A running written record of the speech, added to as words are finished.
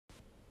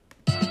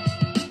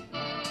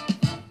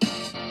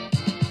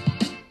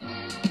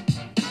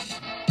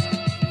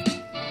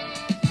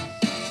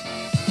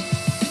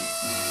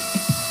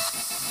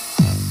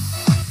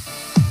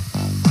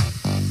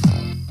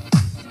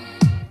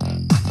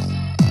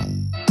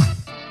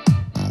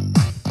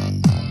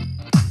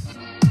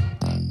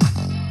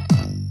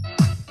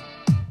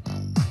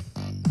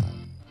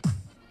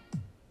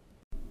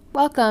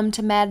Welcome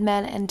to Mad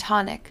Men and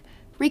Tonic,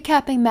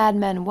 recapping Mad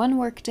Men one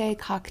workday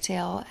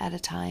cocktail at a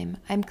time.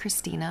 I'm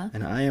Christina.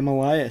 And I am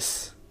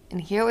Elias.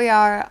 And here we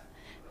are,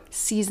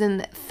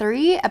 Season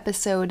 3,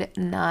 Episode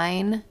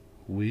 9.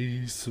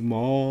 Wee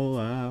small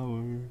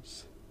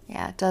hours.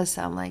 Yeah, it does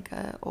sound like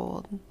an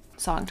old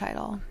song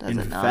title, does it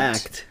not? In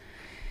fact,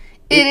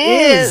 it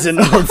is an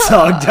old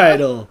song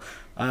title.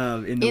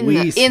 In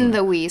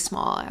the wee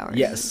small hours.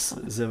 Yes,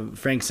 it's a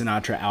Frank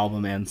Sinatra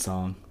album and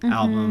song.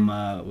 Album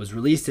was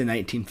released in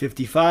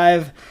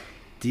 1955.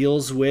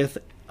 Deals with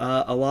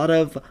a lot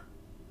of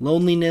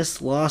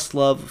loneliness, lost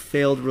love,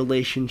 failed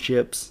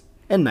relationships,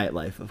 and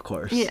nightlife, of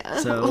course. Yeah.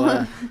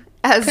 So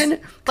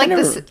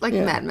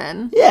Mad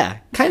Men. Yeah,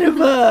 kind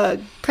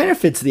of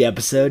fits the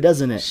episode,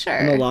 doesn't it? Sure.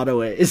 In a lot of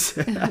ways.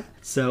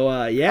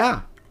 So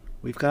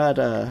we've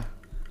got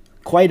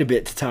quite a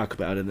bit to talk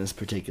about in this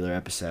particular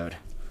episode.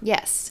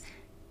 Yes.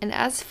 And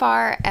as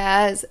far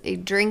as a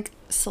drink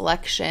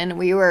selection,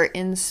 we were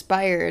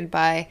inspired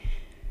by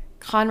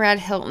Conrad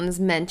Hilton's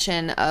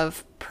mention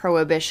of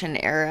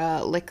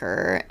Prohibition-era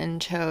liquor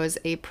and chose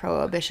a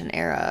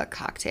Prohibition-era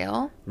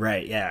cocktail.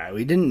 Right, yeah.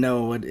 We didn't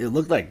know what it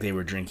looked like they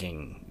were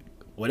drinking.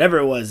 Whatever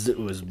it was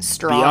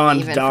strong,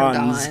 beyond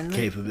Don's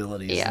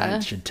capabilities. Yeah.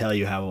 That should tell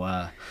you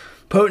how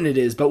potent it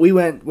is. But we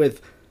went with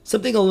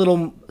something a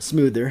little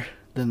smoother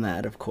than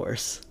that, of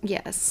course.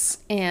 Yes.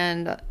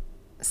 And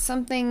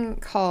something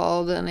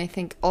called, and I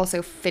think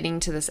also fitting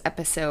to this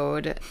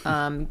episode,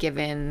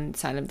 given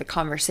kind of the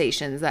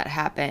conversations that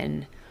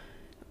happen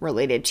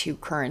related to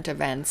current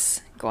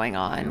events going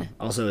on. Yeah.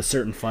 Also a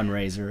certain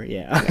fundraiser,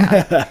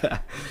 yeah.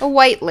 A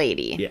white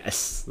lady.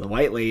 Yes, the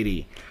white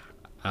lady.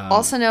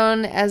 Also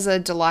known as a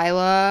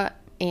Delilah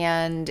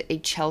and a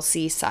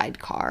Chelsea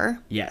sidecar.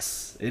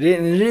 Yes, it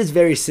is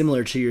very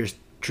similar to your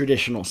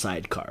traditional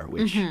sidecar,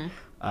 which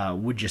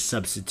would just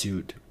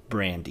substitute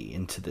brandy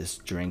into this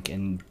drink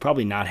and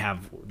probably not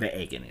have the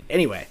egg in it.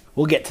 Anyway,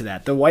 we'll get to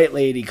that. The White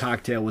Lady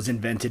cocktail was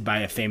invented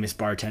by a famous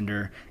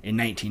bartender in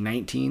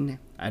 1919.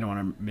 I don't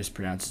want to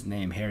mispronounce his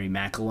name, Harry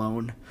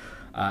Macalone,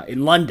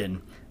 in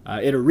London.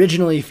 It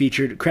originally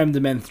featured creme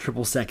de menthe,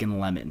 triple sec, and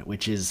lemon,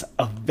 which is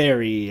a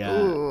very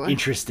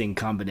interesting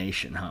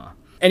combination, huh?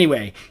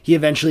 Anyway, he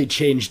eventually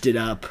changed it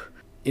up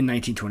in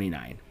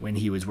 1929 when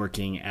he was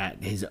working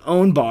at his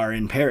own bar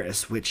in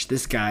Paris, which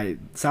this guy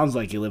sounds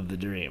like he lived the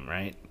dream,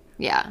 right?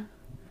 Yeah.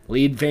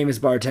 Lead famous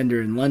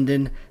bartender in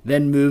London,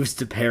 then moves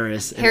to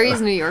Paris. Harry's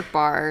New York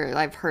Bar,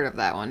 I've heard of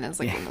that one. It's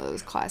like one of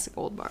those classic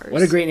old bars.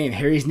 What a great name.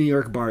 Harry's New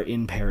York Bar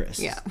in Paris.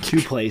 Yeah.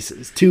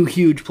 Two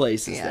huge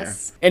places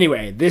yes. there.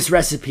 Anyway, this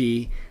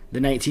recipe, the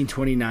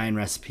 1929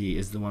 recipe,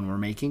 is the one we're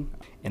making,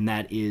 and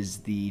that is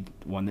the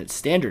one that's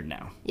standard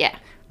now. Yeah.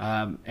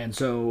 And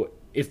so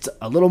it's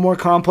a little more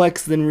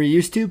complex than we're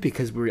used to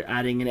because we're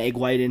adding an egg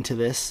white into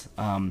this.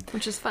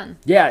 Which is fun.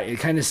 Yeah, it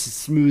kind of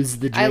smooths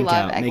the drink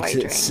out, egg makes white it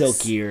drinks.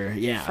 silkier.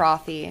 Yeah.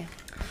 Frothy.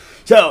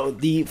 So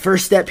the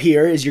first step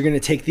here is you're going to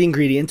take the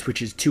ingredients,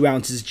 which is 2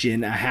 ounces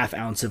gin, a half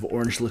ounce of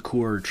orange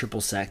liqueur or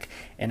triple sec,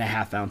 and a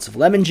half ounce of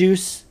lemon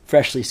juice.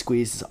 Freshly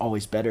squeezed is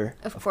always better,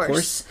 of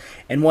course.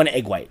 And 1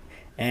 egg white.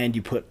 And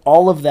you put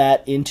all of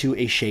that into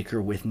a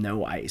shaker with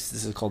no ice.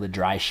 This is called a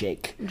dry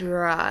shake.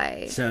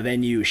 Dry. So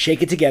then you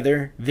shake it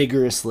together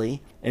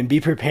vigorously and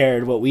be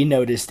prepared. What we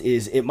noticed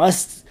is it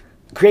must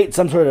create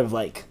some sort of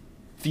like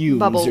fumes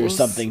bubbles or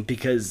something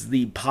because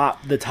the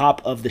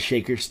top of the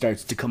shaker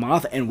starts to come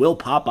off and will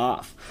pop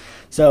off.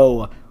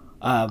 So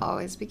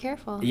always be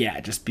careful. Yeah,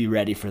 just be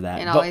ready for that.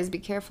 And always be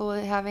careful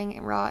with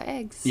having raw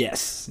eggs.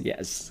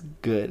 Yes.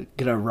 Good.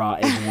 Get a raw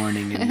egg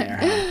warning in there.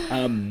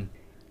 Huh?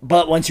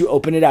 But once you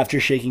open it after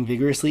shaking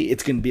vigorously,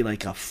 it's going to be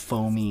like a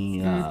foamy...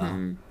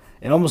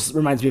 It almost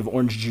reminds me of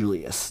Orange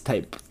Julius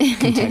type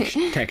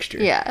texture.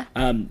 Yeah.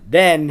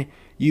 Then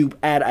you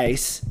add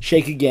ice,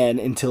 shake again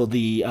until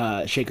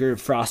the shaker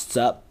frosts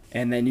up,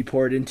 and then you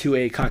pour it into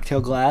a cocktail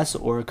glass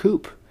or a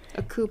coupe.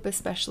 A coupe,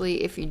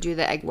 especially if you do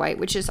the egg white,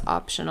 which is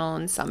optional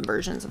in some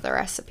versions of the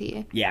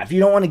recipe. Yeah, if you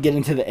don't want to get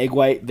into the egg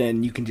white,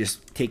 then you can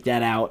just take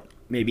that out,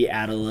 maybe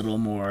add a little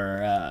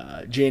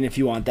more gin if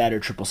you want that, or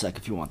triple sec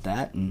if you want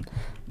that, and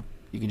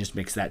you can just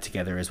mix that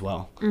together as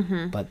well.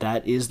 But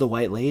that is the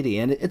White Lady,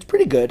 and it's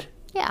pretty good.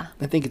 Yeah.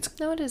 I think it's...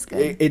 No, it is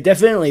good. It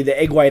definitely, the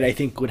egg white, I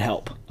think, would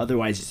help.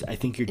 Otherwise, I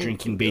think you're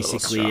drinking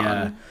basically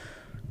kind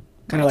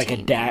of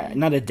like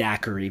not a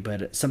daiquiri,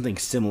 but something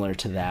similar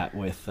to that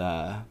with,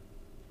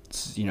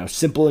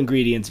 simple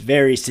ingredients,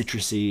 very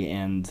citrusy,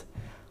 and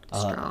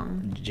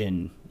strong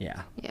gin.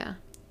 Yeah.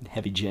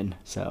 Heavy gin,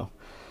 so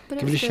but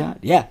give it a shot.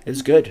 Yeah,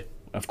 it's good.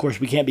 Of course,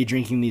 we can't be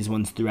drinking these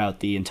ones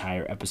throughout the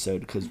entire episode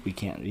because we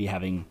can't be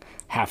having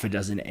half a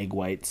dozen egg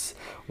whites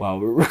while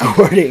we're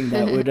recording.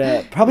 That would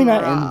probably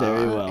not end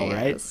very well,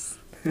 yes.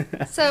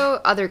 Right? So,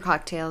 other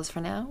cocktails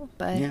for now,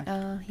 but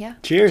yeah.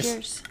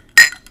 Cheers.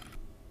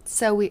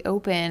 So, we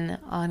open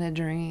on a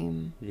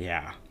dream.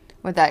 Yeah.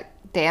 With that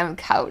damn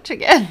couch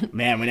again.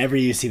 Man, whenever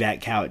you see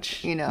that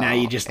couch, now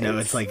you just know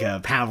it's like a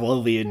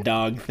Pavlovian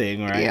dog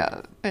thing, right?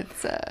 Yeah,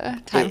 it's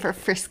time for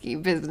frisky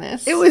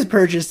business. It was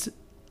purchased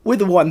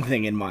with one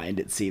thing in mind,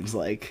 it seems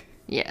like.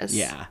 Yes.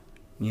 Yeah.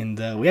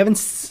 And we haven't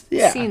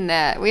seen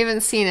that. We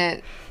haven't seen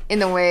it in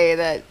the way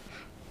that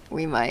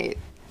we might.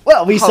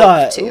 Well, we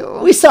saw it. To.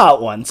 We saw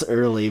it once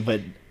early,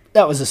 but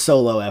that was a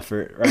solo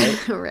effort,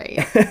 right?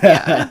 Right.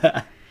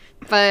 Yeah.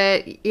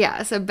 But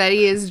yeah, so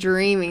Betty is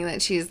dreaming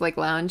that she's like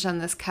lounged on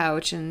this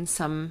couch and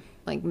some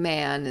like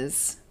man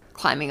is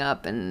climbing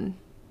up and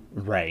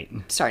right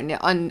starting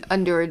to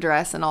undo her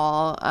dress and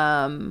all.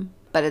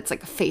 But it's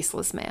like a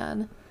faceless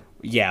man.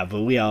 Yeah,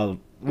 but we all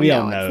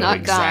know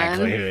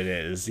exactly Don. who it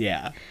is.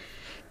 Yeah.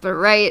 But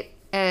right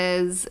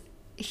as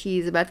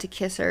he's about to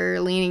kiss her,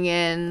 leaning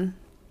in,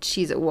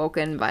 she's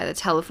awoken by the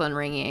telephone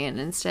ringing, and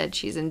instead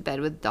she's in bed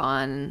with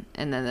Don,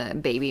 and then the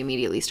baby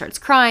immediately starts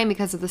crying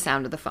because of the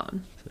sound of the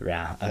phone.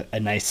 Yeah, a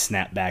nice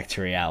snap back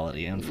to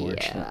reality,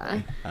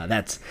 unfortunately. Yeah.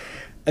 That's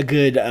a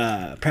good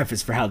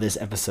preface for how this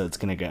episode's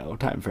going to go.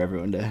 Time for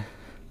everyone to...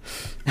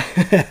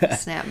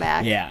 snap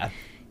back. Yeah.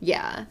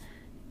 Yeah.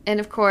 And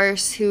of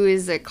course, who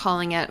is it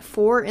calling at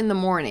 4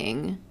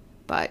 a.m,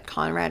 but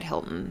Conrad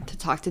Hilton, to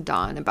talk to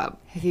Don about,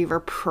 have you ever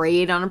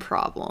preyed on a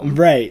problem?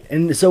 Right.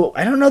 And so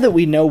I don't know that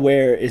we know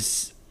where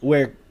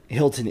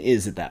Hilton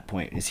is at that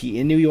point. Is he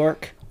in New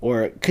York?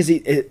 Or because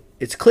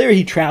it's clear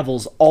he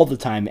travels all the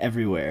time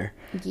everywhere.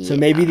 Yeah. So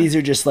maybe these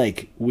are just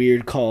like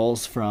weird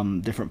calls from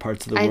different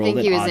parts of the world. I think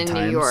he was in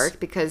times. New York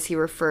because he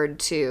referred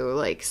to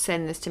like,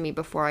 send this to me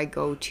before I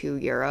go to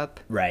Europe.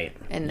 Right.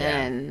 And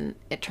then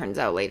it turns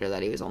out later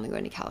that he was only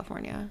going to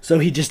California. So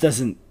he just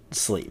doesn't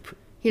sleep.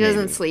 He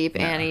doesn't sleep,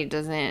 and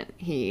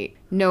he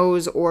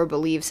knows or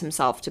believes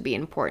himself to be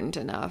important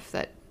enough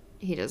that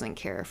he doesn't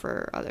care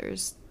for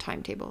others'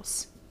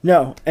 timetables.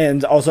 No,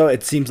 and also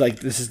it seems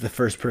like this is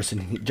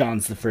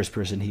John's the first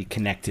person he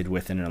connected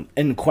with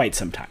in quite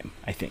some time,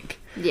 I think.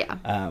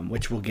 Yeah.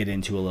 Which we'll get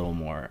into a little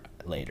more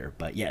later.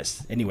 But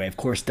yes, anyway, of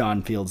course,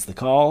 Don fields the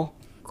call.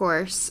 Of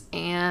course,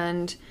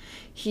 and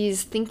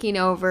he's thinking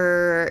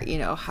over,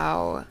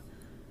 how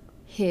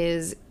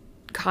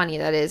Connie,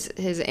 that is,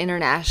 his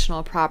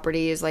international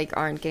properties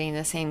aren't getting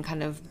the same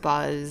kind of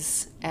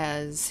buzz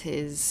as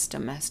his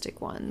domestic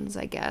ones,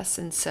 I guess.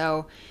 And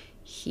so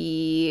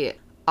he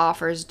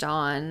offers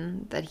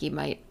Don that he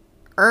might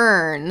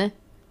earn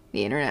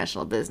the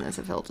international business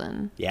of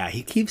Hilton. Yeah,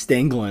 he keeps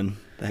dangling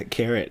that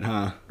carrot,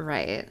 huh?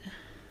 Right.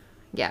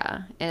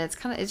 Yeah, and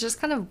it's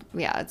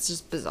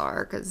just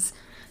bizarre because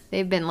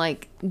they've been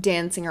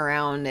dancing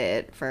around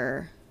it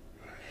for.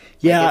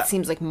 It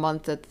seems like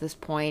months at this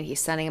point. He's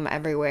sending him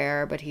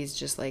everywhere, but he's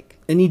just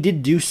And he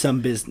did do some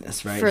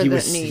business, right? He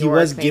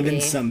was given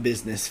some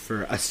business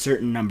for a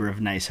certain number of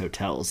nice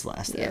hotels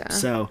last year. Yeah.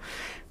 So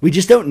we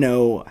just don't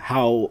know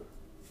how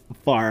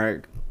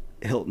far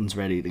Hilton's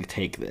ready to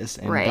take this,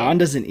 and Don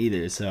doesn't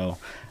either. So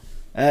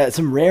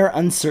some rare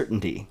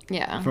uncertainty,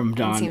 from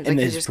Don in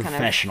his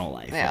professional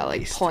life. Yeah,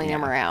 pulling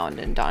him around,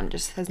 and Don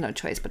just has no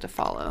choice but to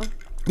follow.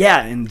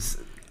 Yeah, and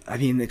I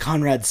mean,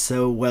 Conrad's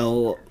so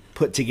well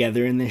put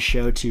together in this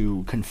show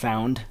to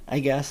confound, I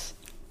guess.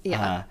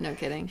 Yeah, no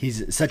kidding.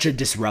 He's such a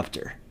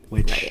disruptor,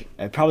 which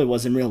it probably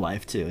was in real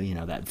life too.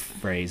 That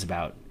phrase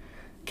about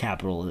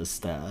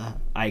capitalist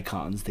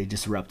icons, they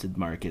disrupted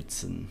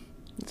markets, and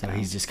so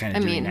he's just kind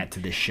of doing that to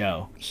this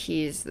show.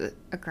 He's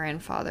a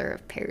grandfather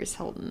of Paris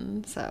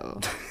Hilton,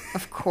 so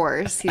of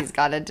course he's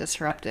got a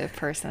disruptive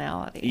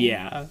personality.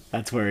 Yeah,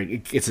 that's where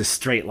it's a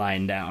straight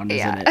line down,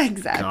 isn't it? Yeah,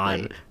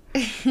 exactly.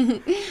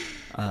 God.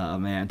 Oh,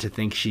 man, to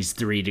think she's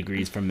 3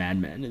 degrees from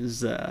Mad Men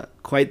is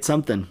quite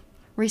something.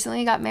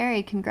 Recently got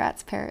married.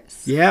 Congrats,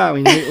 Paris. Yeah,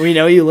 we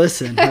know you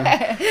listen.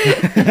 Huh?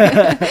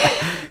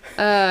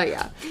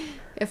 Yeah,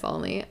 if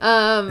only.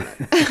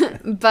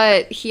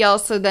 But he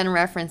also then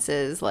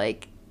references,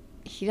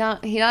 he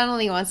not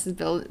only wants his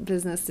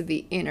business to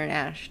be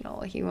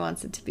international, he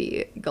wants it to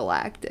be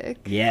galactic.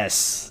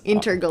 Yes.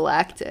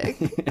 Intergalactic.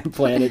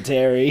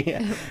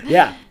 Planetary.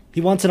 Yeah,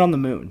 he wants it on the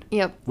moon.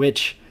 Yep.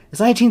 Which is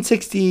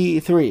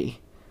 1963.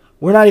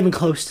 We're not even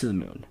close to the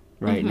moon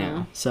right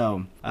now.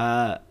 So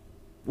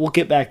we'll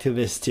get back to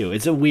this too.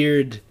 It's a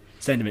weird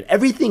sentiment.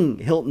 Everything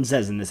Hilton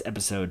says in this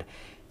episode,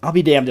 I'll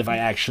be damned if I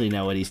actually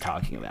know what he's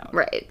talking about.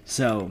 Right.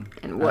 So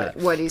and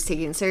what he's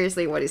taking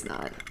seriously, what he's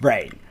not.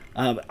 Right.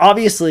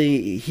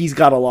 Obviously, he's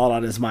got a lot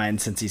on his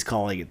mind since he's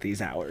calling at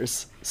these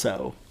hours.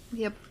 So.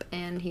 Yep,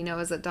 and he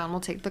knows that Don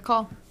will take the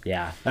call.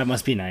 Yeah, that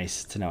must be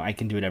nice to know. I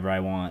can do whatever I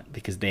want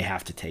because they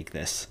have to take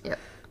this. Yep.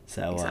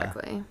 So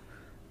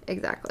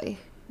Exactly.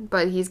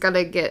 But he's got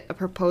to get a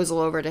proposal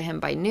over to him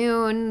by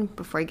noon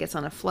before he gets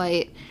on a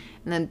flight.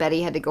 And then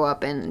Betty had to go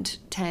up and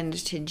tend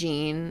to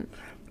Jean.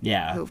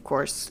 Yeah. Who, of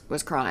course,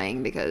 was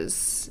crying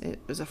because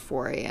it was a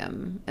 4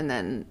 a.m. And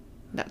then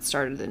that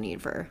started the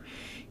need for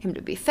him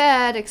to be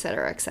fed,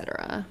 etc.,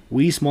 etc.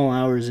 Wee small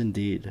hours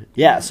indeed.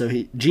 Yeah, so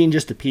Jean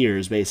just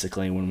appears,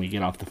 basically, when we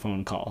get off the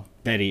phone call.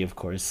 Betty, of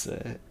course,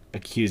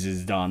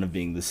 accuses Don of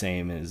being the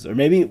same as... Or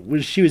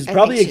maybe she was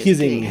probably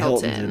accusing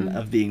Hilton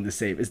of being the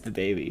same as the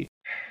baby.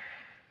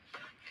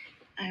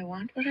 I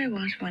want what I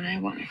want when I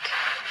want it.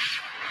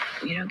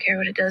 You don't care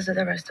what it does to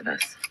the rest of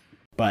us.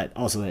 But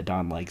also that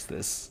Don likes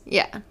this.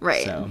 Yeah,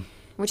 right. So,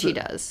 which he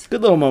does.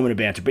 Good little moment of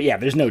banter. But yeah,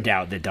 there's no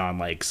doubt that Don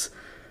likes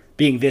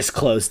being this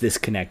close, this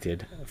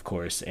connected, of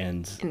course,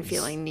 and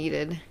feeling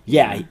needed.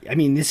 Yeah, I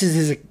mean, this is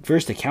his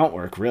first account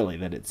work, really,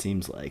 that it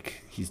seems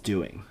like he's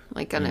doing.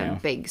 Like on a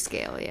big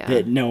scale, yeah.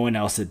 That no one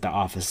else at the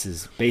office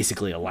is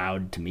basically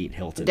allowed to meet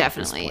Hilton.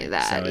 Definitely at this point.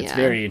 that, So it's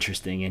very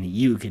interesting, and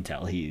you can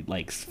tell he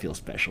feels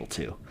special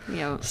too.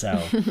 Yeah.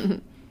 So,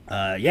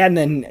 and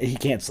then he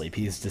can't sleep.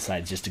 He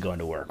decides just to go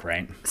into work,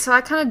 right? So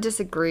I kind of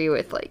disagree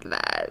with like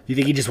that. You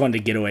think he just wanted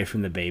to get away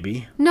from the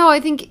baby? No, I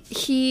think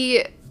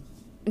he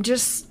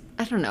just,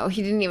 I don't know,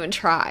 he didn't even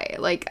try.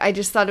 Like, I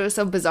just thought it was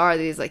so bizarre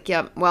that he's like,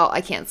 yep, well,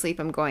 I can't sleep,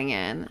 I'm going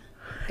in.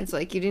 It's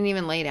like, you didn't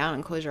even lay down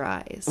and close your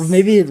eyes. Well,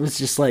 maybe it was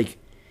just like,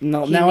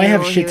 no, now I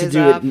have shit to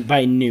do it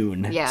by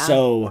noon. Yeah.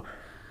 So...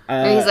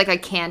 or he's like, I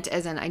can't,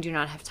 as in, I do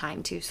not have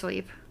time to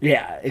sleep.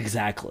 Yeah,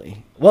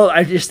 exactly. Well,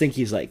 I just think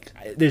he's like,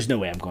 there's no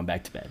way I'm going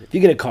back to bed. If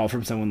you get a call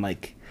from someone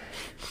like,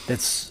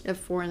 that's... At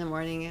 4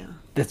 a.m, yeah.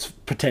 That's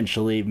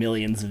potentially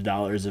millions of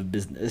dollars of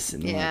business.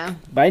 And yeah.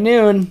 By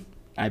noon,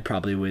 I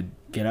probably would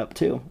get up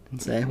too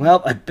and say,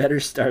 well, I better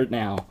start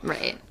now.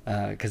 Right.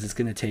 Because it's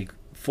going to take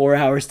 4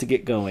 hours to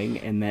get going,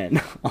 and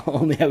then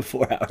I'll only have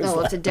 4 hours I'll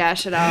left. have to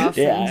dash it off.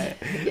 Yeah.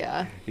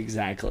 Yeah.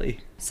 Exactly.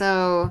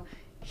 So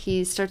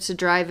he starts to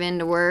drive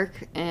into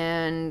work,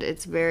 and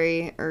it's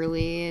very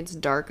early. It's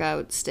dark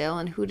out still,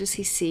 and who does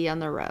he see on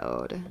the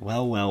road?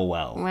 Well.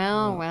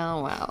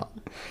 Well.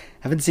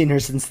 Haven't seen her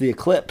since the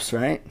eclipse,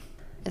 right?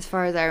 As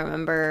far as I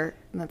remember,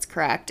 that's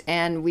correct.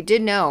 And we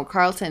did know,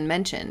 Carlton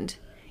mentioned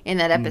in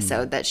that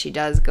episode that she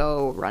does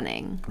go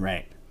running.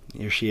 Right.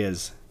 Here she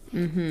is.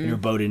 In her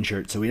Bowdoin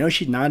shirt. So we know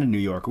she's not a New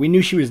Yorker. We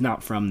knew she was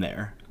not from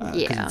there.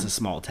 Because it's a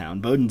small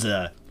town. Bowdoin's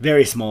a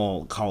very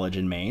small college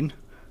in Maine.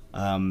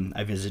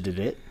 I visited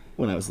it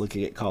when I was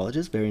looking at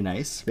colleges. Very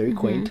nice. Very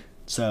quaint.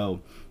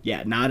 So,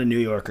 yeah, not a New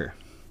Yorker.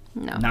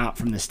 No. Not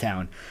from this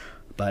town.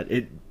 But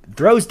it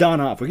throws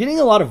Dawn off. We're getting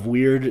a lot of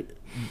weird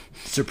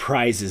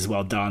surprises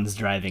while Dawn's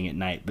driving at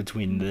night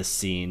between this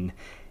scene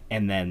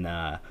and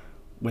then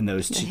when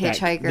those two the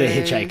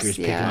hitchhikers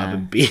pick him up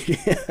and beat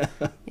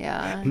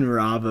and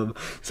rob him.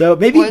 So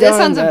maybe Dawn, this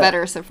one's a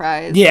better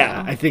surprise.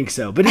 Yeah, I think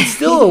so. But it's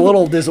still a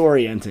little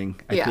disorienting,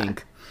 I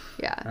think.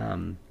 Yeah.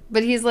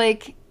 But he's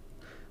like,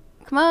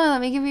 come on,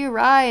 let me give you a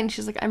ride. And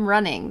she's like, I'm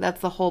running.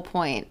 That's the whole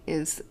point,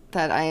 is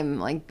that I am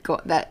like,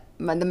 the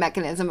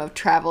mechanism of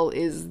travel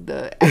is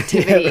the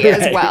activity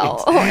as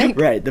well. Like,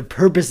 right, the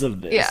purpose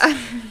of this.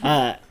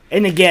 Yeah.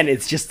 And again,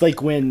 it's just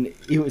like when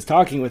he was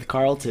talking with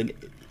Carlton,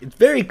 it's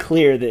very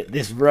clear that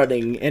this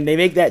running, and they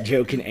make that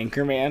joke in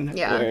Anchorman,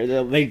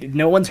 where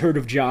no one's heard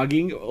of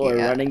jogging or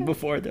running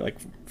before. They're like,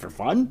 for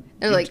fun?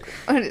 They're like,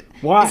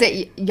 why? Is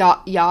it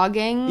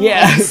yogging?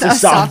 Yeah, like, it's a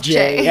soft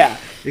J. Yeah,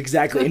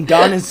 exactly. And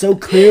Dawn is so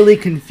clearly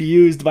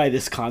confused by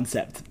this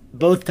concept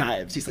both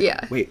times. He's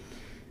like, wait,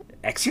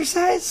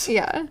 exercise?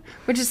 Yeah,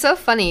 which is so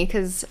funny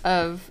because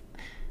of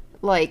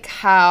like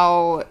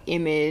how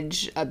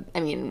image,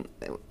 in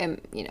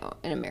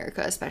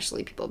America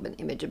especially, people have been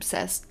image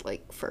obsessed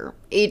like for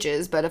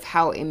ages, but of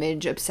how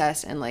image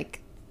obsessed and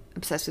like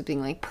obsessed with being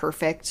like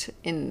perfect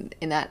in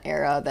that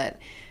era, that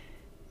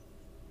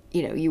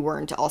you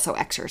weren't also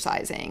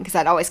exercising, because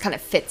that always kind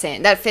of fits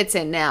in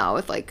now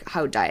with like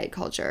how diet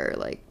culture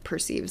like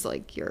perceives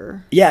like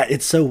your... Yeah,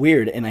 it's so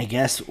weird. And I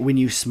guess when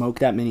you smoke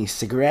that many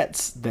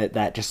cigarettes,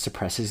 that just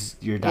suppresses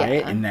your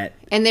diet, and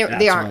they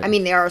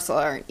also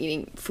aren't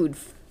eating food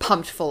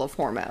pumped full of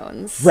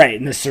hormones, right?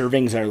 And the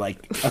servings are like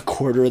a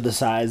quarter of the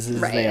size as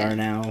they are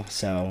now.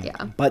 So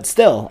but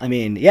still, I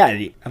mean,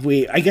 I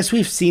guess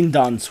we've seen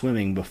Dawn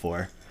swimming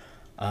before.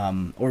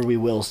 Or we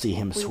will see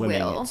him swimming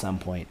at some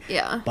point.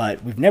 Yeah.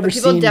 But we've never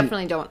seen... People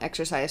definitely don't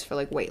exercise for,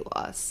 like, weight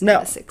loss.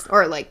 No.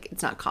 Or, like,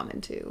 it's not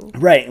common to.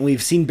 Right. And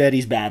we've seen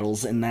Betty's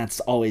battles, and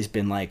that's always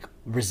been, like,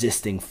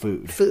 resisting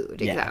food.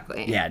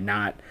 Exactly. Yeah,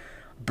 not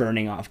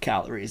burning off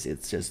calories.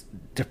 It's just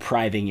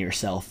depriving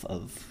yourself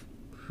of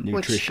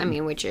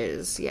nutrition. Which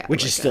is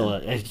still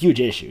a huge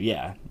issue,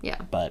 yeah.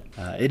 Yeah. But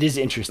it is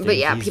interesting.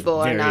 But,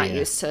 people are not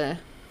used to...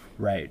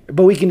 Right.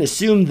 But we can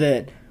assume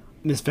that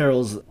Miss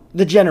Farrell's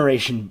the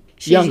generation...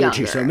 She's younger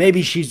too, so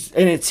maybe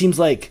and it seems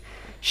like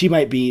she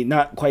might be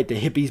not quite the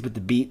hippies, but the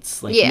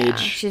beats, like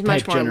she's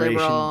much more generation.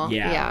 liberal.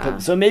 Yeah.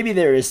 So maybe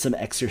there is some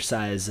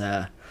exercise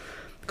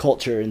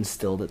culture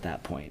instilled at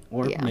that point,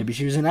 or maybe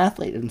she was an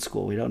athlete in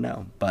school. We don't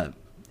know, but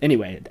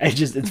anyway,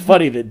 it's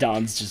funny that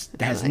Dawn's just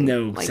has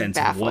no sense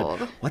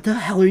baffled. of what the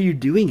hell are you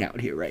doing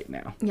out here right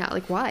now? Yeah,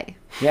 like why?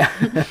 Yeah,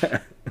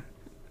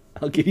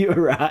 I'll give you a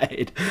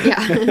ride.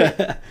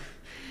 Yeah.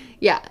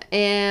 Yeah,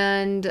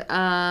 and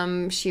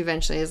she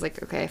eventually is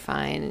like, okay,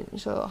 fine.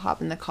 She'll hop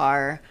in the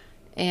car,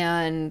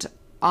 and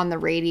on the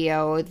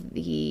radio,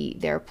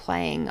 they're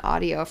playing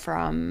audio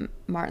from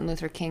Martin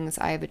Luther King's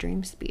 "I Have a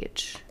Dream"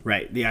 speech.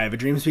 Right, the "I Have a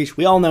Dream" speech.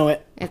 We all know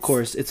it, of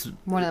course. It's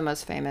one of the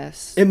most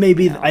famous. It may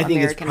be. I think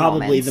American it's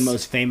probably moments. the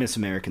most famous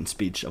American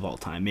speech of all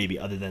time, maybe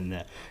other than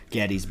the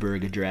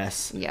Gettysburg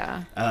Address.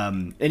 Yeah.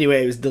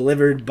 Anyway, it was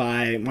delivered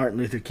by Martin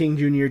Luther King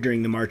Jr.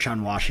 during the March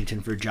on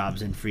Washington for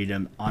Jobs and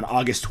Freedom on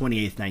August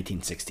 28th,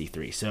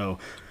 1963. So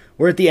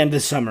we're at the end of the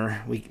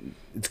summer.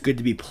 It's good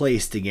to be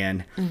placed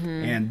again.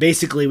 And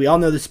basically, we all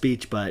know the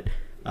speech, but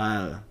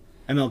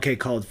MLK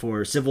called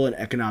for civil and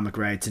economic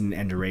rights and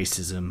end to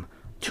racism.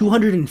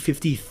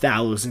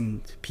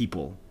 250,000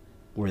 people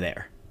were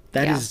there.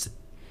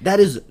 That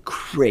is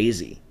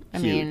crazy.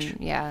 Huge. mean,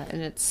 yeah,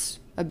 and it's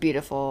a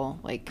beautiful,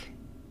 like,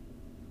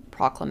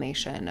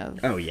 proclamation of,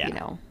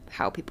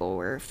 how people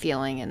were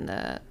feeling and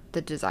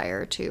the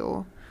desire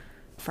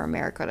for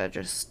America to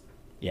just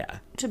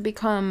to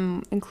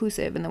become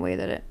inclusive in the way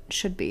that it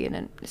should be, and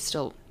it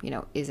still,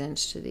 isn't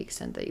to the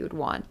extent that you would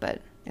want,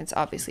 but it's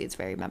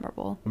very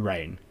memorable.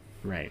 Right.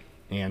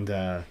 And,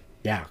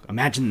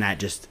 imagine that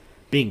just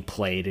being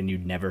played and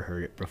you'd never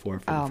heard it before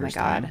for the first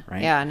time,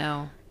 right? Yeah,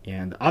 no.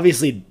 And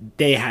obviously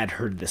they had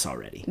heard this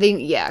already.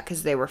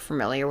 Because they were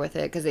familiar with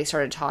it, because they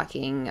started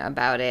talking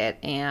about it,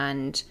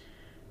 and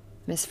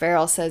Miss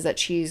Farrell says that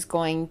she's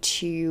going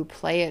to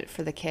play it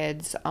for the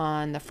kids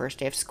on the first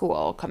day of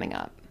school coming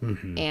up.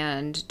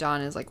 And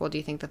Dawn is like, well, do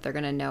you think that they're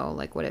going to know,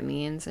 like, what it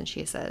means? And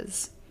she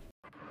says,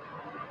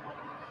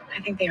 I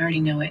think they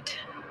already know it.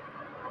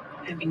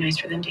 It'd be nice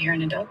for them to hear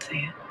an adult say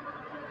it.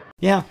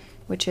 Yeah.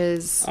 Which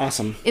is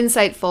awesome,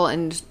 insightful,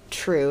 and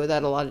true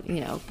that a lot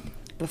of,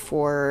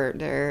 before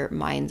their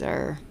minds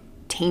are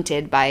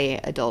tainted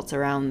by adults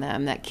around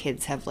them, that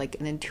kids have, like,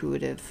 an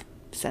intuitive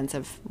sense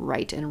of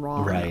right and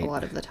wrong a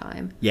lot of the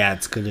time. Yeah,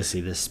 it's good to see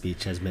this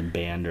speech has been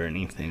banned or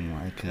anything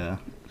like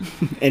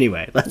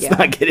anyway, let's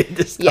not get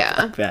into stuff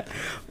like that.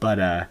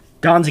 But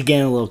Dawn's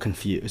again a little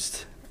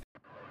confused.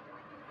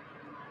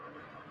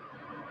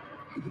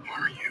 Who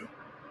are you?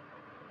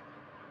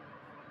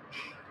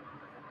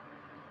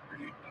 Are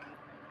you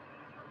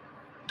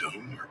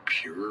dumb or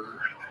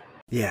pure?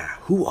 Yeah,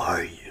 who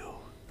are you?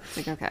 It's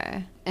like,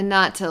 okay. And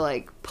not to,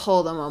 like,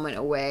 pull the moment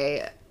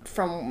away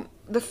from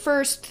the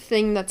first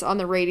thing that's on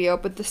the radio,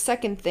 but the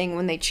second thing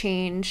when they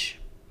change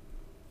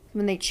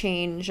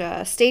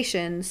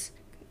stations,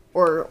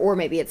 or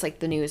maybe it's like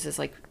the news is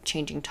like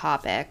changing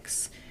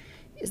topics,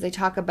 is they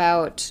talk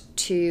about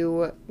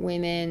 2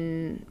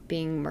 women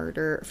being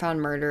found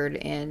murdered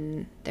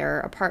in their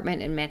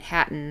apartment in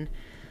Manhattan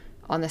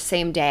on the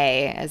same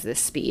day as this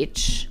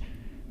speech,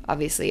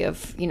 obviously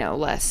of,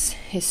 less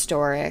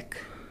historic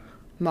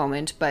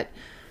moment, but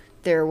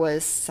there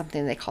was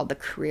something they called the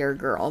Career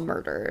Girl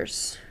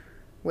murders,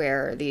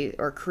 where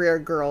Career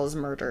Girls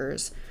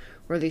murders,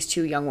 where these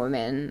 2 young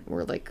women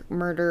were, like,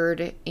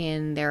 murdered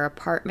in their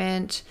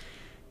apartment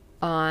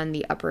on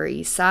the Upper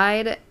East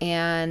Side,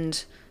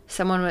 and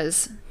someone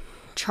was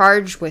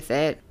charged with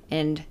it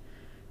and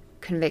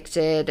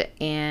convicted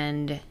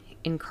and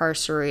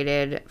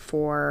incarcerated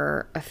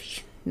for a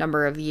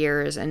number of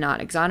years and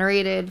not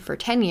exonerated for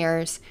 10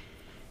 years.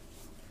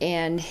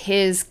 And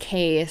his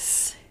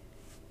case,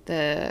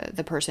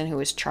 the person who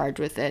was charged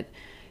with it,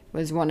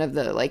 was one of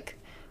the, like,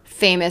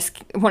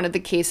 one of the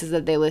cases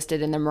that they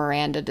listed in the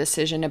Miranda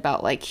decision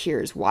about, like,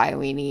 here's why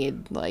we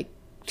need, like,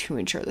 to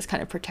ensure this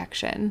kind of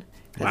protection,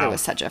 because it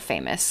was such a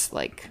famous,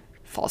 like,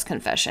 false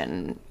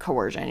confession,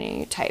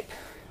 coercion type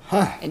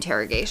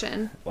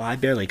interrogation. Well, I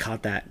barely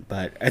caught that,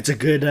 but it's a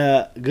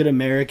good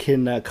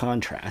American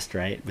contrast,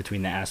 right,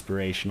 between the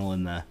aspirational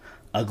and the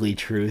ugly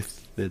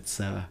truth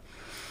that's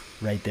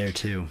right there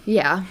too.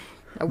 Yeah,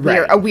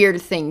 a weird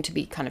thing to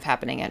be kind of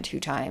happening at 2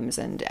 times,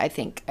 and I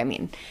think,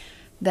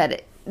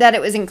 that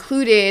it was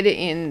included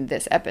in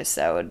this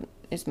episode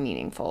is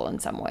meaningful in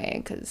some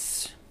way,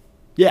 because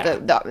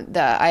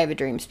the I Have a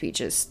Dream speech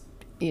is,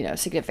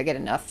 significant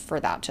enough for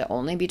that to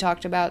only be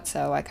talked about.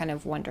 So I kind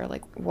of wonder,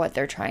 like, what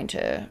they're trying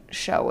to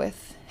show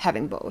with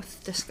having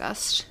both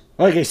discussed.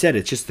 Like I said,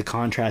 it's just the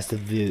contrast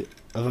of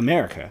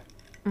America.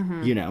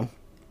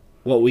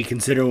 What we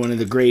consider one of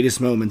the greatest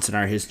moments in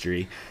our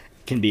history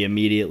can be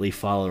immediately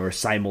followed or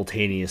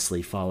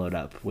simultaneously followed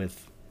up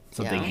with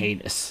something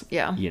heinous.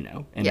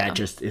 And that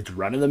just, it's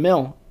run of the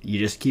mill. You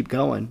just keep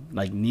going.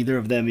 Like, neither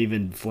of them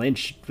even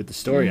flinched with the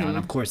story on.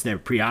 Of course, they're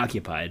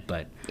preoccupied,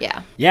 but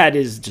it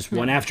is just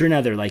one after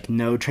another, like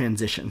no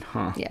transition,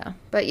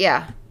 But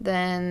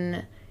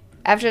then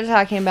after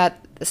talking about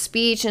the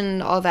speech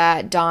and all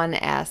that, Dawn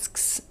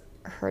asks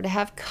her to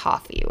have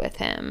coffee with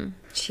him.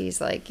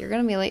 She's like, you're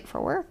gonna be late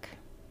for work,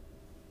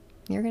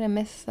 you're gonna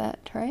miss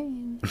that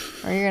train,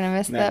 or you're gonna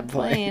miss that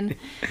plane.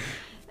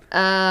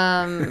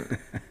 And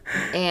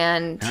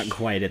not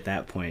quite at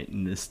that point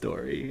in this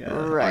story,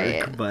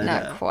 arc, but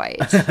not quite.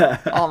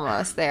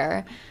 Almost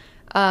there.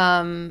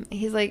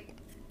 He's like,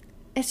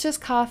 it's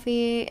just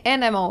coffee,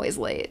 and I'm always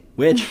late,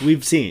 which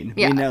we've seen.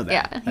 We know that.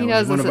 Yeah, he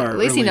knows this. At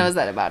least he knows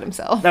that about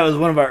himself. That was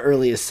one of our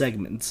earliest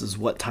segments, is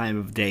what time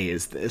of day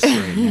is this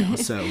right now.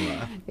 So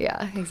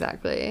yeah,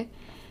 exactly.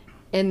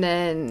 And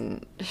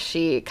then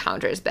she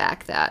counters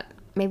back that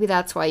maybe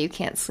that's why you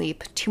can't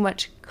sleep, too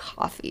much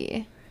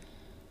coffee.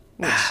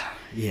 Which,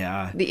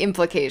 the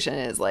implication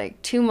is,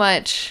 like, too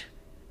much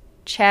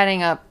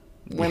chatting up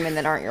women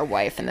that aren't your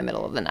wife in the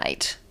middle of the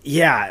night.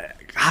 Yeah.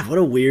 God, what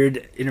a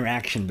weird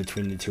interaction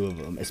between the 2 of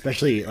them,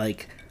 especially,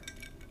 like,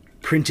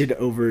 printed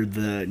over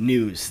the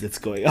news that's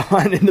going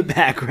on in the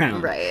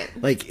background. Right.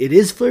 Like, it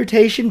is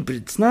flirtation, but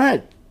it's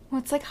not Well,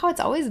 it's like how it's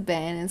always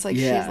been. It's like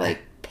Yeah. she's like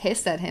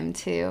pissed at him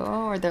too,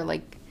 or they're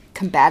like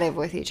combative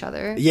with each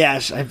other. Yeah,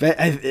 I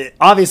bet.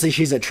 Obviously,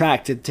 she's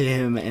attracted to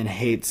him and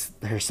hates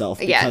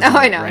herself. Yeah, because no,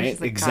 of I it, know. Right?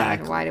 She's like,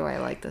 Exactly. God, why do I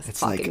like this It's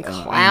fucking like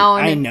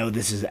clown? I know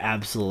this is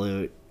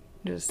absolute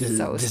Just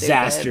so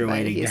disaster stupid, but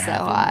waiting to he's so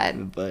happen.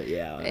 hot. But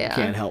yeah, Yeah. I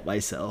can't help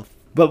myself.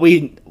 But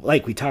we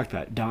talked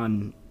about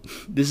Dawn.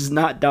 This is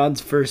not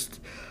Dawn's first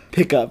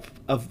pickup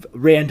of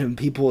random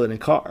people in a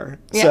car.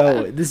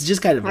 So Yeah. this is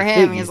just kind of For a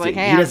him, thing he's doing. like,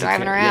 hey, He I'm doesn't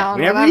driving care. around,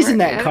 Whenever he's in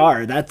whatever, that yeah.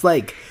 car, that's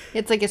like,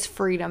 It's like his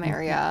freedom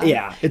area.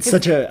 yeah, it's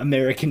such a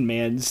American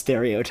man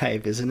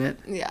stereotype, isn't it?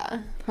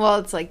 Yeah. Well,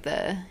 it's like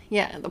the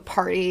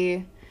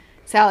party,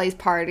 Sally's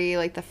party,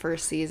 like the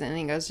first season.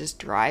 He goes, just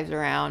drives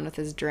around with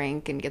his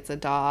drink and gets a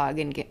dog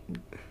and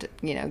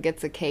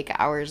gets a cake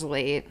hours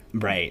late.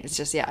 Right. It's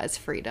just, it's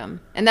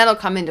freedom. And that'll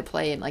come into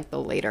play in like the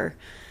later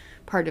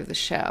part of the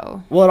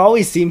show. Well, it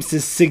always seems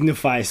to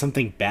signify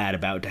something bad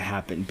about to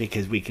happen,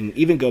 because we can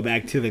even go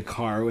back to the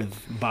car with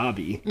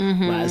Bobby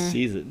last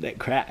season that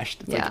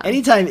crashed. It's Yeah. like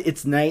anytime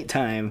it's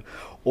nighttime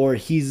or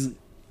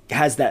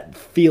has that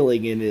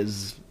feeling in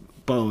his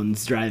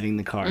bones driving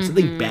the car,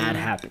 something bad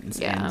happens.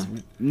 Yeah.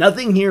 And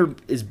nothing here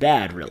is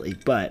bad really,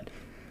 but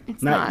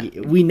It's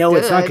we know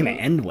it's not good. going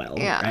to end well,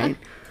 Yeah. right?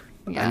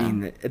 Yeah. I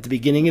mean, at the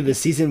beginning of the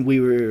season,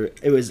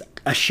 it was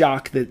a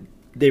shock that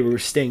they were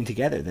staying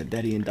together, that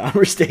Betty and Don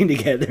were staying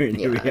together, and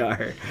here we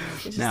are.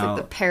 It's just like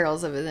the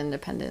perils of his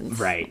independence.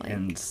 Right, Like,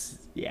 and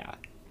yeah,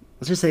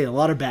 let's just say a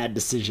lot of bad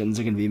decisions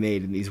are going to be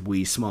made in these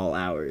wee small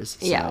hours.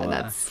 So,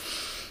 that's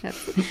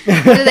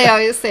what do they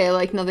always say?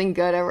 Like, nothing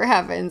good ever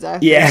happens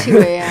after 2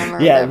 a.m. or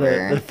yeah,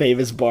 whatever. the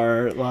famous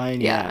bar line.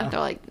 yeah, Yeah, they're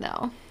like,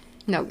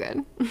 no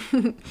good.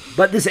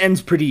 but this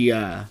ends pretty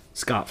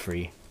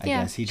scot-free. I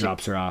Yeah, guess he she-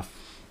 drops her off.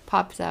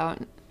 Pops out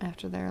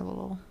after their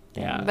little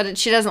thing. Yeah. But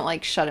she doesn't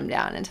like shut him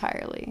down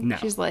entirely. No.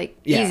 She's like,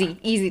 Yeah.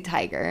 easy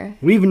tiger.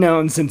 We've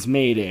known since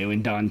Mayday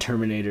when Don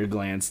Terminator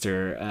glanced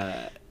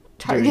her.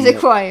 Target during the-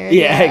 acquired.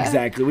 Yeah,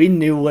 exactly. We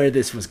knew where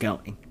this was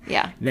going.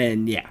 Yeah.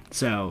 Then yeah,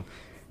 so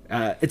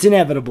it's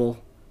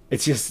inevitable.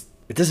 It's just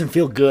it doesn't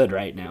feel good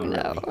right now.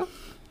 No. Really.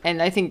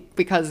 And I think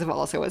because of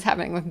also what's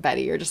happening with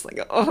Betty, you're just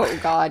like, oh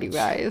God, you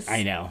guys.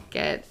 I know.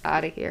 Get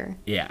out of here.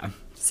 Yeah.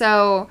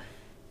 So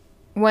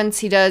once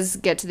he does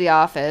get to the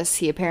office,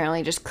 he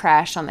apparently just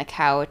crashed on the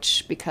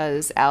couch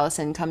because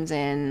Allison comes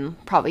in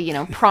probably,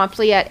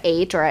 promptly at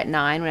 8 or at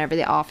 9 whenever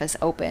the office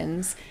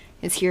opens.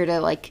 Is here to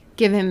like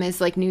give him his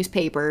like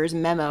newspapers,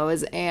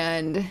 memos,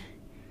 and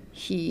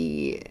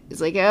he is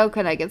like, oh,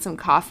 could I get some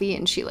coffee?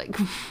 And she like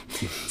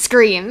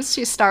screams.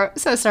 She's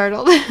so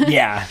startled.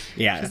 Yeah.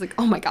 Yeah. She's like,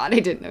 oh my God, I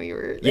didn't know you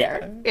were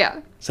there.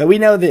 Yeah. So we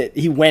know that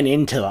he went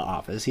into the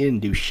office. He didn't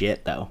do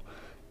shit though.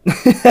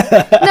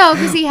 No,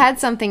 because he had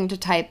something to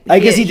type. I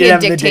guess he did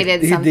had have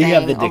dictated he something did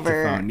have the over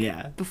dictaphone.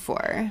 Yeah.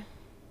 before.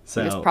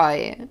 So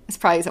It's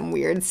probably some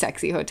weird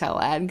sexy hotel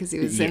ad because he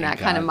was in Yeah, that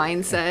kind of God.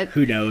 mindset.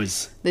 who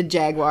knows? The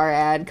Jaguar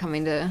ad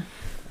coming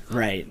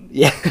Right.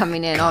 Yeah.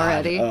 in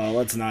already. Oh,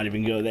 let's not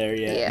even go there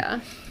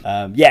yet.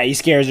 Yeah. Yeah, he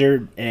scares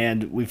her,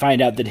 and we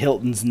find out that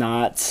Hilton's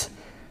not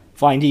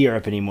flying to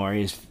Europe anymore.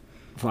 He's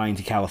flying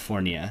to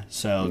California.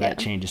 So that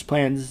changes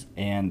plans,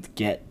 and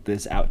get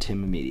this out to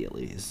him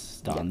immediately.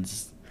 Is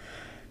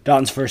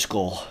Don's first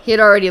goal. He had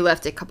already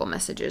left a couple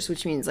messages,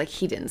 which means like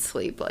he didn't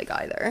sleep like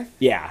either.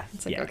 Yeah.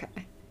 It's like yeah. okay.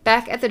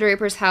 Back at the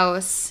Draper's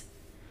house.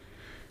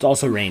 It's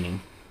also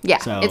raining. Yeah,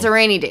 So- it's a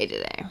rainy day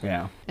today.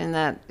 Yeah. And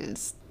that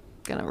is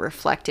gonna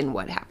reflect in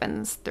what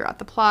happens throughout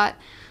the plot.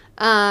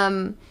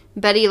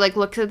 Betty like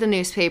looks at the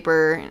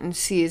newspaper and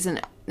sees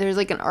there's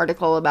like an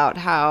article about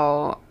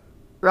how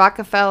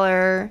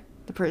Rockefeller,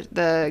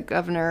 the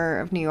governor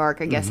of New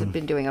York, I guess, had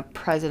been doing a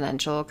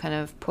presidential kind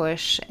of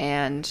push,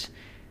 and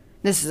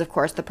this is of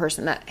course the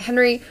person that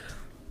Henry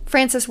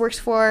Francis works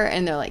for,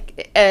 and they're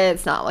like,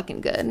 it's not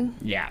looking good.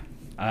 Yeah.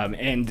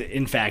 And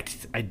in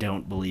fact, I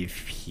don't believe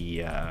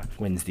he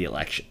wins the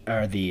election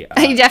or the.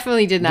 He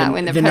definitely did not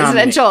win the the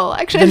presidential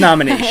election. The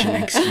nomination,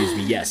 excuse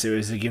me. Yes, it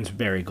was against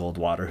Barry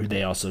Goldwater, who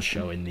they also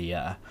show in the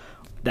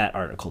that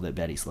article that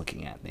Betty's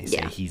looking at. They say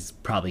Yeah. he's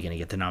probably going to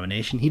get the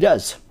nomination. He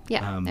does.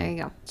 Yeah, there you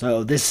go.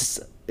 So this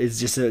is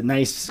just a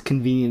nice,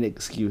 convenient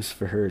excuse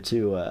for her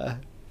to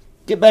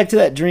get back to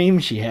that dream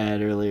she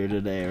had earlier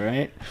today,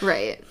 right?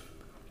 Right.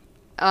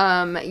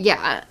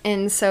 Yeah,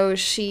 and so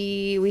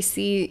we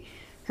see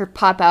her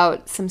pop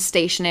out some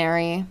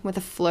stationery with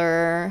a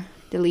fleur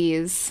de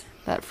lis,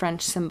 that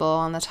French symbol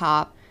on the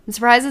top. I'm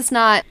surprised it's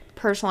not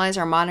personalized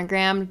or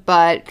monogrammed,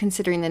 but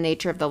considering the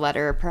nature of the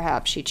letter,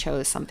 perhaps she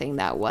chose something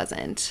that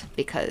wasn't,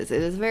 because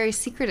it is very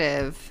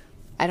secretive.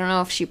 I don't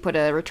know if she put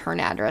a return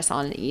address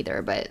on it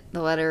either, but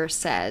the letter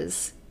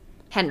says,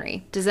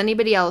 Henry, does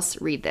anybody else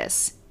read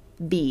this?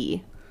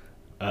 B.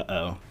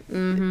 Uh-oh.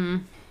 Mm-hmm.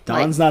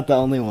 Dawn's not the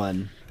only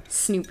one.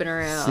 Snooping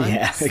around.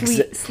 Yeah,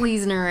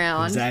 sleazing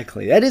around.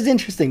 Exactly. That is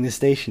interesting, the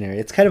stationery.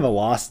 It's kind of a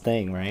lost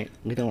thing, right?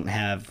 We don't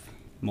have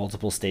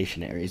multiple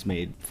stationaries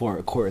made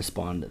for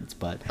correspondence,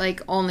 but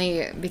Like,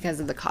 only because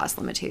of the cost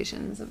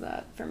limitations of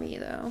that for me,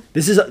 though.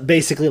 this is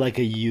basically like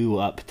a you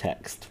up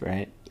text,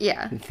 right?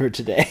 Yeah. For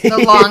today. The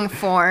long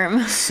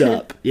form.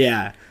 Sup.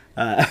 Yeah.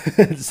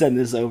 Send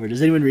this over.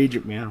 Does anyone read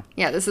your meow?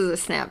 Yeah, this is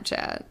a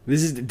Snapchat.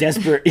 This is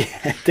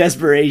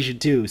desperation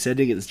too,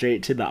 sending it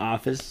straight to the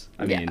office.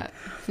 I mean, Yeah.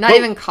 Not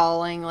even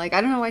calling. Like,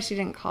 I don't know why she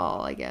didn't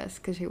call, I guess,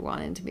 because she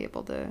wanted to be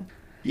able to...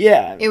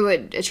 yeah. It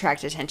would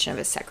attract attention of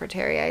his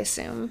secretary, I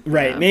assume.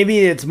 Right. Yeah. Maybe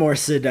it's more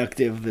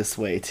seductive this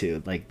way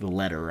too, like the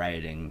letter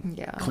writing,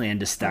 Yeah.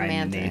 clandestine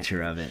Romantic.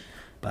 nature of it.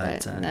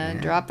 But But yeah.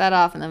 drop that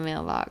off in the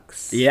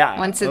mailbox. Yeah.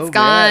 Once it's Oh,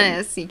 gone,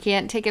 man. you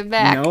can't take it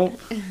back. No.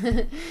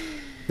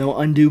 No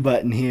undo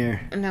button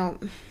here. No.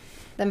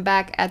 Then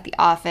back at the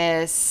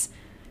office,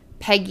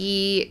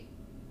 Peggy,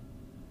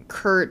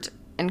 Kurt,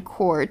 and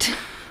Court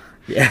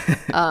Yeah.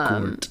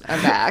 are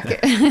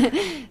back.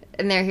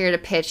 And they're here to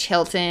pitch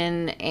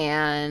Hilton,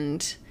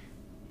 and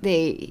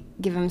they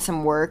give him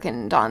some work,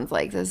 and Don's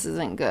like, this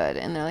isn't good.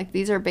 And they're like,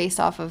 these are based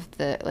off of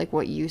the, like,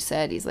 what you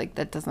said. He's like,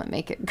 that doesn't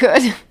make it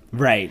good.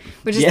 Right.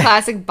 Which is Yeah.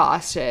 classic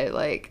boss shit.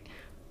 Like,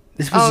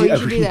 This was oh, a you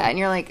should do re- that. And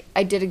you're like,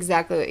 I did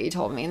exactly what you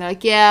told me. And they're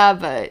like, yeah,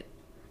 but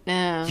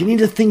no. You need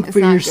to think it's for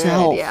not good."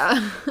 yourself.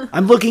 Yeah.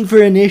 I'm looking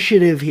for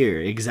initiative here.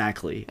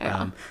 Exactly.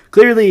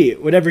 Clearly,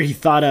 whatever he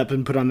thought up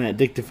and put on that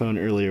dictaphone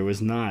earlier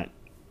was not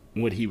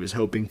what he was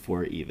hoping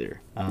for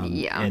either.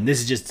 Yeah. And this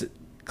is just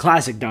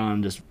classic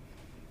Don, just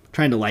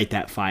trying to light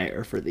that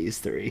fire for these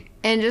three.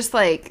 And just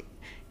like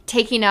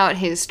taking out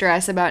his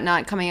stress about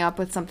not coming up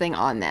with something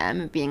on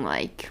them, being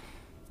like,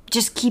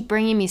 just keep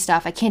bringing me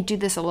stuff. I can't do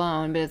this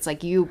alone. But it's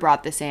like, you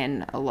brought this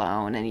in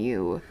alone, and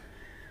you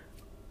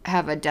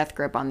have a death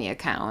grip on the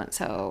account.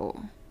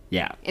 So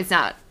Yeah. it's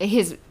not,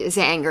 his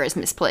anger is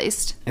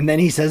misplaced. And then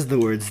he says the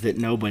words that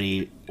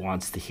nobody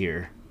wants to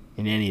hear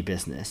in any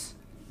business.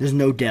 There's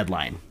no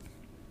deadline.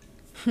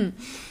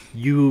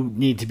 You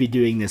need to be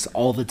doing this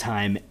all the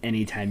time.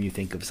 Anytime you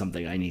think of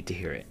something, I need to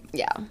hear it.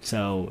 Yeah.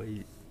 So,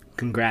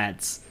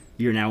 congrats.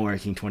 You're now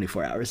working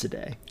 24 hours a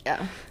day.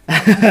 Yeah.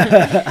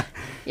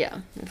 Yeah.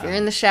 If you're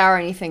in the shower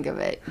and you think of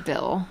it,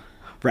 Bill.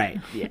 Right.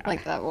 Yeah.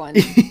 Like that one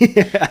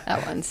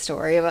that one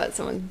story about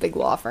someone's big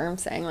law firm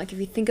saying, like, if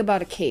you think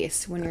about a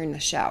case when you're in the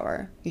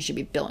shower, you should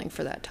be billing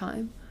for that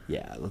time.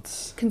 Yeah.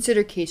 Let's.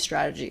 Consider case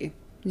strategy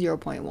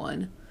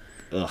 0.1.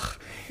 Ugh.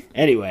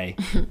 Anyway,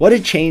 what a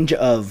change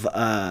of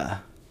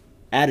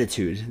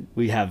attitude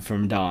we have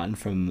from Don,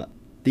 from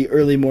the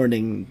early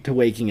morning to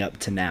waking up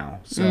to now.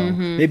 So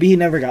maybe he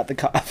never got the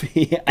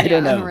coffee. I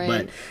don't Yeah, know, right.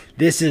 but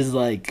this is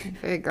like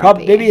Very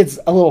grumpy. maybe it's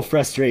a little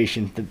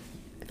frustration that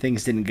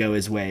things didn't go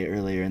his way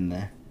earlier in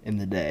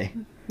the day.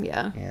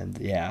 Yeah. And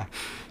yeah,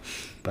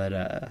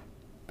 but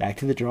back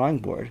to the drawing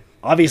board.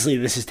 Obviously,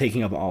 this is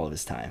taking up all of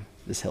his time.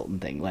 This Hilton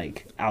thing,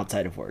 like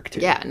outside of work too.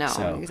 Yeah, no,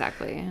 So,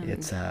 exactly. And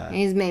it's,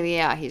 he's maybe,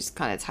 he's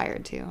kind of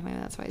tired too. Maybe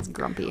that's why he's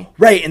grumpy.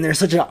 right, and there's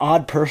such an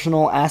odd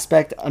personal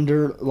aspect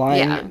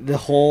underlying Yeah. the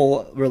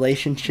whole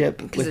relationship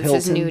Because with it's Hilton.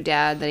 his new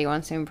dad that he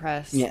wants to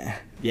impress.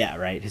 Yeah,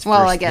 right. His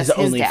Well, first, I guess his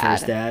his only dad.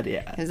 first dad.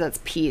 Yeah, Because that's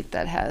Pete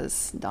that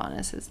has Don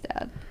as his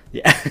dad.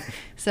 yeah.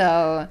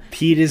 So,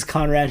 Pete is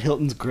Conrad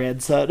Hilton's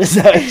grandson. Is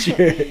that what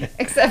you're?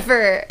 except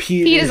for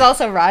Pete- Pete is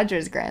also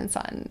Roger's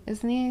grandson,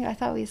 isn't he? I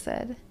thought we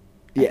said.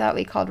 I Yeah. thought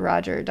we called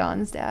Roger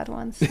Don's dad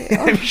once too.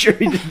 I'm sure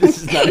he did.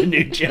 This is not a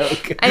new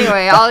joke.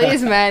 Anyway, all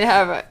these men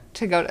have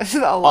to go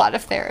to a lot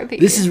of therapy.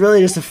 This is really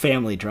just a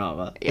family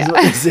drama. Is Yeah.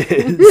 what this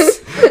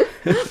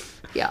is.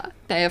 Yeah,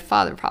 they have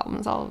father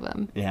problems, all of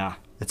them. Yeah,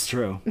 it's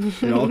true.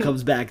 It all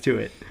comes back to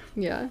it.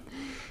 Yeah.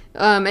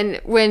 And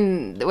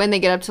when they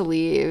get up to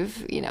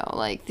leave,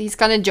 like, he's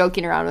kind of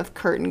joking around with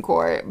Kurt and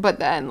Court, but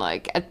then,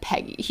 like, at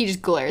Peggy, he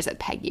just glares at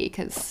Peggy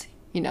because,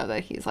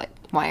 that he's like,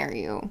 why are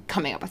you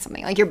coming up with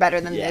something? Like, you're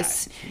better than Yeah.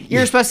 this.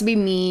 You're supposed to be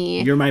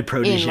me. You're my in,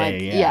 protege.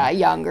 like, yeah.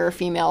 younger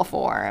female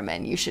form,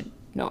 and you should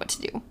know what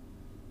to do.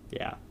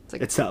 Yeah.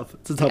 like- It's tough.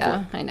 It's a tough Yeah,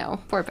 one. I know.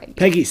 Poor Peggy.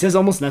 Peggy says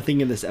almost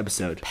nothing in this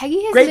episode.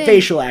 Peggy has Great been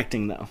facial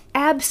acting though.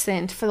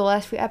 absent for the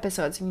last few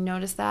episodes. Have you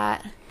noticed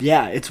that?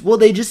 Yeah,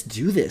 they just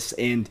do this,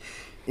 and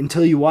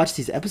until you watch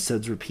these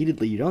episodes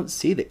repeatedly, you don't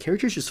see that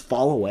characters just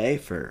fall away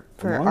for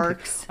a long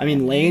arcs. I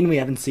mean, Lane we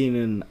haven't seen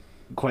in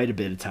quite a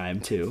bit of time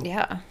too.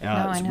 Yeah. No,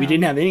 I know. We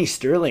didn't have any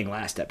Sterling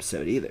last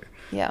episode either.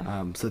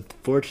 Yeah. So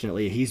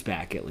fortunately, he's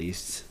back at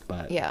least.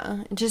 But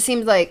Yeah. It just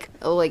seems like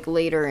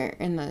later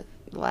in the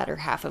latter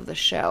half of the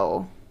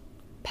show,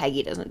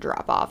 Peggy doesn't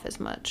drop off as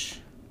much.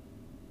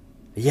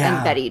 yeah,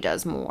 And Betty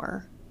does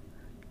more.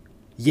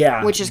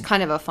 yeah, Which is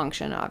kind of a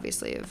function,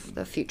 obviously, of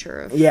the future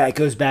of... yeah, it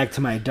goes back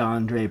to my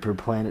Don Draper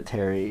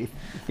planetary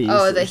thesis.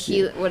 Oh,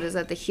 yeah. what is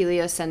that? The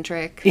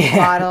heliocentric Yeah.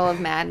 model of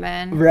Mad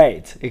Men?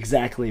 Right,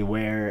 exactly.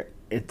 Where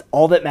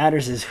all that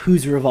matters is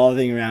who's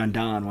revolving around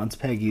Don. Once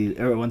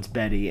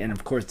Betty, and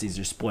of course these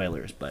are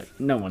spoilers, but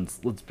no one's.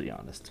 Let's be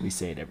honest, we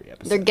say it every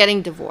episode. They're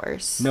getting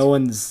divorced. No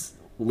one's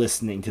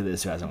listening to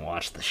this who hasn't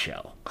watched the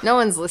show. No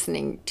one's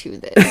listening to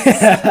this.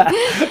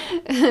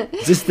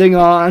 Is this thing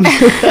on?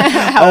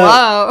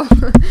 Hello.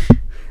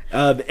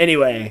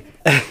 Anyway,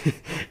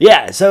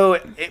 Yeah, so,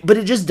 but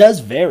it just does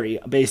vary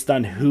based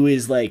on who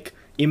is, like,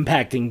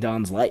 impacting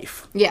Don's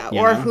life. Yeah, you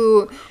or know?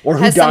 who Or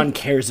who has Don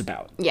cares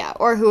about. Yeah,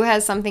 or who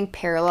has something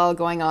parallel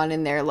going on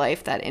in their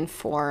life that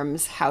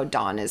informs how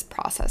Don is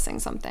processing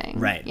something.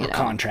 Right, You or know?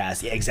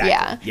 contrast. Yeah, exactly.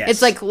 Yeah. Yes.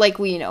 It's like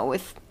we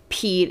with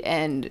Pete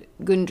and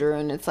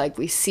Gundrun, it's like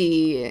we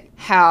see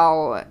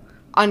how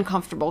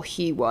uncomfortable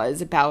he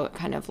was about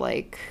kind of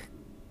like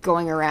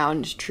going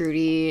around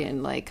Trudy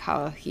and like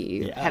how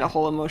he had a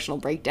whole emotional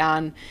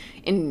breakdown.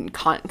 Can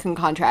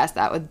contrast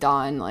that with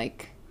Don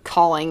like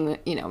calling,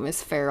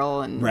 Miss Farrell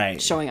and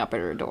showing up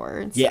at her door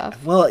and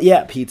stuff. Well,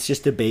 yeah, Pete's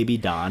just a baby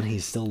Don.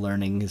 He's still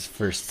learning his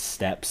first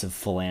steps of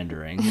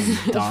philandering.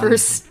 And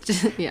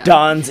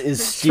Don's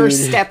is stewed.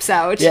 First steps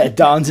out. Yeah,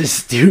 Don's is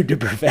stewed to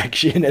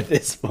perfection at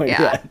this point.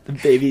 Yeah. The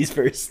baby's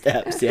first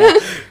steps. Yeah,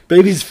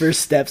 baby's first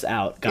steps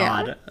out.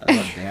 God,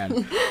 oh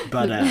man.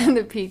 But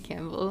the Pete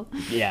Campbell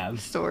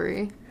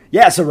story.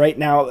 Yeah, so right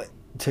now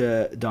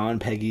to Don,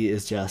 Peggy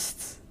is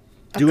just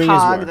doing a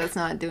his cog work. that's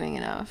not doing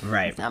enough.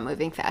 Right. It's not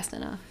moving fast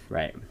enough.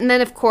 Right. And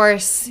then of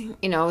course,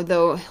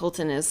 though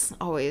Hilton is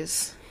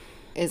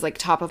like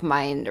top of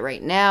mind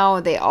right now,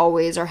 they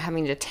always are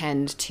having to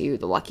tend to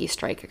the Lucky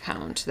Strike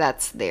account.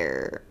 That's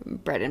their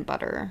bread and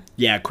butter.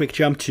 Yeah, quick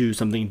jump to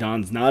something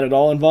Don's not at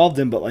all involved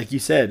in, but like you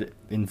said,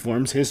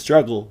 informs his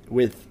struggle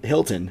with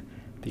Hilton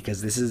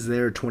because this is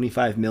their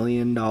 $25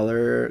 million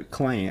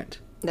client.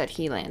 That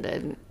he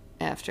landed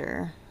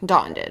after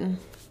Don did.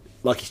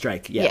 Lucky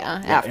Strike, yeah.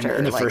 Yeah, after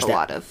in the like first a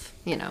lot of,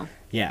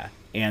 Yeah,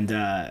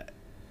 and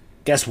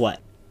guess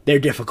what? They're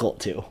difficult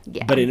too,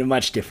 but in a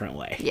much different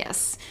way.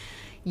 Yes.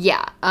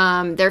 Yeah,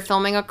 they're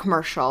filming a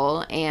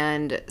commercial,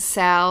 and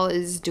Sal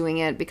is doing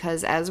it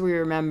because, as we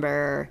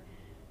remember,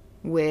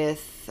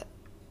 with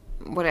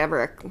what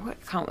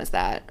account was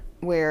that?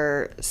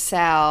 Where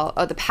Sal,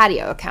 the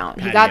patio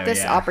account. He got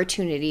this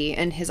opportunity,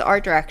 and his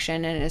art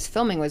direction and his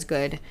filming was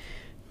good,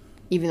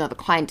 even though the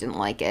client didn't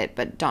like it.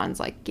 But Don's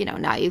like,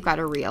 now you've got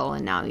a reel,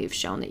 and now you've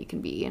shown that you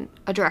can be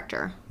a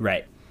director.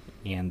 Right.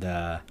 And,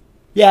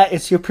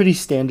 it's your pretty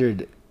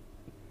standard.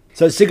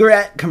 So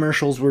cigarette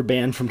commercials were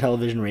banned from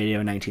television radio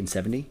in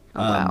 1970. Oh,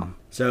 wow.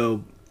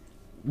 So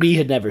we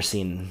had never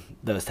seen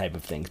those type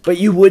of things. But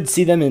you would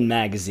see them in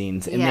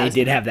magazines, and they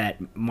did have that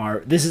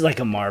this is like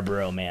a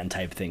Marlboro Man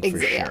type thing for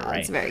sure, right?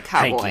 It's very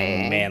cowboy.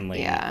 Hiking,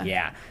 manly,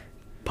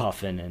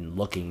 puffing and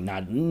looking,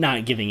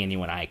 not giving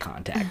anyone eye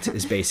contact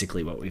is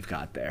basically what we've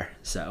got there.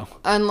 So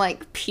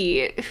unlike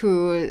Pete,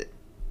 who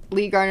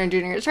Lee Gardner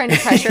Jr. is trying to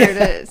pressure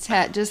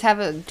to just have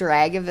a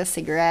drag of the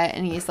cigarette,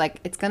 and he's like,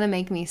 it's gonna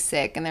make me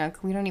sick, and they're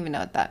like, we don't even know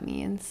what that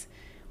means,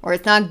 or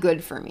it's not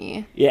good for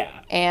me. Yeah.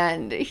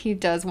 And he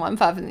does one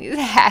puff, and he's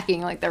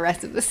hacking like the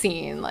rest of the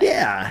scene, like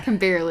can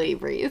barely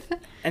breathe.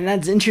 And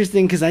that's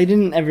interesting because I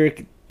didn't ever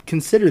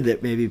consider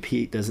that maybe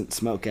Pete doesn't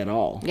smoke at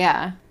all.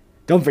 Yeah.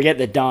 Don't forget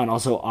that Don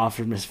also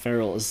offered Miss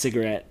Farrell a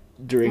cigarette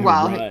during her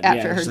run.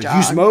 After her like, jog.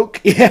 you smoke?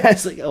 Yeah,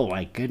 it's like, oh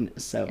my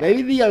goodness. So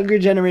maybe the younger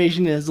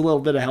generation has a little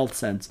bit of health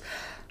sense.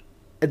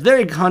 It's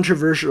very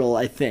controversial,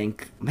 I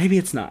think. Maybe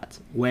it's not,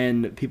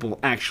 when people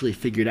actually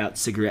figured out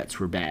cigarettes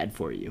were bad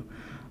for you.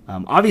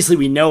 Obviously,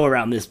 we know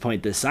around this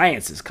point the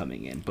science is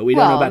coming in, but we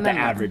don't know about the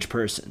average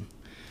person.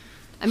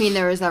 I mean,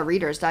 there was that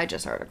Reader's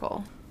Digest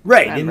article.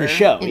 Right, remember? in the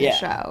show, In the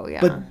show,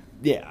 yeah. But,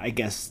 yeah, I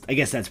guess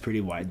that's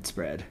pretty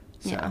widespread.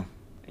 So,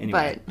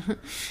 anyway. But,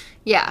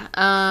 yeah.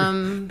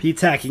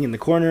 Pete's hacking in the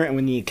corner, and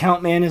when the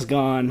account man is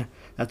gone,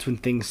 that's when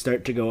things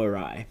start to go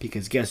awry.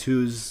 Because guess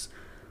who's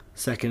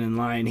second in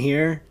line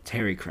here? It's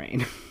Harry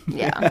Crane.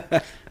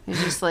 Yeah.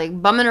 He's just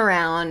like bumming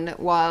around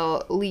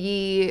while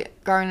Lee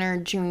Garner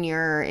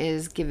Jr.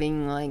 is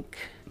giving like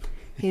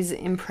his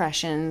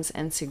impressions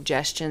and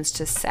suggestions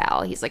to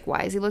Sal. He's like,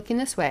 why is he looking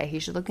this way? He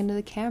should look into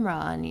the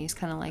camera. And he's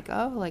kind of like,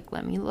 oh, like,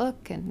 let me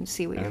look and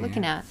see what you're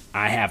looking at.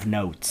 I have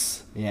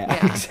notes.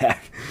 Yeah.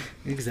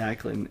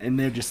 Exactly. And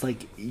they're just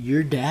like,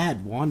 your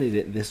dad wanted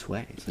it this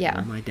way. It's like,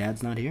 well, my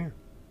dad's not here.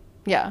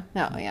 Yeah.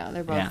 No, yeah.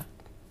 They're both.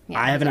 Yeah.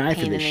 I have an eye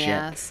for this shit.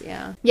 Ass.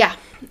 Yeah. Yeah.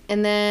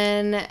 And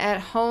then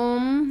at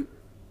home,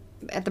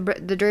 at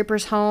the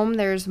Draper's home,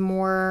 there's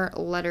more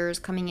letters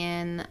coming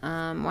in.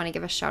 Want to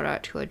give a shout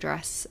out to a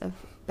dress of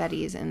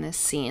Betty's in this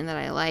scene that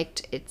I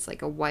liked. It's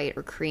like a white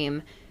or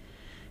cream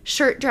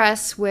shirt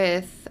dress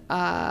with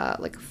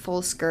like a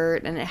full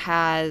skirt, and it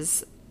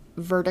has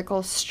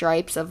vertical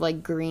stripes of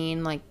like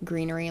green, like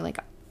greenery, like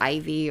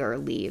ivy or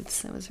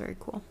leaves. It was very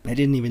cool. I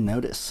didn't even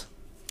notice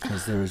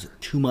because there was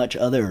too much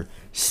other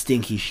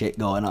stinky shit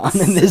going on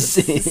in this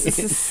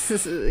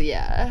scene.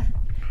 Yeah.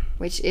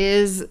 Which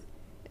is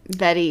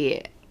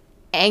Betty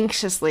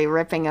anxiously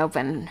ripping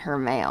open her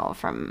mail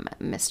from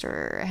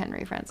Mr.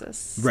 Henry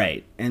Francis.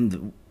 Right.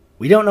 And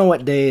we don't know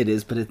what day it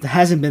is, but it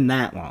hasn't been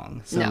that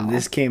long. So No.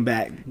 this came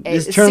back.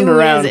 This turned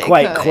around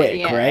quite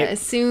quick, right?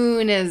 As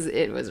soon as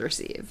it was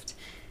received.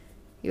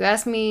 You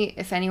ask me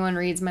if anyone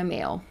reads my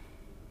mail.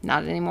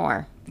 Not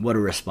anymore. What a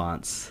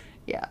response.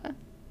 Yeah.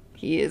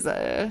 He is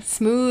a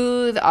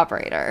smooth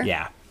operator.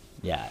 Yeah.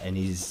 Yeah. And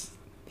he's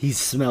He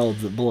smelled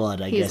the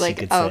blood, I He's guess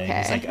like, you could say. okay,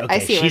 He's like, I okay,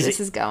 see where this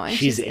is going.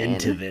 She's She's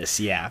into in. this,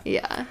 yeah.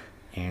 Yeah.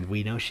 And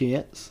we know she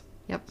is.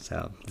 Yep.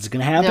 So, is it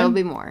going to happen? There'll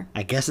be more.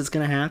 I guess it's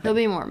going to happen. There'll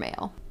be more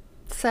mail.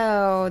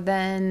 So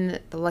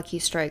then the Lucky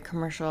Strike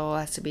commercial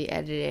has to be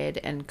edited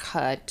and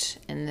cut,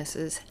 and this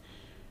is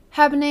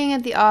happening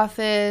at the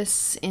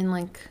office in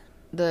like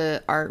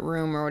the art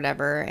room or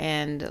whatever,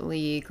 and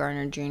Lee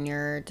Garner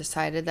Jr.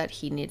 decided that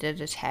he needed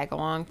to tag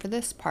along for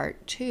this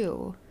part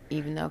too,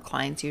 even though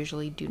clients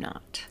usually do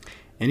not.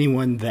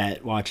 Anyone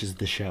that watches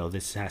the show,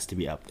 this has to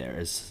be up there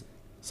as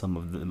some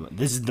of the...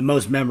 This is the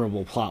most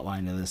memorable plot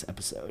line of this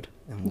episode,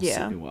 and we'll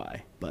see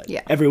why. But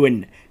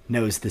everyone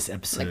knows this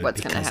episode like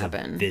what's because gonna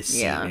happen. of this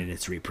scene and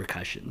its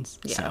repercussions.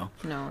 Yeah, So.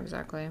 no,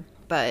 exactly.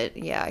 But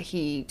yeah,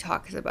 he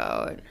talks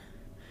about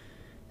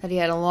that he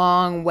had a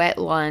long, wet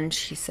lunch,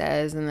 he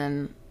says, and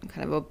then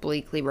kind of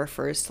obliquely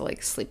refers to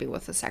like sleeping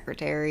with the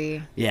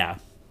secretary. Yeah,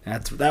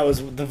 that was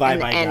the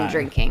vibe I got. And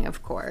drinking,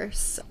 of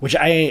course. Which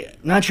I'm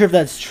not sure if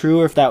that's true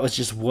or if that was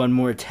just one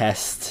more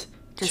test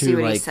To see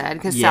what he said,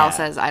 because Sal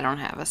says, I don't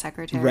have a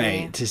secretary.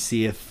 Right, to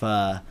see if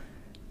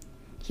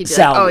He'd be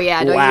Sal like, oh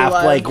yeah,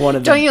 laughed like one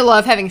of the... Don't you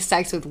love having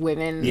sex with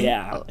women?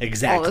 Yeah,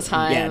 exactly. All the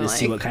time. Yeah, to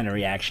see what kind of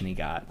reaction he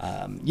got.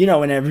 You know,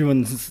 when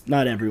everyone's...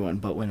 Not everyone,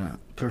 but when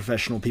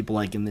professional people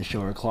like in the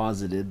show are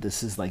closeted,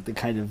 this is like the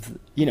kind of...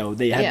 You know,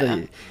 they had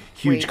the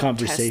huge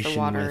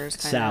conversation with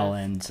Sal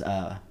and...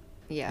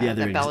 the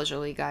other Bella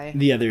Jolie guy.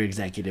 The other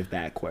executive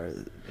back where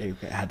they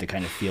had to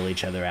kind of feel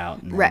each other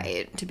out. And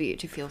right,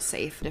 to feel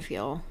safe, to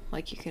feel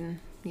like you can,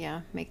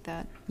 make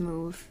that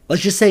move.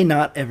 Let's just say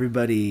not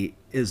everybody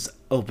is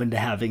open to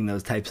having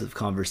those types of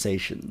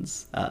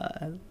conversations.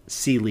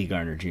 See Lee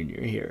Garner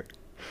Jr. here.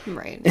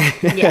 Right.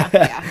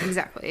 Yeah,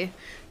 exactly.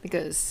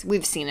 Because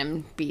we've seen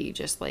him be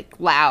just like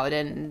loud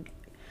and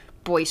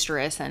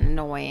boisterous and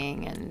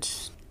annoying and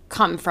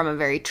come from a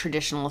very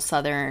traditional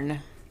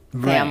Southern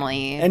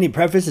family. Right. And he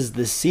prefaces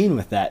this scene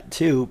with that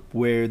too,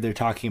 where they're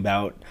talking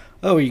about,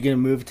 oh, are you going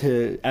to move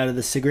out of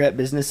the cigarette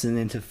business and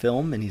into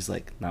film? And he's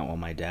like, not while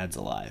my dad's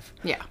alive.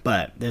 Yeah.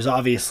 But he's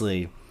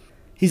obviously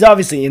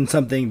in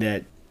something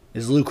that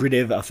is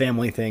lucrative, a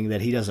family thing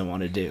that he doesn't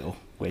want to do,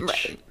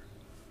 which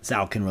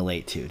Sal can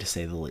relate to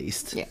say the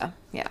least. Yeah.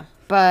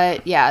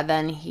 But yeah,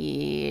 then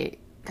he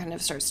kind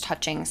of starts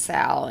touching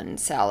Sal, and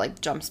Sal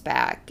like jumps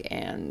back,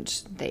 and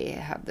they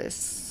have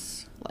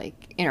this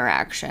like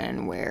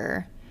interaction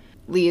where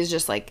Lee is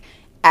just like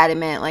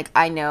adamant, like,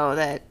 I know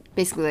that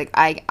basically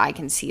like I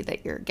can see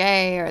that you're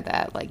gay, or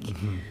that like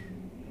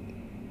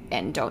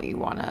and don't you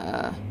want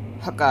to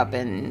hook up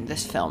in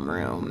this film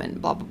room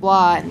and blah blah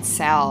blah. And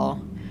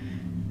Sal,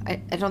 I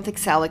don't think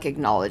Sal like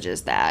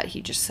acknowledges that.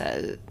 He just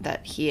says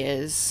that he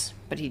is,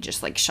 but he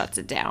just like shuts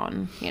it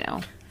down, you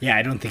know. Yeah,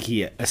 I don't think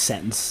he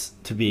assents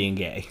to being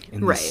gay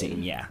in this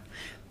scene. Yeah,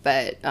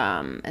 but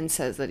and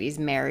says that he's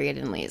married,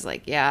 and Lee's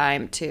like, yeah, I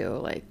am too,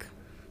 like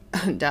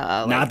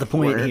duh, not like, the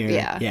point here.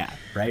 Yeah,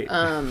 right.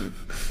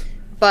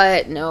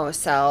 But no,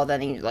 Sal then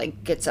he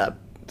like gets up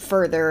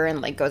further and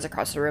like goes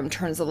across the room,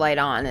 turns the light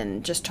on,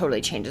 and just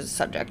totally changes the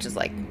subject. Is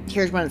like,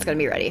 here's when it's gonna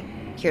be ready.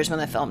 Here's when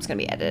the film's gonna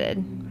be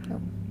edited.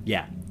 Oh.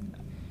 Yeah.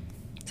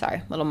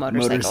 Sorry, little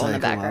motorcycle in the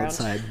background.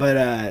 Outside.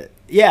 But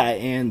yeah,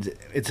 and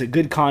it's a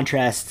good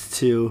contrast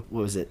to,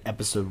 what was it,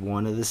 episode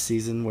 1 of this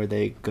season where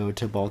they go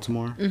to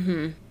Baltimore.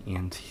 Mm-hmm.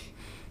 And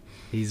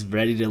he's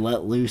ready to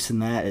let loose in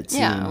that, it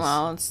seems. Yeah,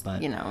 well, it's,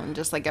 you know,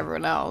 just like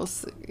everyone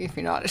else, if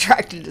you're not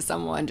attracted to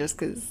someone just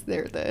because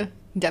they're the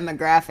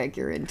demographic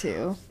you're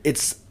into.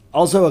 It's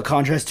also a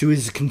contrast to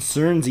his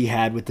concerns he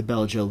had with the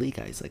Bella Jolie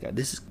guys. Like,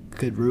 this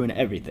could ruin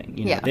everything.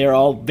 You know, they're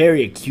all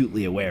very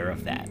acutely aware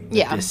of that.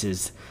 Yeah. This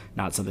is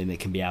not something that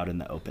can be out in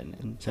the open.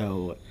 And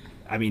so,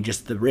 I mean,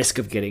 just the risk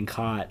of getting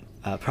caught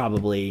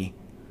probably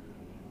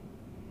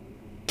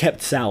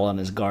kept Sal on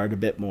his guard a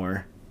bit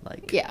more.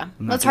 Like, yeah,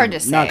 that's hard to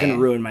say. Not going to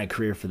ruin my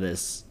career for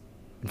this.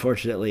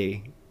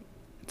 Unfortunately,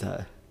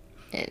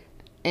 and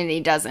he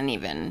doesn't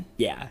even.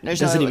 Yeah,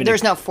 there's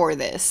no for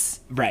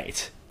this.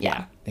 Right.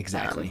 Yeah.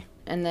 Exactly.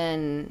 And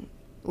then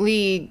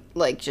Lee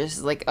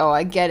just like, oh,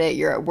 I get it,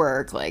 you're at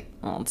work, like,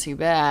 well, too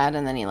bad.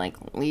 And then he like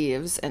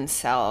leaves, and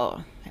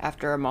Sal,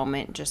 after a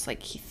moment, just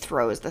like he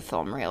throws the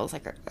film reels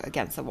like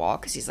against the wall,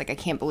 because he's like, I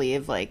can't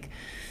believe like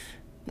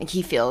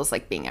he feels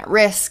like being at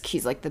risk.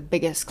 He's like the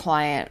biggest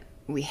client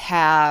we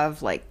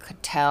have, like,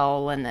 could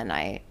tell, and then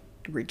I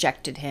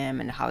rejected him,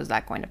 and how is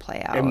that going to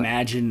play out?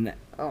 Imagine.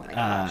 Oh my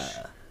gosh.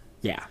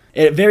 Yeah,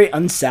 a very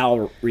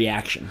unsal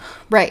reaction.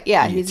 Right.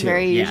 Yeah, he's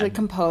very usually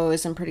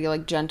composed and pretty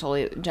like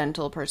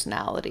gentle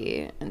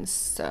personality, and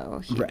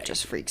so he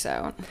just freaks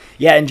out.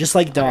 Yeah, and just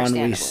like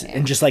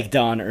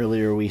Dawn,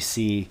 earlier, we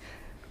see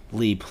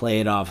Lee play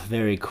it off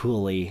very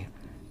coolly.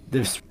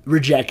 This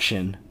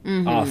rejection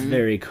off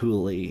very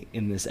coolly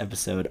in this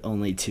episode,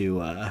 only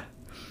to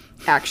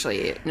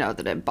actually know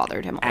that it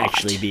bothered him a lot.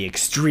 Actually, be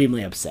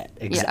extremely upset.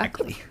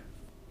 Exactly. Yeah.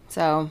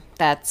 So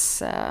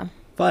that's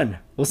fun.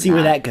 We'll see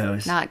where that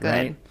goes. Not good.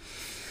 Right?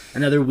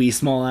 Another wee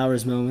small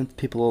hours moment.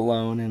 People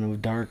alone in a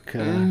dark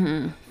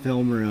film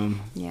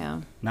room.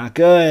 Yeah. Not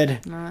good.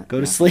 Go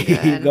to sleep.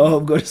 good. Go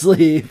home. Go to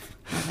sleep.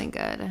 Nothing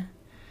good.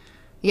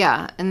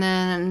 Yeah, and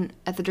then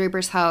at the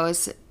Draper's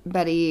house,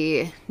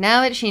 Betty,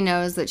 now that she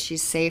knows that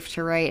she's safe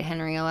to write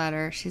Henry a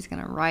letter, she's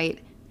going to write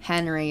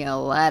Henry a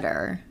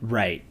letter.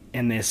 Right.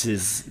 And this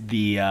is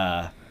the,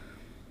 oh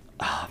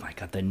my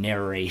God, the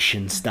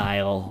narration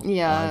style.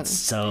 Yeah. It's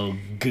so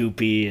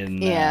goopy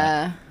and...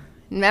 Yeah.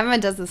 Emma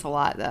does this a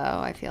lot, though,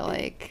 I feel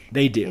like.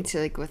 They do. It's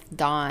like with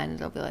Dawn,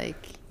 it'll be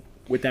like...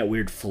 With that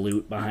weird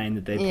flute behind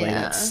that they play,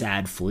 Yeah. that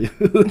sad flute.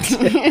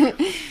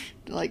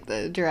 Like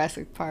the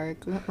Jurassic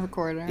Park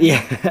recorder.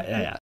 Yeah,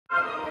 yeah.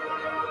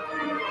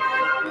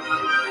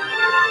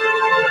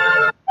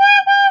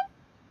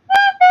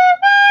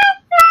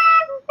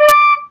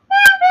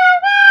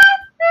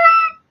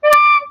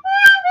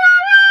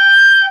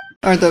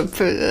 Or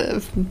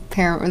the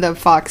parent, the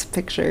Fox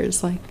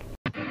pictures, like.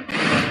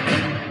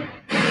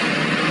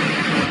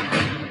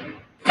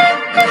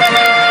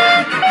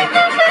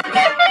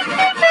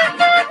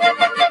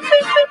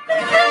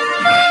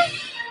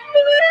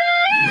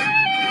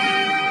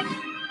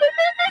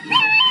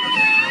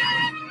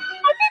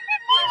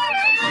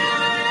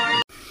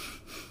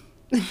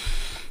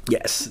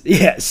 Yes,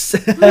 yes.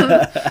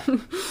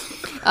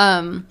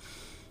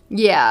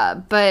 Yeah,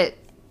 but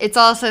it's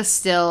also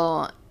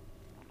still,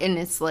 and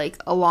it's like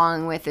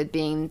along with it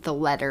being the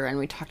letter, and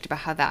we talked about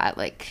how that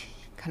like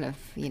kind of,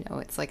 you know,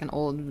 it's like an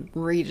old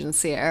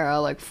Regency era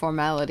like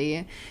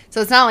formality. So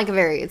it's not like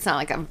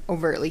an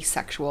overtly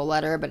sexual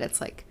letter, but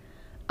it's like,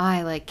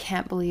 I like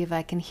can't believe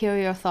I can hear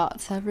your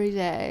thoughts every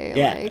day.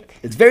 Yeah, Like,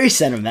 it's very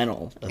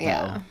sentimental, though,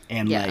 Yeah.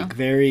 and Yeah. like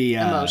very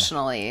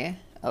emotionally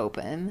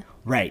open.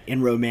 right,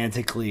 and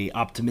romantically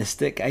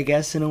optimistic, I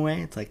guess, in a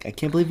way. It's like, I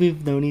can't believe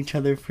we've known each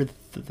other for,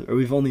 or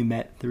we've only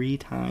met 3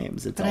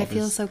 times. It's But all I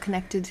feel this- so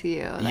connected to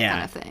you, that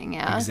kind of thing.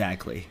 Yeah,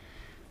 exactly.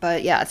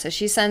 But yeah, so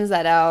she sends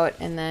that out,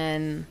 and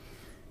then,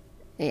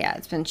 yeah,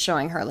 it's been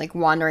showing her like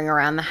wandering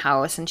around the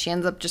house, and she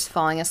ends up just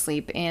falling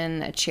asleep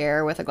in a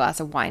chair with a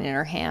glass of wine in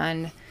her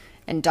hand.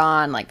 And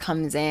Dawn like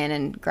comes in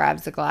and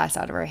grabs the glass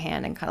out of her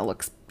hand and kind of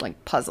looks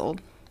like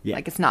puzzled. Yeah.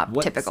 Like it's not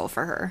What's- typical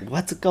for her.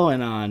 What's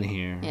going on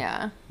here?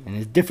 Yeah. And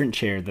it's a different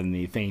chair than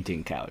the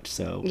fainting couch,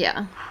 so...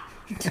 Yeah.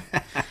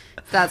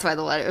 That's why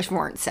the letters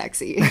weren't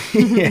sexy.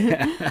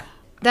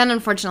 Then,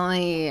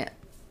 unfortunately,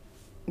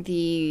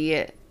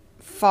 the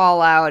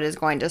fallout is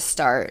going to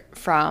start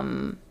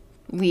from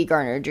Lee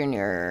Garner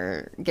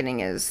Jr. getting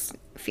his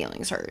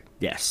feelings hurt.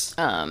 Yes.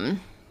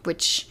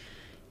 Which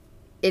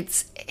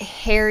it's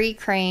Harry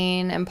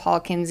Crane and Paul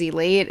Kinsey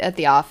late at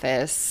the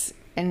office,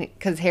 and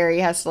because Harry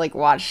has to like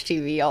watch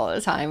TV all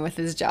the time with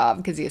his job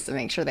because he has to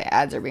make sure the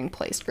ads are being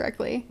placed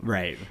correctly.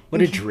 Right.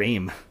 What a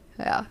dream.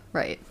 Yeah,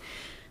 right.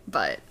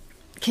 But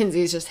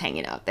Kinsey's just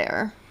hanging out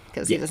there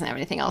because he doesn't have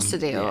anything else to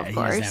do, Yeah, of he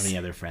course. doesn't have any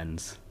other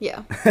friends.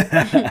 Yeah.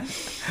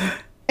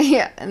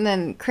 Yeah, and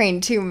then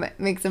Crane, too,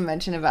 makes a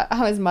mention about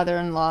how his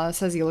mother-in-law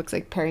says he looks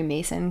like Perry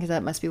Mason, because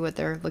that must be what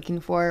they're looking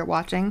for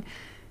watching.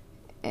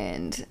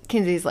 And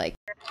Kinsey's like,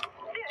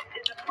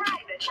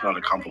 It's not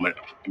a compliment.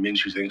 It means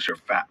she thinks you're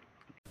fat.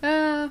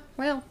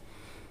 well,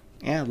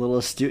 Yeah, a little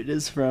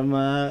astuteness from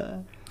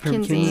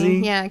Kinsey.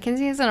 Kinsey. Yeah,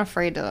 Kinsey isn't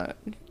afraid to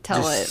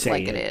tell Just it say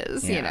like it it.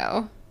 is, Yeah. you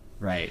know?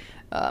 Right.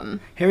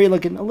 Harry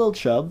looking a little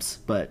chubs,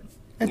 but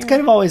it's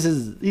kind of always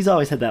he's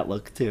always had that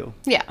look too.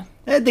 Yeah.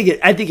 I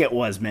think it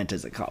was meant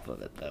as a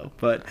compliment though,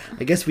 but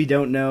I guess we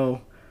don't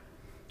know.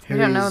 We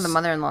don't know Harry's the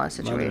mother-in-law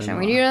situation.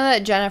 We mother-in-law. do know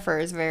that Jennifer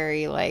is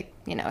very, like,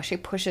 you know, she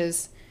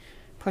pushes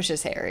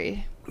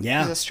Harry.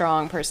 Yeah. She's a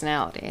strong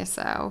personality,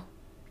 so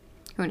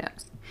who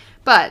knows.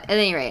 But at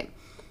any rate,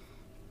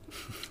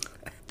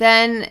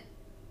 then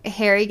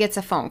Harry gets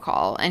a phone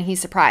call, and he's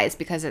surprised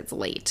because it's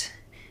late.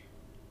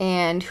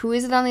 And who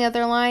is it on the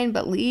other line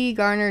but Lee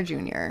Garner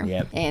Jr.?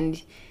 Yep.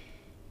 And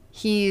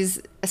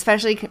he's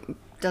especially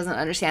doesn't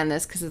understand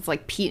this because it's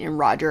like Pete and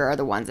Roger are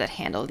the ones that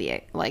handle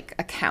the like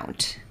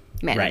account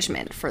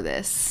management for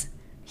this.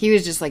 He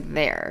was just like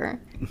there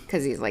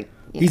because he's like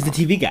He's the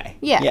TV guy.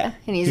 yeah,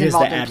 and he's He does the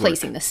involved in ad work.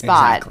 placing the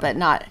spot, Exactly. but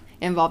not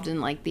involved in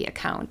like the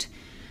account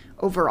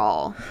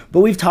overall.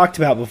 But we've talked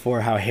about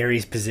before how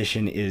Harry's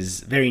position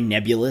is very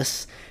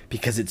nebulous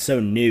because it's so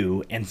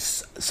new and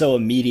so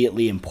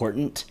immediately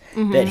important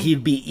that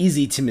he'd be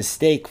easy to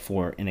mistake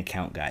for an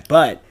account guy.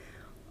 But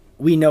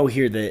we know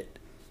here that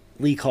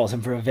Lee calls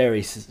him for a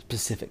very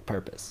specific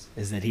purpose,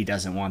 is that he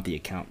doesn't want the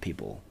account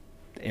people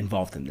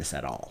involved in this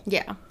at all.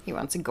 Yeah, he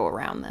wants to go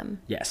around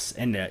them. Yes,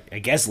 and I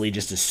guess Lee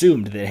just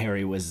assumed that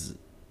Harry was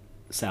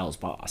Sal's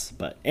boss.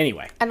 But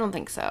anyway. I don't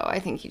think so. I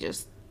think it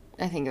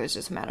was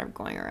just a matter of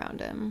going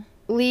around him.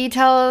 Lee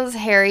tells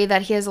Harry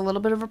that he has a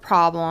little bit of a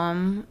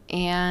problem,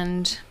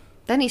 and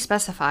then he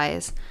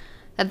specifies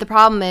that the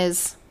problem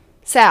is,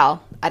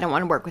 Sal, I don't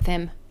want to work with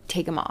him.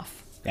 Take him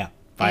off. Yeah,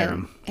 fire And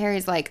him.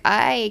 Harry's like,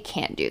 I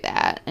can't do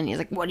that. And he's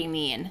like, what do you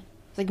mean?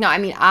 It's like, no, I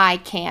mean, I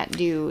can't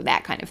do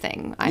that kind of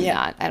thing. I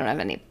don't have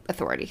any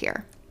authority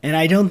here. And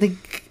I don't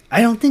think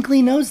I don't think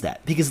Lee knows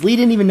that because Lee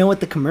didn't even know what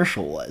the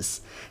commercial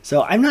was.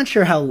 So I'm not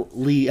sure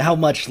how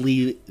much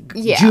Lee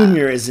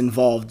Jr. is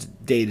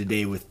involved day to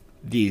day with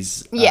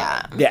these the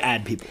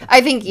ad people.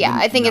 I think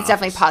it's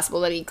definitely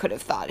possible that he could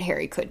have thought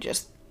Harry could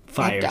just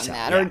have done Sal,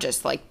 that or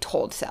just like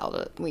told Sal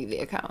to leave the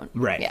account.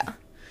 Right. Yeah.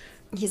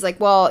 He's like,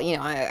 well,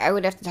 I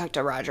would have to talk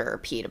to Roger or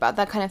Pete about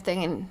that kind of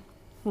thing. And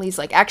Lee's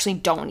like, actually,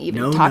 don't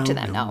even talk to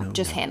them. No,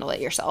 just handle it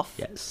yourself.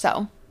 Yes.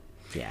 So.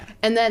 Yeah.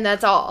 And then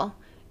that's all.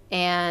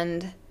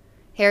 And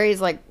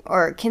Harry's like,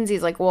 or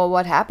Kinsey's like, well,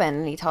 what happened?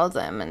 And he tells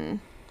him. And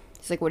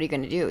he's like, what are you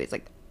going to do? He's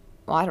like,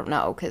 well, I don't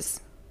know.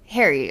 Because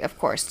Harry, of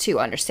course, too,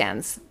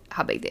 understands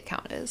how big the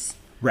account is.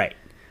 Right.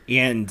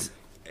 And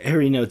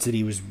Harry notes that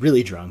he was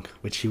really drunk,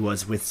 which he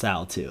was with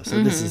Sal, too.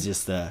 So this is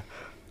just a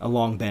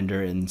long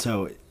bender. And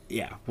so...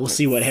 yeah, we'll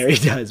see what Harry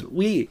does.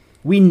 We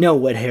know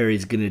what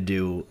Harry's gonna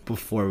do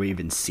before we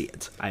even see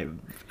it. I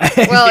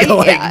feel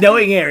like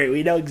knowing Harry,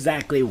 we know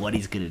exactly what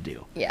he's gonna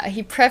do. Yeah,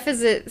 he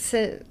prefaces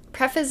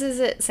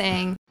it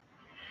saying,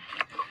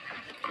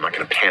 I'm not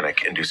gonna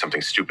panic and do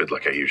something stupid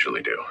like I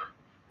usually do.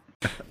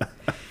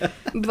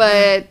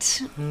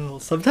 but Well,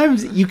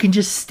 sometimes you can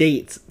just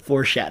state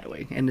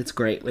foreshadowing, and it's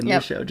great when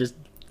the show just...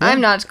 I'm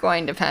not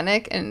going to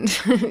panic, and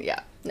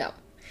no.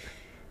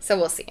 So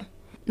we'll see.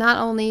 Not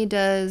only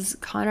does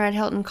Conrad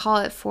Hilton call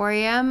at 4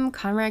 a.m.,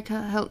 Conrad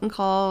Hilton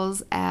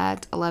calls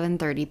at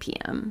 11:30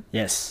 p.m.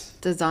 Yes.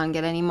 Does Don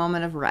get any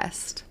moment of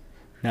rest?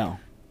 No.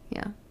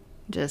 Yeah.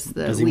 Just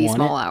the Does he wee want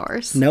small it?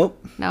 hours.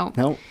 Nope.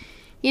 Nope.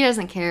 He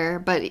doesn't care,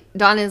 but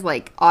Don is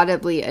like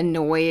audibly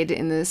annoyed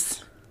in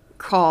this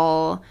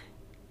call,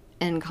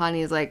 and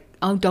Connie's like,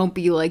 oh, don't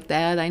be like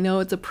that. I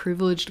know it's a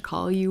privilege to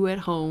call you at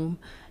home.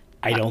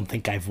 I don't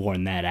think I've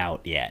worn that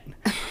out yet.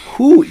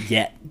 Who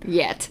yet?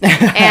 Yet.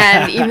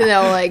 And even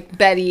though like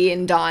Betty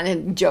and Don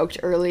had joked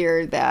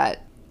earlier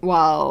that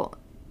while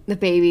the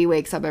baby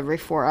wakes up every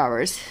 4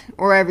 hours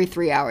or every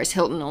 3 hours,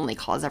 Hilton only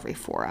calls every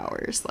 4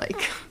 hours. Like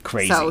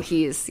crazy. So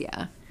he's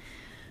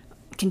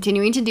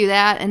continuing to do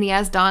that, and he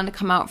asks Don to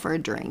come out for a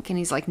drink, and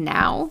he's like,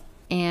 now?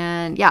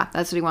 And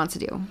that's what he wants to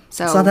do.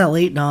 So It's not that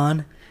late,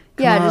 Don.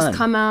 Just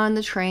come on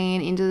the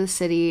train into the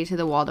city to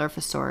the Waldorf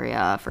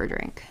Astoria for a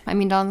drink. I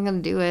mean, Don's gonna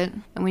do it.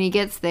 And when he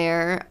gets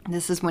there,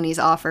 this is when he's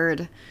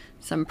offered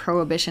some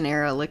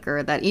Prohibition-era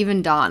liquor that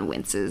even Don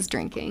winces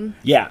drinking.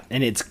 Yeah,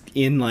 and it's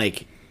in,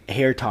 like,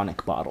 hair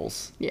tonic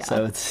bottles. Yeah.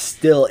 So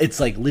it's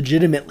like,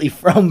 legitimately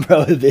from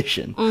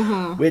Prohibition.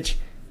 Mm-hmm. Which,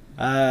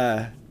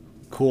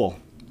 cool.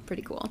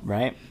 Pretty cool.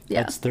 Right?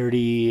 Yeah. That's 30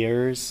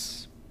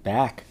 years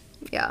back.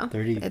 Yeah.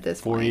 30, at this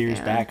 4 point, years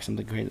back,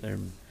 something great there.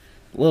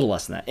 A little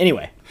less than that.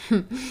 Anyway.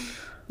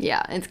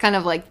 Yeah, it's kind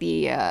of like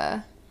the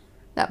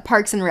that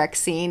Parks and Rec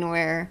scene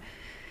where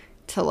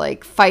to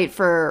like fight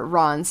for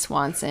Ron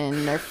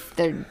Swanson,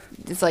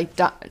 it's like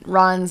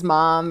Ron's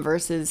mom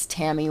versus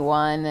Tammy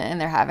won,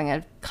 and they're having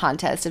a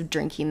contest of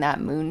drinking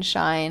that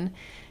moonshine,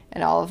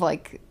 and all of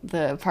like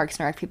the Parks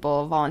and Rec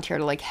people volunteer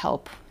to like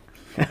help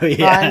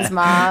Ron's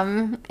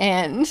mom,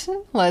 and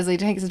Leslie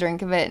takes a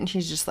drink of it, and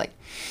she's just like,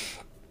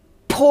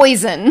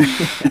 poison.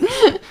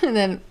 And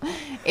then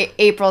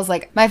April's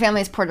like, my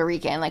family's Puerto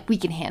Rican, like we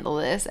can handle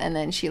this, and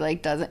then she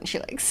like doesn't, she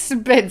like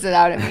spits it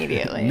out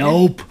immediately.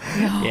 Nope.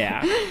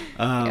 Yeah.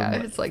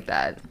 Yeah, it's like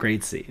that.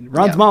 Great scene.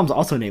 Ron's mom's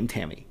also named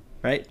Tammy,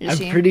 right? Is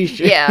she? Pretty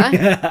sure.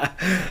 Yeah.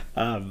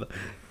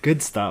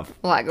 Good stuff.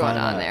 A lot going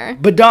on there.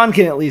 But Don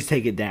can at least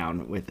take it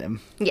down with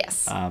him.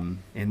 Yes.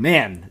 And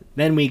man,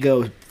 then we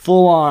go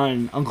full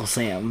on Uncle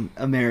Sam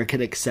American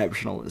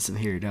exceptionalism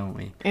here, don't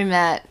we? In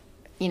that,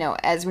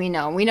 as we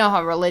know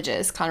how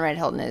religious Conrad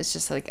Hilton is,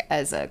 just like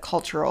as a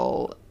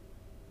cultural,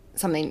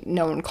 something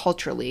known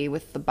culturally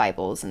with the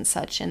Bibles and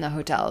such in the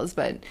hotels,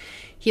 but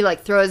he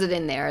like throws it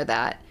in there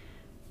that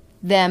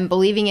them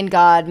believing in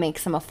God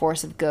makes them a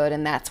force of good,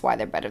 and that's why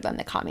they're better than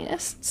the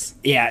communists.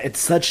 Yeah,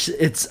 it's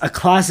a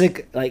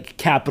classic like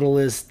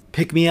capitalist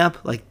pick me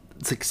up, like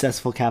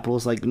successful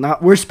capitalists, like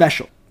we're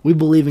special. We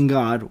believe in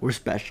God. We're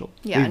special.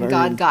 Yeah, and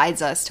God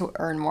guides us to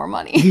earn more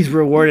money. He's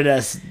rewarded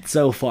us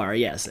so far,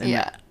 yes. And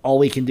yeah. All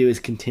we can do is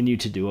continue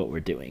to do what we're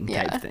doing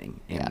type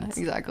thing. And yeah,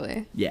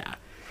 exactly. Yeah.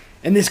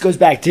 And this goes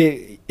back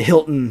to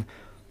Hilton,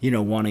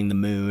 wanting the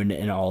moon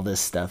and all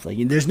this stuff. Like,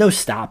 there's no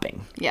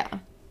stopping. Yeah.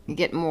 You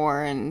get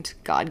more and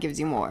God gives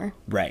you more.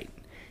 Right.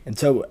 And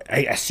so I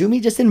assume he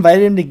just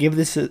invited him to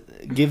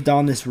give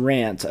Don this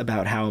rant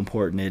about how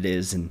important it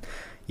is, and,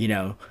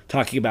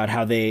 talking about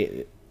how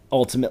they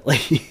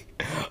ultimately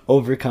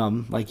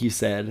overcome, like you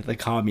said, the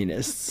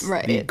communists.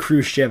 Right. The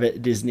Khrushchev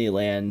at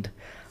Disneyland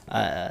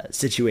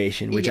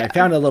situation, which I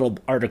found a little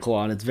article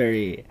on. It's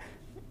very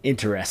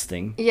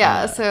interesting.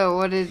 Yeah,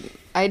 so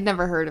I'd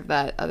never heard of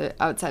that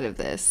outside of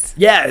this.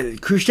 Yeah,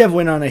 Khrushchev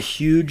went on a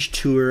huge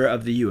tour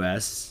of the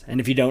U.S., and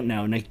if you don't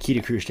know,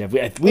 Nikita Khrushchev,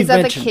 is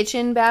that the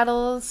kitchen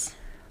battles?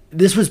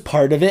 This was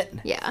part of it.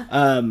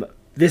 Yeah.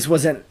 This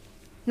wasn't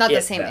not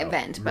the same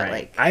event, but right.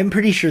 like I'm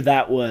pretty sure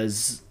that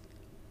was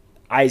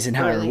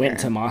Eisenhower earlier. went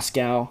to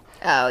Moscow.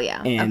 Oh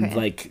yeah. And okay.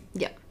 like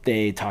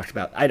they talked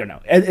about, I don't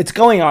know. It's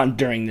going on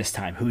during this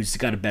time. Who's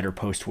got a better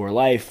post-war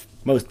life?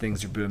 Most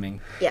things are booming.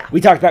 Yeah.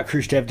 We talked about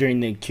Khrushchev during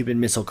the Cuban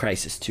Missile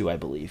Crisis too, I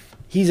believe.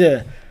 He's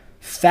a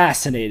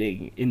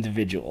fascinating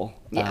individual.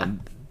 Yeah.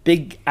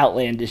 Big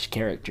outlandish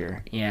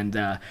character.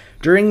 And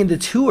during the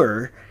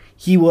tour,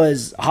 he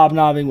was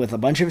hobnobbing with a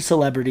bunch of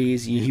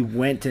celebrities. He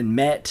went and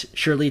met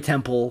Shirley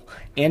Temple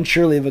and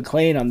Shirley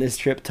MacLaine on this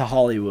trip to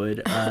Hollywood.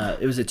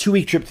 It was a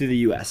 2-week trip through the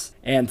U.S.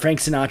 And Frank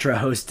Sinatra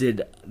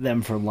hosted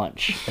them for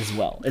lunch as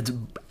well. It's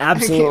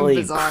absolutely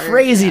Bizarre,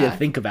 crazy to yeah.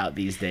 think about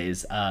these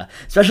days,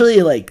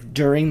 especially like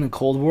during the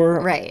Cold War.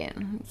 Right.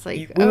 It's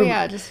like, We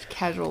were- just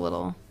casual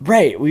little.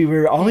 Right. We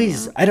were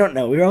always, I don't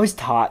know, we were always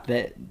taught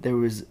that there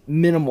was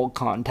minimal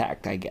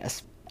contact, I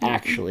guess.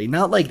 Actually,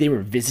 not like they were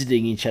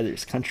visiting each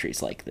other's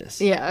countries like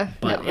this. Yeah.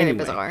 But no, very anyway,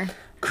 bizarre.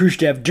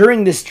 Khrushchev,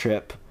 during this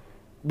trip,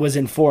 was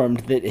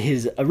informed that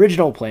his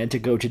original plan to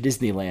go to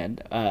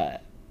Disneyland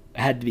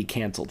had to be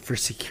canceled for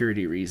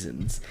security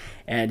reasons.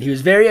 And he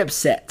was very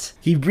upset.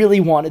 He really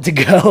wanted to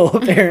go,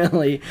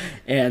 apparently.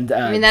 And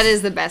I mean, that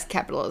is the best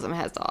capitalism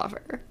has to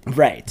offer.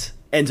 right.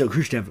 And so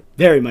Khrushchev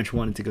very much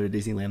wanted to go to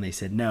Disneyland. They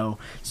said no.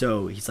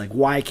 So he's like,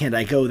 why can't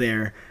I go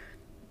there?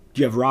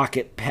 You have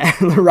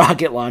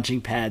rocket launching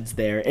pads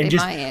there, and They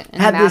just might. In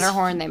had this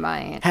Matterhorn, they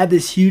might. had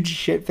this huge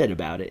shit fit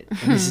about it. And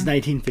this is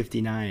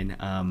 1959,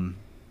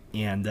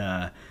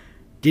 and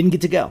didn't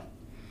get to go.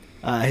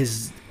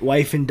 His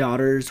wife and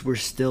daughters were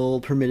still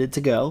permitted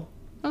to go,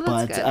 Well,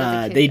 but that's good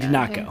that the kids they did got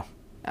not to. go.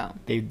 Oh.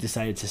 They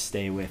decided to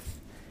stay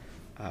with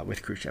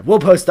Khrushchev. We'll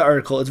post the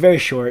article. It's very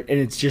short, and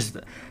it's just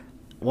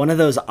one of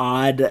those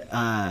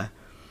odd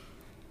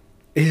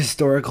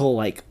historical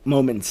like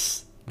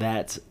moments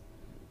that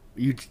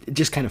you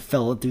just kind of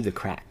fell through the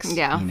cracks.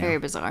 Yeah, you know? very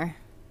bizarre.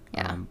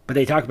 Yeah. But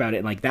they talk about it,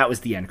 and like that was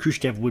the end.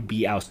 Khrushchev would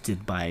be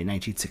ousted by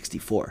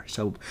 1964,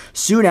 so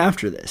soon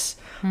after this,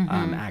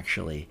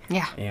 actually.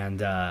 Yeah. And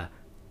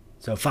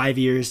so 5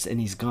 years, and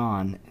he's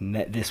gone. And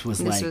this was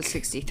This like was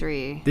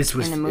 63 this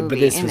was in the movie, but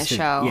this in was the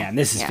show. Yeah, and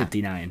this is Yeah.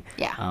 59.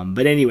 Yeah.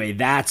 But anyway,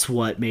 that's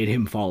what made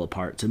him fall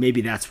apart. So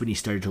maybe that's when he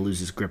started to lose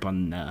his grip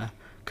on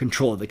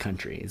control of the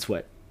country. Is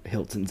what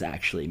Hilton's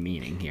actually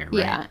meaning here, right?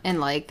 Yeah, and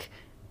like,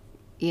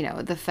 you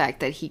know, the fact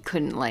that he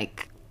couldn't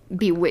like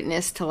be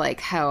witness to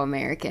like how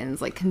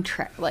Americans like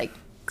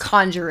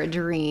conjure a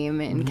dream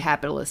Mm-hmm. in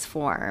capitalist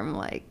form,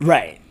 like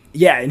Right.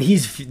 Yeah, and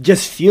he's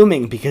just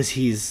fuming because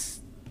he's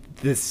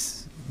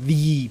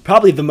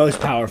probably the most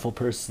powerful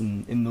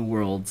person in the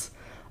world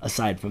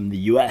aside from the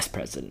US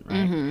president,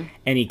 right? Mm-hmm.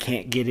 And he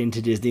can't get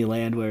into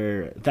Disneyland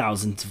where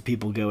thousands of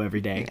people go every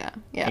day.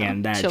 Yeah.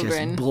 And that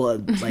Children.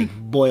 just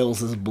boils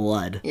his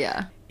blood.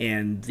 yeah,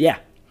 And yeah,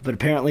 but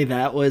apparently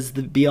that was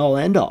the be all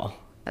end all.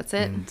 that's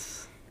it.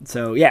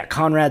 So yeah,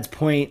 Conrad's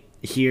point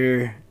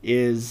here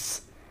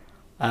is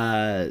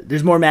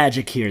there's more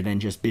magic here than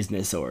just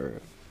business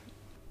or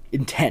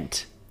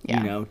intent,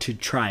 Yeah. to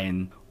try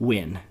and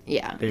win.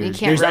 Yeah, you There's,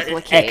 can't there's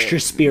replicate. extra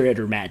spirit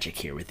or magic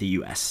here with the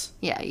U.S.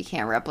 Yeah, you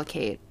can't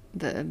replicate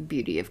the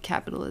beauty of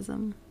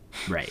capitalism.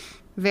 Right.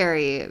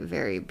 Very,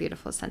 very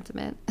beautiful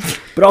sentiment.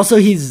 But also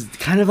he's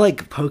kind of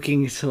like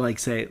poking to like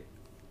say,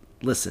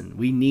 listen,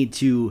 we need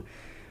to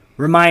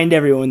remind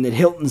everyone that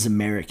Hilton's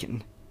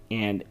American.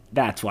 And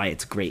that's why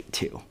it's great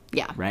too.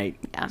 Yeah. Right?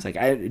 Yeah. It's like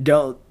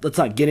let's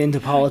not get into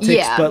politics,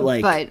 Yeah, but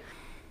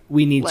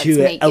we need let's to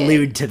make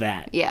allude it- to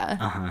that.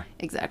 Yeah,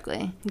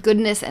 exactly.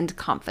 Goodness and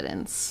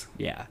confidence.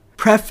 Yeah.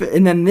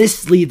 And then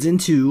this leads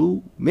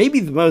into maybe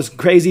the most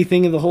crazy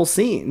thing of the whole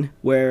scene,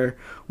 where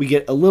we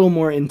get a little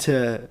more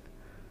into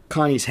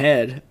Connie's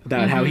head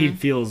about how he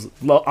feels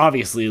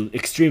obviously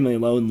extremely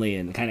lonely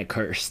and kind of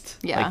cursed.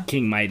 Yeah. Like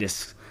King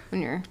Midas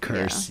When you're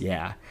curse.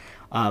 Yeah.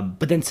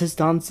 But then says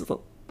Don's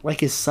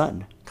like his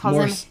son. calls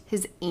More him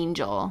his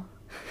angel,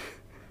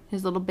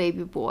 his little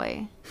baby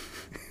boy.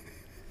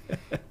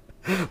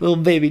 little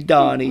baby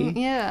Donnie.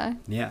 Yeah,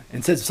 Yeah.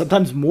 And says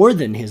sometimes more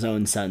than his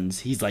own sons,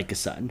 he's like a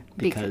son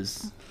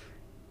because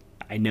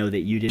I know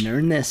that you didn't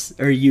earn this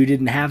or you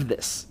didn't have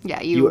this.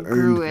 yeah. You grew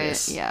earned it.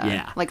 this. Yeah.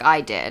 Yeah. like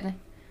I did.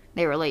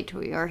 They relate to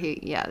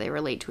they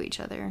relate to each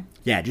other.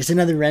 Yeah, just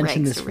another wrench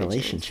in Rags this to riches.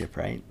 relationship,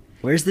 right?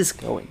 Where's this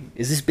going?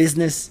 Is this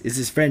business? Is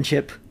this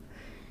friendship?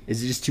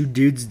 Is it just two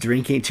dudes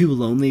drinking, two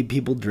lonely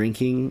people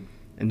drinking?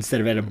 Instead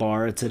of at a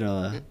bar, it's at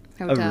a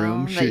Hotel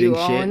room that shooting you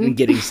shit own. and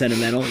getting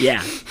sentimental.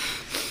 Yeah.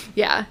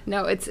 Yeah,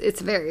 no, it's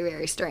very,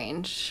 very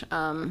strange.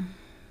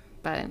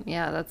 But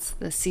yeah,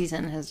 this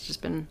season has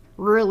just been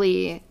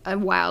really a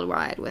wild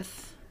ride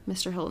with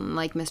Mr. Hilton,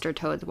 like Mr.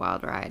 Toad's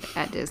wild ride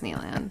at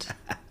Disneyland.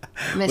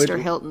 Mr.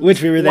 Hilton's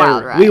Which we were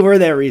wild there. ride. We were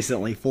there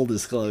recently. Full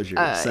disclosure.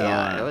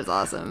 Yeah, it was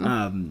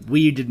awesome.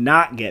 We did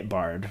not get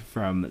barred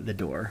from the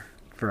door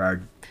for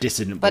our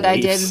dissident But I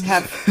did beliefs.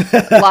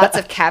 have lots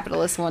of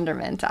capitalist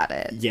wonderment at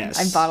it. Yes.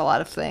 I bought a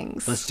lot of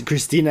things.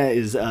 Christina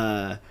is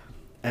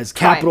as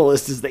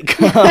capitalist as they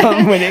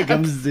come when it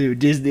comes to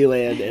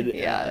Disneyland and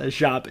Yeah.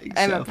 shopping.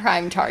 I'm so. a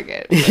prime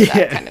target for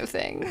that kind of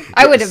thing.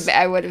 I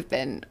would have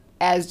been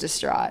as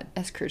distraught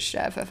as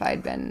Khrushchev if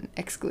I'd been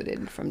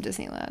excluded from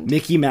Disneyland.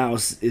 Mickey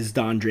Mouse is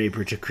Don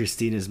Draper to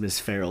Christina's Miss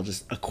Farrell,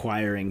 just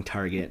acquiring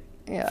Target.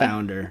 Yeah.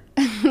 Founder.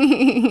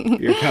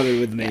 You're coming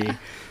with me.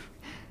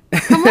 Yeah.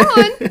 Come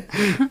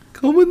on.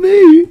 Come with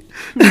me.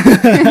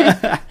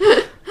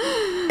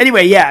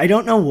 Anyway, yeah, I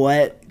don't know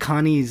what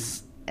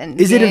Connie's...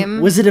 Was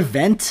it a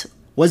vent?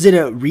 Was it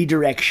a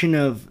redirection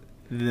of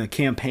the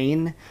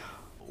campaign?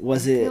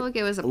 Was it... I feel like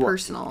it was a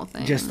personal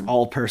thing. Just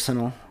all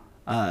personal.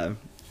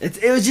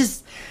 It was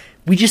just...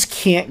 We just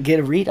can't get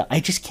a read on...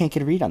 I just can't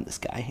get a read on this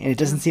guy. And it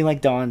doesn't seem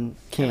like Dawn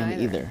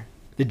can either.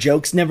 The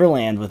jokes never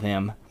land with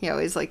him. He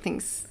always like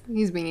thinks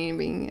he's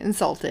being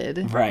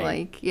insulted. Right.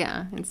 Like,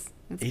 yeah, it's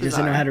He bizarre.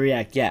 doesn't know how to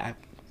react. Yeah.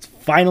 It's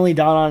finally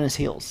Dawn on his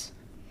heels.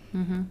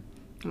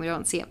 We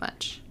don't see it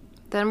much.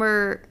 Then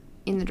we're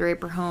in the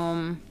Draper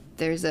home.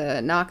 There's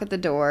a knock at the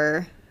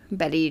door.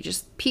 Betty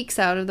just peeks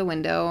out of the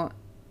window.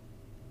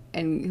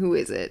 And who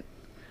is it?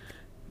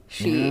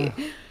 She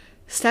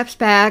steps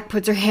back,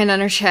 puts her hand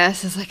on her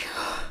chest, is like,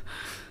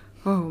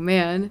 oh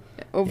man.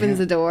 Opens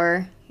the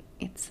door.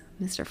 It's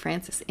Mr.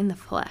 Francis in the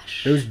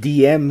flesh. Those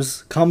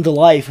DMs come to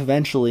life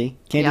eventually.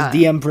 Can't just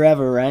DM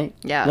forever, right?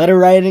 Yeah. Letter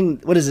writing.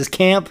 What is this,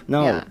 camp?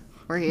 No. Yeah,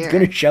 we're here. He's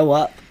going to show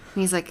up.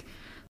 And he's like,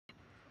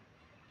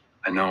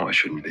 I know I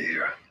shouldn't be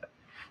here.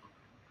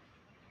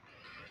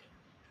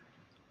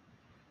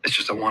 It's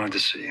just I wanted to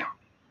see you.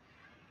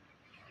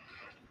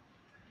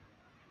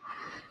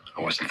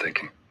 I wasn't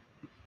thinking.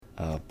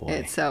 Oh, boy.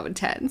 it's so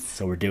intense.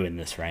 So we're doing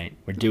this, right?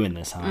 We're doing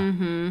this,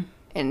 huh?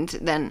 And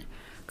then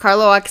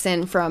Carla walks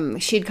in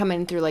she'd come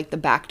in through like the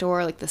back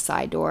door, like the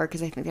side door,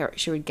 because I think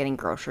she was getting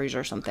groceries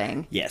or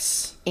something.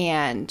 Yes.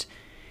 And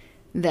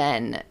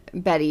then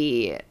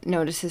Betty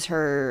notices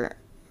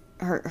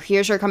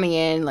hears her coming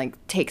in,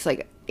 like takes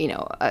like,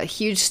 a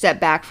huge step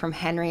back from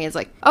Henry, is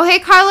like, oh, hey,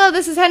 Carla,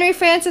 this is Henry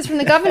Francis from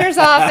the governor's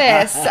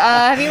office.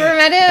 Have you ever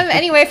met him?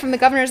 Anyway, from the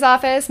governor's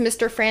office,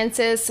 Mr.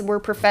 Francis, we're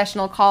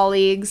professional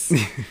colleagues.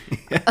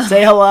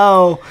 Say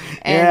hello.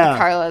 And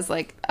Carla's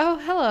like, oh,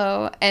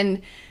 hello.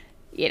 And,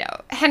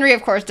 Henry,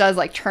 of course, does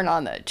like turn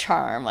on the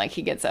charm. Like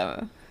he gets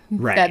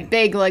that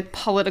big like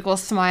political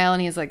smile,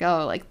 and he's like,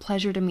 oh, like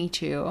pleasure to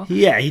meet you.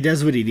 Yeah, he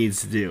does what he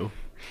needs to do.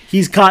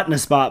 He's caught in a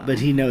spot, but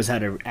he knows how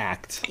to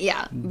act.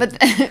 Yeah,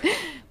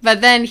 but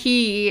then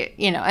he,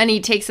 and he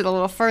takes it a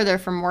little further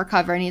for more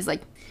cover, and he's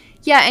like,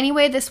 yeah,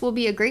 anyway, this will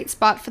be a great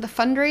spot for the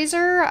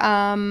fundraiser.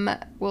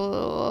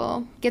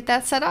 We'll get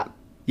that set up.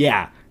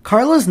 Yeah,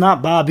 Carla's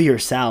not Bobby or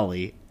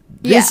Sally.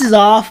 This is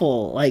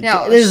awful. Like,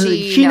 no,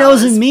 she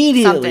knows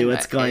immediately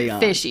what's going on.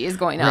 Fishy is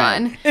going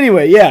on.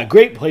 Anyway, yeah,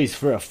 great place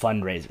for a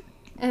fundraiser.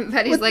 And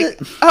Betty's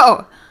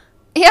oh,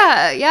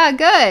 yeah,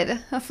 good.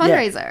 A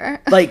fundraiser. Yeah.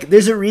 Like,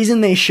 there's a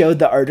reason they showed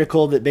the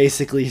article that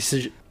basically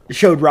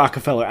showed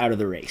Rockefeller out of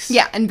the race.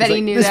 Yeah, and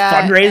Betty knew this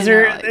that.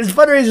 This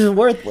fundraiser is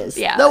worthless.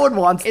 Yeah. No one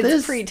wants this.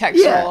 It's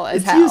pretextual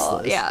as hell.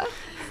 Useless. Yeah.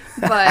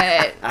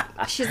 But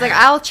she's like,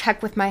 I'll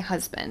check with my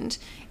husband.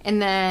 And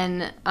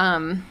then,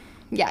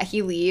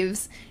 he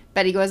leaves.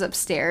 Betty goes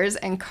upstairs,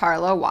 and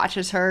Carla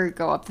watches her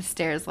go up the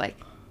stairs like,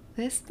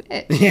 this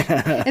bitch.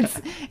 Yeah.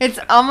 It's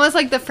almost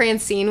like the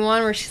Francine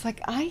one where she's like,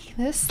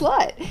 this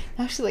slut.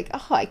 Now she's like,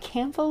 oh, I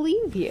can't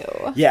believe you.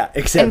 Yeah,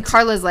 except... And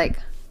Carla's like,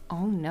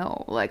 oh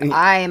no, like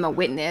I am a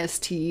witness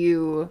to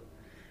you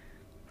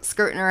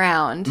skirting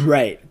around.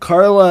 Right.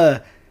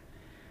 Carla,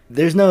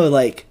 there's no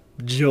like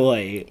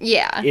joy.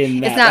 Yeah.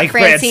 In that. It's not like,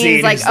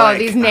 Francine's like, like,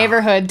 these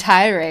neighborhood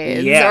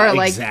tirades or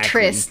like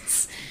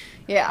trysts.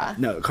 Yeah.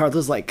 No,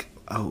 Carla's like,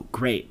 oh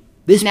great.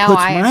 This now puts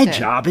my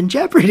job in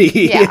jeopardy.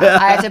 Yeah,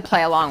 I have to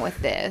play along with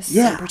this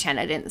and pretend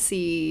I didn't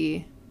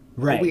see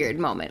a weird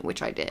moment,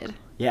 which I did.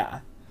 Yeah.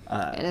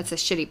 And it's a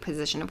shitty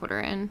position to put her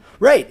in.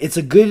 Right. It's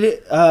a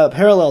good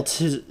parallel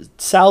to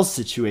Sal's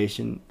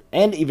situation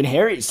and even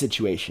Harry's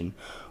situation,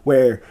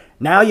 where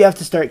now you have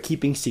to start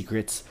keeping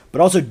secrets,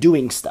 but also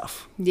doing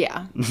stuff.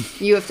 Yeah.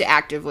 You have to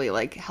actively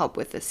like help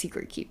with the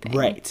secret keeping.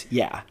 Right.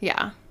 Yeah.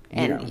 Yeah.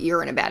 And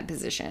you're in a bad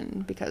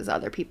position because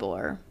other people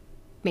are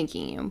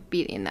making you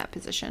be in that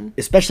position.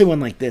 Especially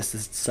when like this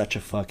is such a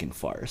fucking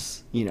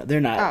farce.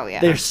 They're not. Oh yeah.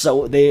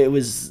 It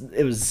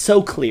was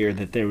so clear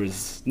that there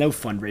was no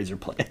fundraiser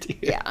planned here.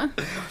 Yeah.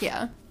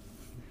 Yeah.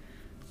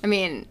 I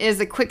mean, is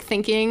it quick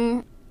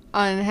thinking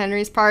on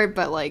Henry's part,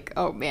 but like,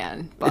 oh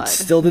man, but it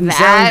still didn't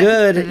sound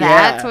good.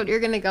 That's what you're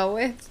gonna go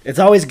with. It's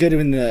always good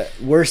when the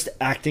worst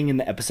acting in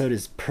the episode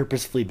is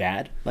purposefully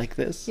bad, like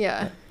this.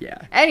 Yeah. Yeah.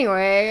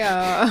 Anyway,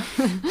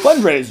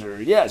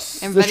 fundraiser,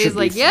 yes. And Betty's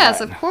like, yes,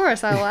 of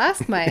course, I will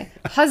ask my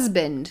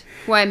husband,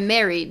 who I'm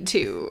married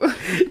to.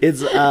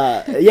 It's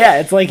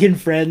it's like in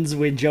Friends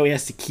when Joey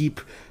has to keep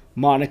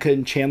Monica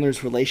and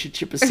Chandler's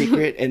relationship a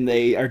secret, and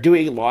they are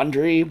doing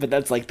laundry, but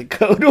that's like the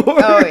code word.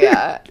 Oh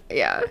yeah,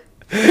 yeah.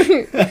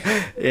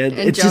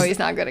 and Joey's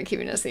not good at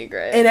keeping a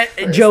secret.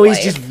 And Joey's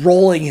just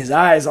rolling his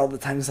eyes all the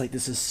time. It's like,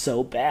 this is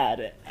so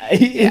bad.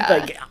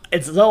 Like,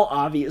 it's so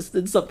obvious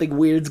that something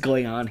weird's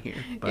going on here.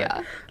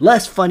 But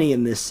less funny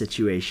in this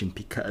situation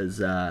because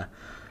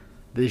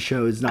this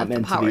show is not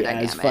meant to be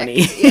as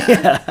funny.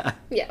 Yeah.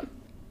 Yeah.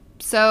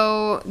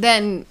 So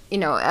then,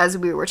 as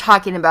we were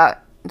talking about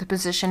the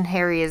position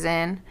Harry is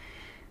in,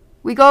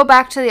 we go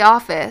back to the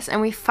office and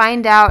we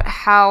find out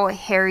how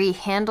Harry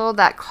handled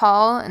that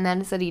call, and that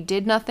is that he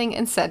did nothing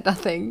and said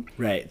nothing.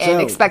 Right. And So-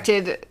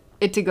 expected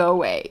it to go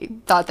away.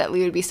 Thought that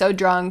Lee would be so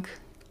drunk,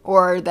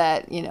 or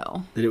that,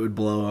 That it would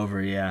blow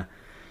over, yeah.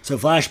 So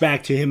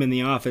flashback to him in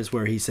the office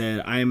where he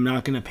said, I'm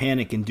not going to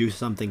panic and do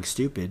something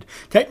stupid.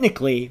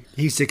 Technically,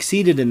 he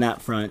succeeded in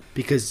that front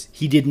because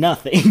he did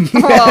nothing.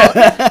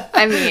 Well,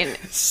 I mean,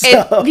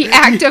 So- the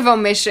act of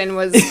omission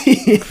was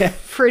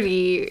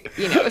pretty,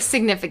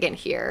 significant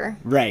here.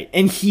 Right.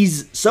 And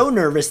he's so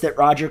nervous that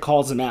Roger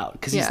calls him out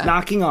because Yeah. he's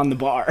knocking on the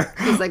bar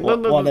He's like,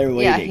 while they're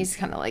waiting. yeah, he's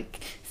kind of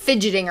like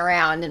fidgeting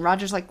around, and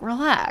Roger's like,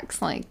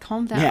 relax, like,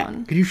 calm down.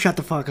 Yeah. Could you shut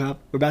the fuck up?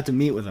 We're about to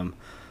meet with him.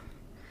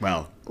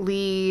 Well,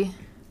 Lee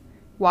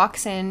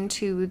walks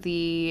into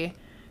the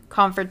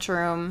conference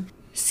room,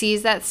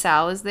 sees that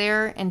Sal is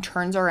there, and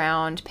turns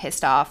around,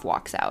 pissed off,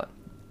 walks out.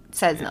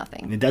 Says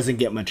nothing. it doesn't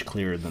get much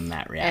clearer than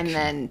that reaction. And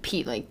then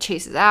Pete,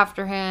 chases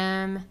after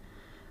him.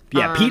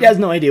 Yeah, Pete has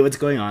no idea what's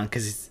going on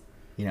because,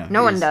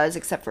 No one does,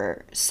 except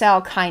for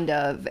Sal, kind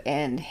of,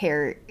 and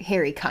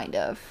Harry, kind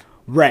of.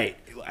 Right.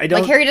 I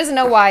don't. Like, Harry doesn't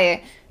know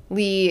why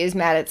Lee is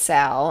mad at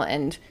Sal,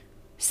 and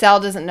Sal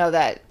doesn't know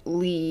that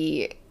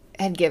Lee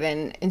had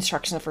given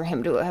instructions for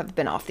him to have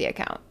been off the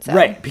account. So.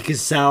 Right,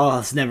 because Sal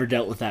has never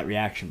dealt with that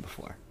reaction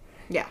before.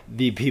 Yeah.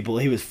 The people,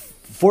 he was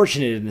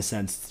fortunate in the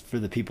sense for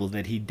the people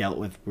that he dealt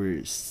with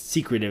were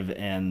secretive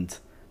and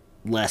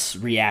less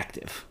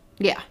reactive.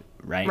 Yeah.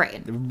 Right?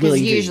 Right. They're Because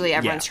willing to- usually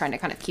everyone's yeah. trying to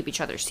kind of keep each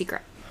other's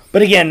secret.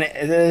 But again,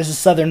 there's a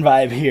southern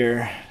vibe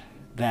here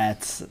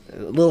that's a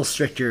little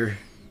stricter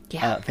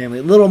Yeah. family,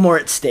 a little more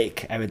at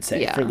stake, I would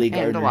say, Yeah. for Lee And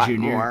Gardner a lot Jr.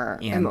 more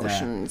and,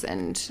 emotions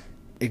and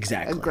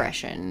exactly.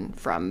 aggression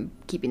from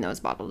keeping those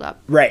bottled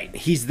up. Right.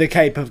 He's the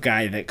type of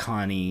guy that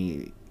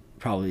Connie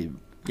probably,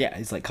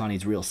 he's like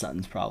Connie's real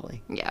sons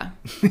probably. Yeah.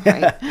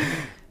 Right?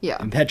 Yeah.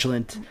 And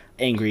petulant,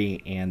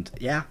 angry, and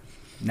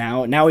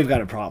now we've got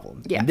a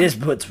problem. Yeah. And this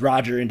puts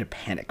Roger into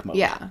panic mode.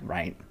 Yeah.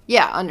 Right.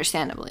 Yeah,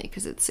 understandably,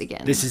 because it's,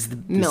 again, This is the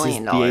 $1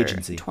 million,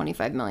 agency.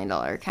 $25 million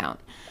account.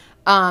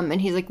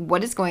 And he's like,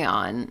 what is going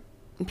on?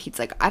 And Pete's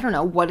like, I don't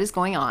know, what is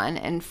going on?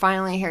 And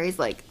finally, Harry's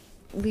like,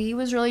 Lee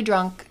was really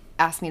drunk,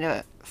 asked me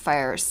to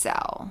fire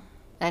Sal.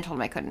 And I told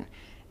him I couldn't.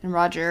 And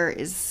Roger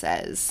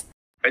says,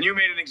 And you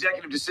made an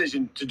executive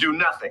decision to do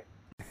nothing.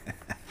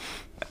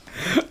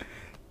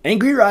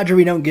 Angry Roger,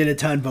 we don't get a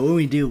ton, but when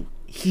we do,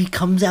 he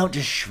comes out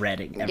just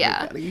shredding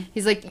everybody. yeah.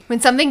 He's like, when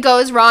something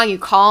goes wrong, you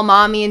call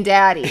mommy and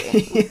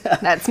daddy.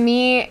 That's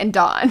me and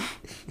Dawn.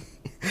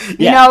 You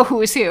Yeah. know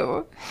who's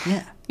who.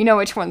 Yeah. You know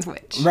which one's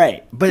which.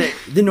 Right. But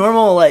the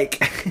normal,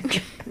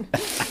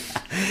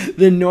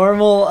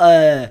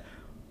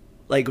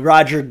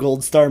 Roger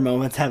Gold Star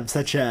moments have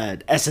such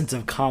an essence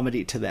of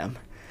comedy to them.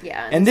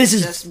 Yeah. And this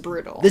is just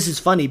brutal. This is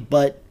funny,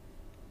 but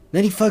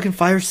then he fucking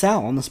fires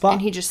Sal on the spot.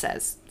 And he just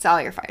says,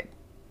 Sal, you're fired.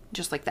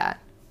 Just like that.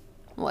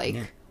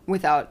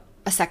 Without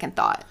a second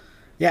thought.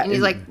 yeah. And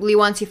he's like, Lee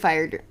wants you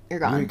fired. You're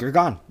gone. You're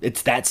gone.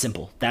 It's that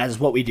simple. That is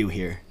what we do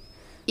here.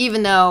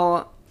 Even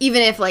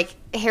if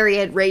Harry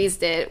had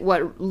raised it,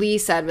 what Lee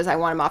said was, I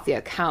want him off the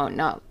account,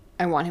 not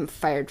I want him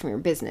fired from your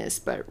business.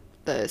 But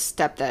the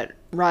step that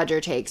Roger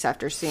takes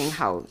after seeing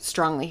how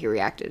strongly he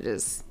reacted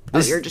is,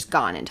 you're just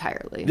gone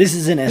entirely. This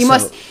is an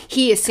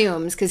He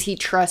assumes, because he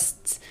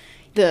trusts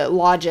the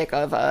logic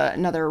of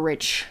another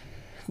rich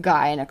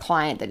guy and a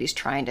client that he's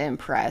trying to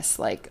impress,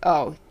 like,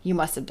 oh, you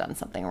must have done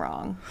something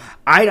wrong.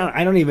 I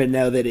don't even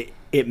know that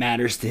it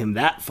matters to him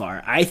that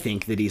far. I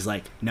think that he's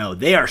like, no,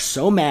 they are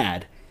so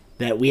mad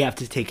that we have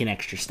to take an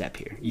extra step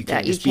here. You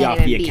can't you just be can't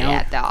off the even be account.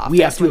 at the office We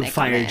have to when have they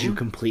come fired you in.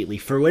 completely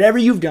for whatever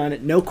you've done.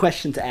 No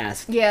questions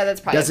asked. Yeah,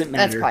 that's probably Doesn't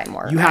matter. That's probably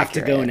more You have to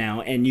go accurate.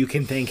 now, and you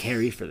can thank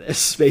Harry for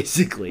this,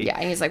 basically. Yeah,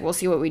 and he's like, we'll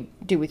see what we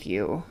do with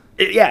you.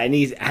 Yeah, and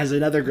he has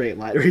another great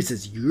line where he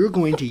says, "You're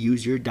going to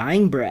use your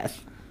dying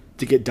breath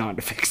to get Dawn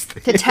to fix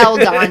this." To tell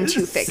Dawn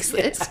to fix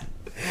this.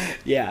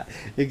 Yeah,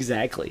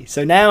 exactly.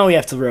 So now we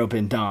have to rope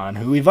in Dawn,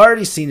 who we've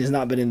already seen has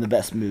not been in the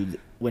best mood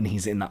when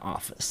he's in the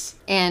office.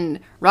 And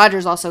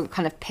Roger's also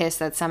kind of pissed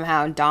that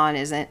somehow Dawn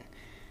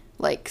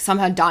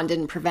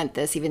didn't prevent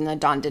this, even though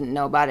Dawn didn't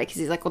know about it. Because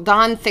he's like, well,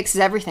 Dawn fixes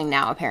everything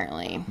now,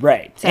 apparly.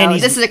 Right. So And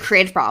he's- this is a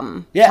creative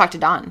problem. Yeah. Talk to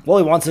Dawn. Well,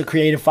 he wants a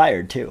creative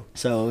fired, too.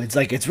 So it's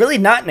like, it's really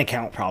not an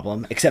account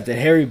problem, except that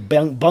Harry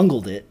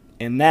bungled it,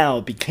 and now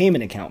it became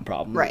an account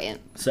problem. Right.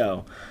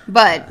 So,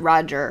 But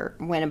Roger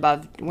went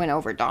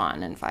over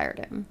Dawn and fired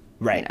him.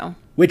 right. You know?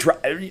 Which,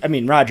 I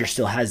mean, Roger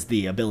still has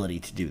the ability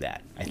to do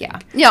that, I think. Yeah.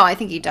 No, I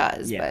think he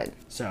does. Yeah. But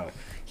So,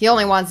 he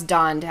only wants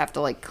Dawn to have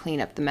to, clean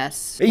up the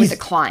mess He's- with a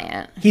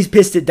client. he's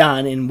pissed at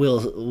Dawn, and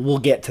we'll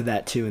get to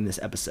that, too, in this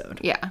episode.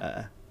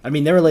 Yeah. I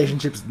mean, their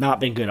relationship's not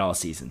been good all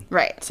season.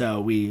 Right.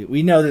 So we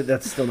know that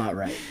that's still not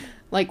right.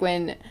 Like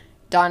when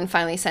Dawn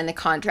finally signed the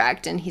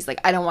contract and he's like,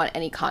 I don't want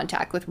any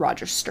contact with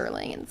Roger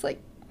Sterling. And it's like,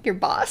 your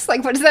boss?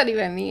 Like, what does that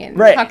even mean?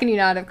 Right. How can you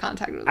not have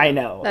contact with him? I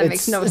know. That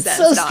makes no sense,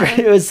 So Dawn.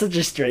 it was such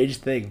a strange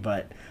thing,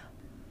 but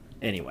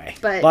Anyway,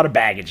 But- a lot of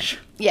baggage.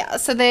 Yeah,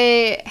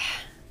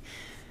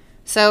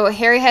 so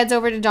Harry heads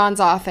over to Don's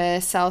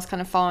office. Sal's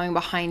kind of following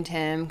behind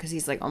him because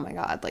he's like, oh my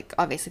god, like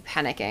obviously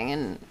panicking,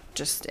 and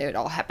just it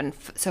all happened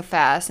so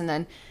fast. And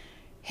then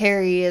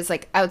Harry is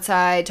like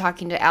outside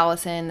talking to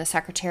Allison. The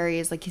secretary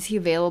is like, is he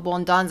available?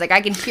 And Don's like,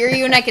 I can hear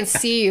you and I can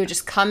see you.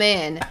 Just come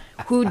in.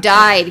 Who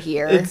died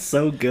here? It's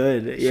so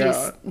good.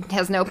 Yeah. She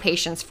has no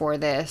patience for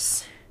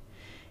this.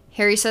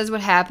 Harry says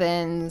what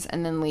happens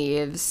and then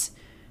leaves.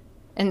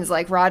 And is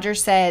like, Roger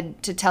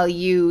said to tell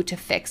you to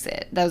fix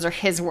it. Those are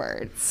his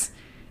words.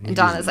 And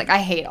Donna's like, I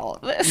hate all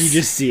of this. You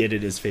just see it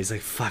in his face,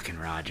 like, fucking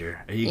Roger.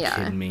 Are you Yeah.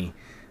 kidding me?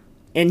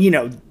 And, you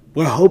know,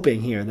 we're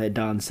hoping here that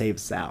Don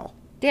saves Sal.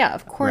 Yeah,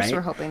 of course Right?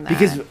 we're hoping that.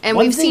 Because and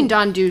one we've seen thing-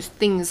 Don do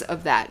things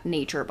of that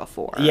nature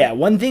before. Yeah,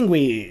 one thing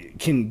we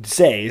can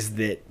say is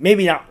that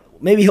maybe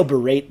he'll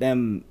berate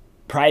them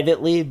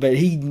privately, but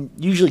he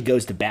usually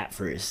goes to bat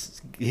for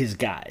his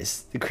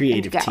guys, the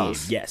creative And team.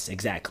 gals. Yes,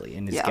 exactly,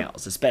 and his Yeah.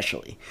 gals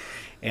especially.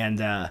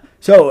 And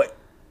so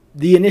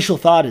the initial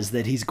thought is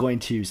that he's going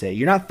to say,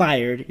 "You're not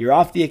fired. You're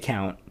off the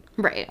account."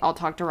 Right. I'll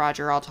talk to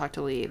Roger. I'll talk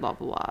to Lee. Blah,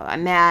 blah, blah.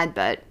 I'm mad,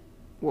 but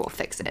we'll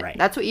fix it. Right.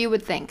 That's what you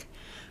would think.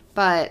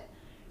 But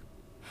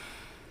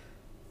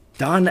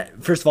Don,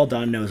 first of all,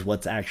 Don knows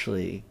what's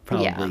actually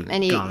probably yeah,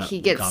 and he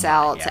gets gone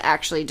Sal by, yeah. to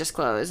actually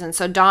disclose. And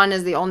so Don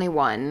is the only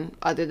one,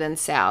 other than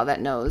Sal,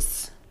 that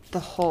knows the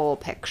whole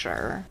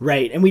picture.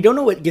 Right, and we don't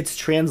know what gets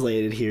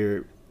translated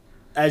here.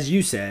 As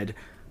you said,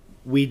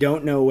 we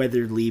don't know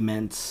whether Lee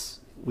meant...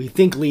 We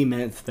think Lee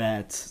meant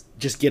that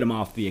just get him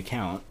off the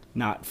account,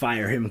 not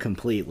fire him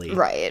completely.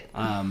 Right.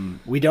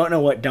 We don't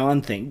know what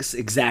Don thinks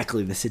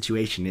exactly the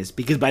situation is,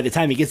 because by the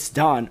time he gets to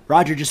Don,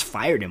 Roger just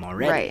fired him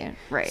already.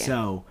 Right.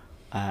 So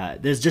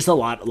there's just a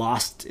lot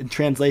lost in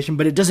translation,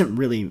 but it doesn't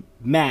really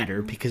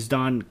matter, because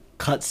Don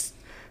cuts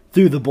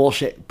through the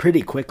bullshit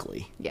pretty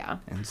quickly. Yeah.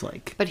 And it's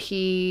like... But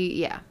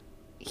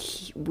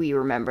we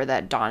remember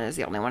that Don is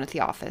the only one at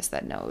the office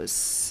that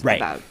knows Right.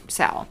 about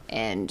Sal.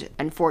 And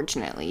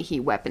unfortunately, he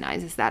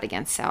weaponizes that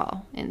against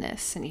Sal in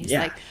this. And he's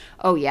Yeah. like,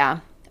 oh,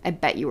 yeah, I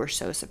bet you were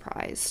so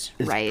surprised,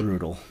 It's right?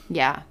 brutal.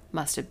 Yeah,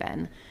 must have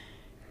been.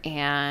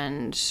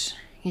 And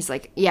he's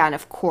like, yeah, and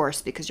of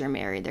course, because you're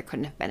married, there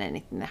couldn't have been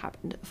anything that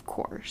happened. Of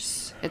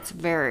course. It's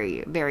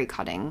very, very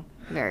cutting.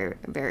 Very,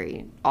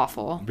 very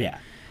awful. Yeah.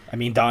 I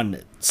mean, Don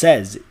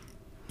says,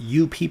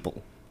 you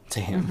people, to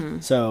him. Mm-hmm.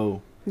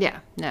 So... Yeah,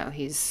 no,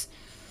 he's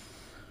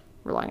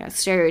relying on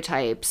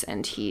stereotypes,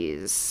 and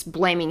he's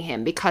blaming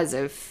him because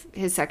of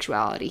his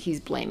sexuality. He's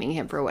blaming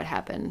him for what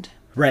happened.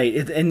 Right,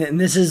 and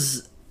this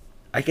is,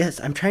 I guess,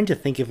 I'm trying to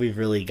think if we've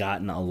really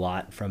gotten a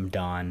lot from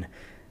Don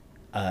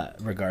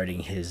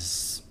regarding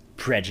his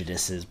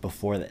prejudices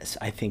before this.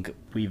 I think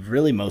we've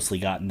really mostly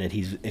gotten that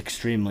he's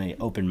extremely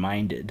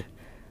open-minded.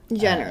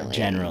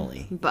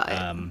 Generally.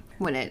 But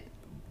when it,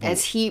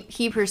 as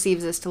he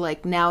perceives this to,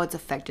 like, now it's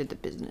affected the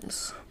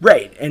business.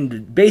 Right,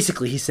 and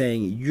basically he's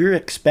saying, you're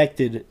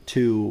expected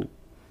to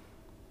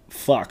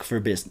fuck for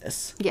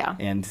business. Yeah.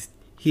 And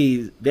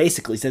he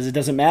basically says it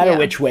doesn't matter Yeah.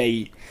 which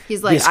way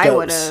He's like, this I goes.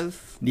 would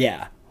have.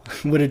 Yeah.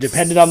 Would have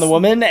depended on the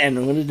woman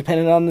and would have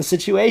depended on the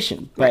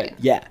situation. But Right.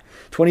 yeah,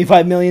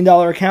 $25 million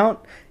account.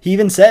 He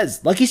even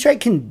says Lucky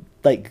Strike can,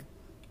 like,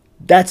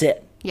 that's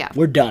it. Yeah.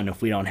 We're done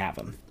if we don't have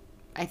him.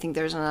 I think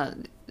there's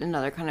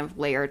another kind of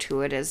layer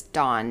to it, is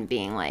Don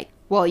being like,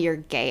 well, you're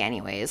gay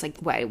anyways. Like,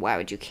 why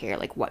would you care,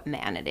 like, what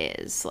man it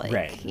is? Like,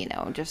 Right. you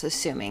know, just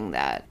assuming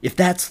that. If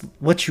that's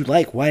what you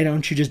like, why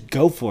don't you just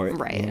go for it?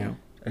 Right. You know?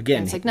 Again,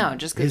 And it's like, no,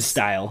 just 'cause- his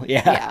style.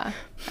 Yeah. Yeah.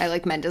 I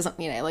like men doesn't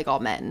mean I like all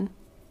men.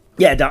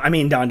 Yeah,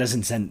 Don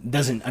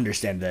doesn't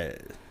understand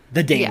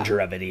the danger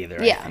of it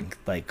either. Yeah. I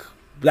think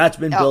that's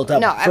been built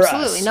up. No, for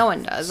absolutely. us. No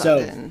one does So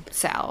other than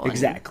Sal. and-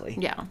 exactly.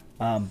 Yeah.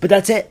 But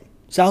that's it.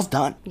 Sal's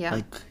done. Yeah.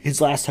 Like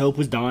his last hope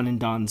was Don, and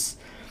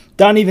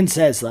Don even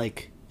says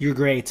like, "You're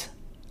great,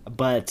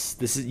 but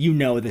this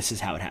is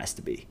how it has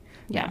to be."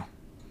 Yeah.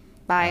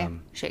 Bye.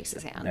 Shakes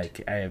his hand.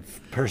 Like I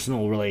have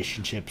personal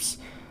relationships,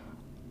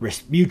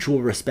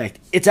 mutual respect.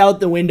 It's out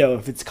the window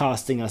if it's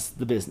costing us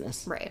the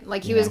business. Right.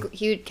 Like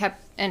he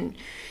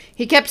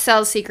kept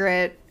Sal's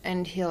secret,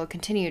 and he'll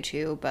continue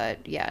to,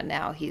 but yeah,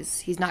 now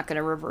he's not going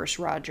to reverse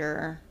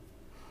Roger,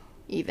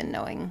 even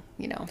knowing,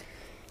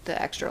 the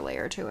extra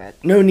layer to it.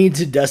 No need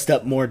to dust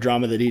up more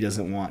drama that he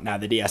doesn't want now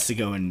that he has to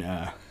go and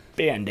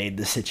band-aid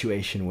the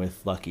situation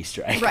with Lucky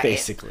Strike, Right.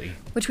 basically.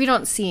 Which we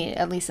don't see,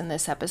 at least in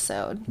this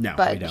episode. No,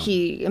 but we don't.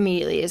 he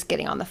immediately is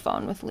getting on the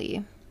phone with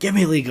Lee. Give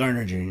me Lee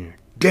Garner Jr.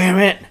 Damn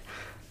it!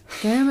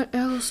 Damn it,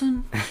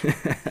 Allison.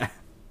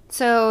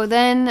 So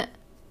then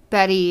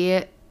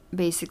Betty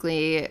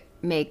basically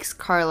makes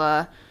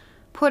Carla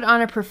put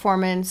on a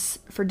performance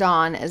for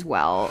Dawn as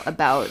well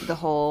about the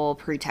whole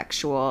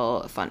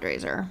pretextual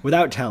fundraiser.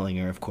 Without telling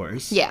her, of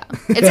course. Yeah,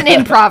 it's an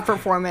improv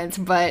performance,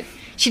 but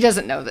she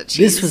doesn't know that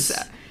she's This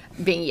was-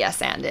 being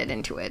yes-anded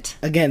into it,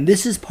 Again,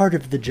 this is part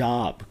of the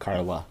job,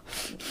 Carla.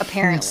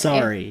 apparently. I'm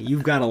sorry,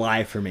 you've got to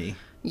lie for me.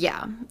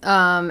 Yeah.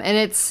 And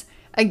it's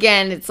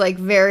like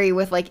very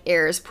with like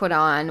airs put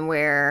on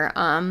where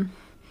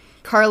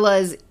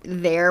Carla's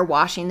there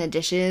washing the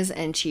dishes,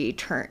 and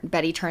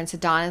Betty turns to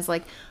Dawn and is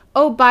like,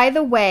 oh, by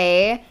the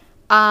way,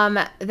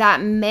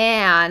 that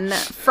man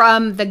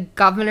from the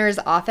governor's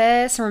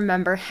office,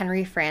 remember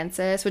Henry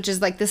Francis, which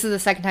is like, this is the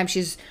second time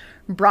she's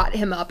brought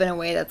him up in a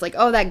way that's like,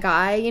 oh, that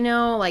guy, you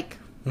know, like,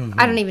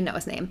 I don't even know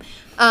his name.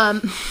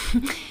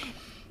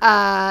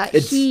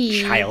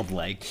 It's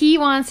childlike. He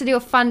wants to do a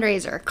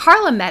fundraiser.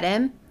 Carla met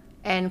him,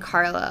 and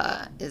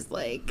Carla is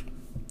like,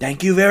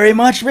 thank you very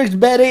much, Miss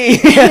Betty.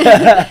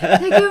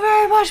 thank you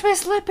very much,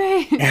 Miss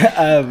Lippy.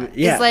 Yeah.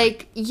 He's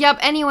like, yep,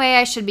 anyway,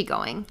 I should be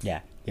going. Yeah,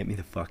 get me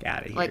the fuck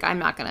out of here. Like, I'm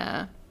not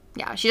gonna...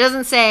 Yeah, she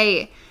doesn't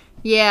say,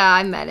 yeah,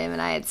 I met him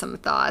and I had some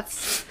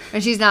thoughts.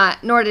 And she's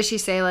not... Nor does she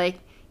say, like,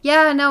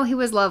 yeah, no, he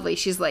was lovely.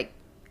 She's like,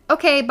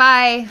 okay,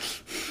 bye.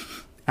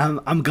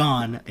 I'm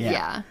gone.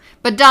 Yeah.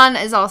 But Don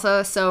is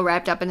also so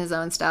wrapped up in his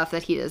own stuff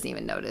that he doesn't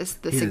even notice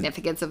the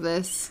significance of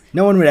this.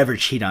 No one would ever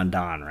cheat on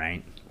Don,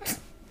 right?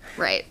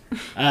 Right.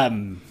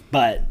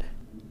 But,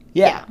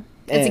 yeah.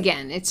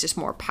 It's just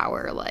more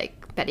power,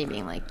 like, Betty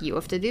being like, you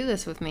have to do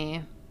this with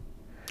me,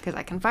 because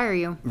I can fire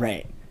you.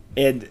 Right.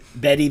 And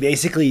Betty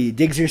basically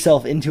digs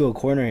herself into a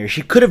corner here.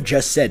 She could have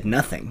just said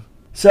nothing.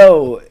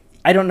 So,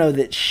 I don't know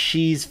that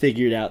she's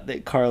figured out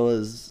that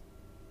Carla's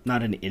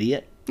not an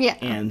idiot. Yeah.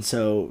 And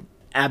so,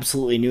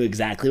 absolutely knew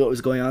exactly what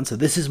was going on. So,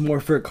 this is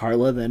more for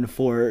Carla than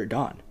for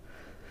Dawn.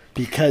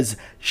 Because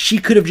she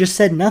could have just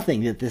said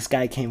nothing that this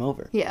guy came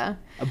over. Yeah.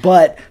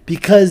 But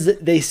because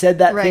they said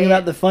that thing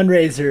about the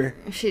fundraiser,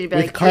 she'd be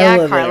with like,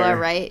 Carla yeah, Carla, there,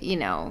 right? You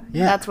know,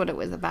 that's what it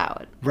was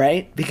about.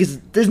 right? Because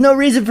there's no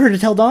reason for her to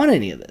tell Dawn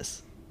any of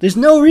this. There's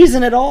no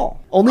reason at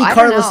all. Only I don't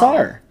Carla know. saw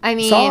her. I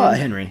mean, saw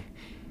Henry.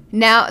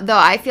 Now, though,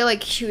 I feel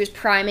like she was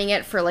priming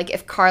it for, like,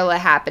 if Carla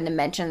happened to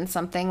mention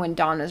something when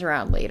Dawn was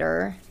around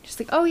later. Just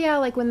like, oh, yeah,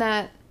 like, when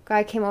that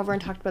guy came over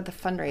and talked about the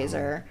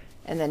fundraiser.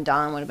 And then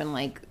Dawn would have been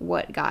like,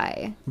 what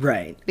guy?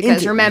 Right.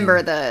 Because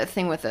remember the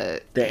thing with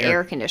the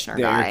air conditioner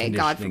guy,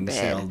 God forbid.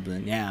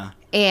 Salesman, yeah.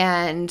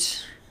 And...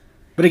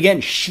 But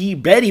again,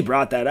 Betty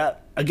brought that up.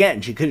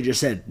 Again, she could have just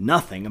said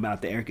nothing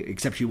about the air,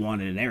 except she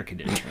wanted an air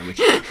conditioner, which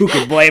who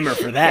could blame her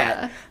for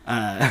that?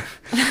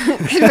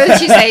 What did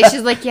she say?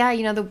 She's like, yeah,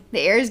 you know, the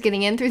air is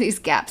getting in through these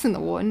gaps in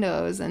the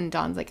windows. And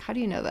Dawn's like, how do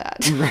you know that?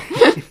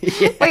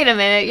 Wait a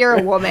minute, you're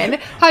a woman.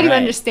 How do you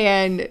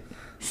understand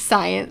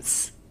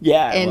science?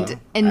 Yeah, and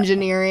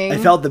engineering. I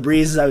felt the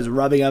breeze as I was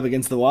rubbing up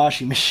against the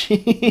washing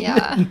machine.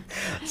 Yeah.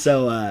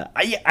 So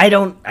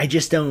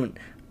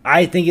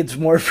I think it's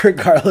more for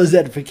Carla's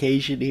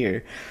edification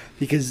here,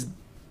 because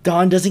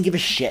Dawn doesn't give a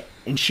shit,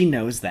 and she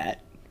knows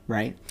that,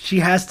 right? She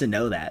has to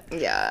know that.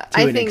 Yeah,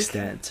 to an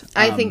extent.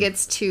 I think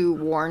it's to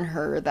warn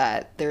her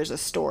that there's a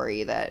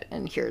story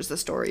and here's the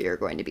story you're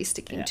going to be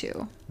sticking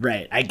to.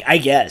 Right. I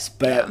guess,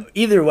 but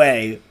either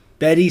way,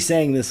 Betty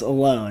saying this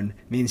alone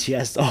means she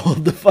has to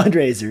hold the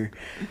fundraiser,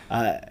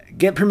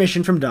 get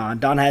permission from Dawn.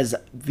 Dawn has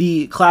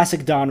the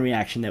classic Dawn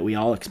reaction that we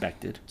all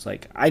expected. It's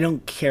like, I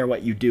don't care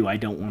what you do. I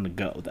don't want to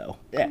go, though.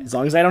 Yeah, as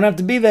long as I don't have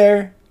to be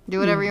there. Do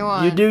whatever you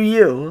want. You do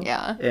you.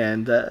 Yeah.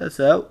 And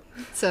so...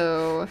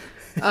 So,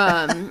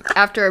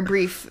 after a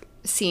brief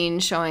scene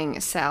showing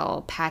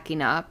Sal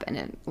packing up, and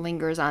it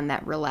lingers on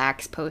that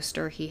relax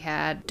poster he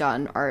had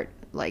done art,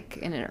 like,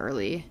 in an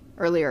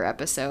earlier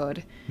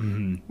episode,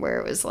 where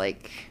it was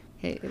like...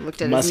 He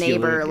looked at his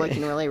neighbor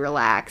looking really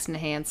relaxed and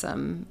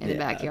handsome in the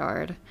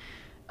backyard.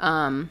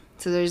 So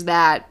there's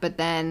that. But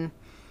then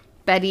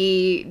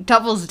Betty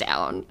doubles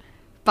down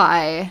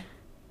by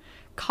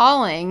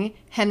calling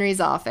Henry's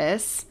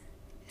office,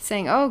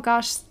 saying, oh,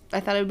 gosh,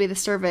 I thought it would be the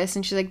service.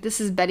 And she's like, this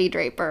is Betty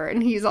Draper.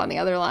 And he's on the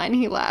other line.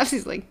 He laughs.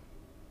 He's like,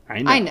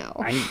 I know.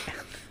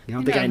 You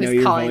don't think I know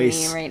your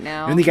voice me right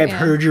now. You don't think I've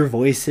heard your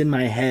voice in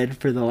my head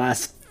for the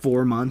last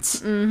 4 months?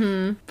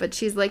 Mm-hmm. But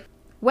she's like,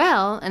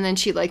 well, and then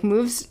she like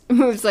moves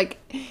like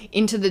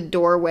into the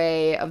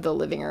doorway of the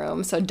living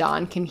room so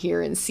Dawn can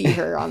hear and see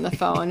her on the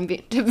phone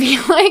to be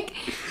like,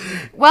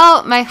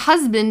 well, my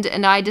husband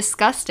and I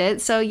discussed it,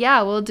 so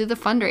yeah, we'll do the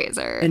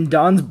fundraiser. And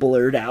Dawn's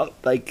blurred out,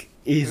 like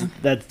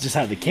that's just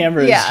how the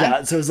camera is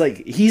shot. So it's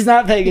like he's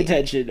not paying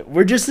attention.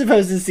 We're just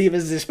supposed to see if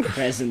there's this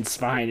presence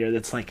behind her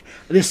that's like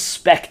this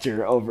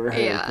specter over her.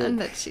 Yeah, and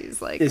that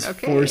she's like is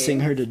forcing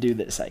her to do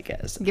this, I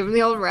guess. Give him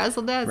the old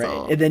razzle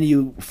dazzle. Right. And then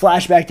you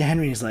flash back to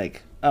Henry and he's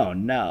like, oh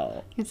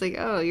no. He's like,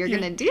 oh, you're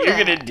gonna do that. You're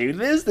gonna do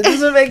this? That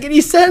doesn't make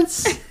any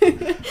sense.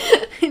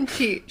 And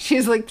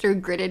she's like through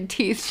gritted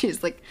teeth,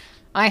 she's like,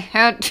 I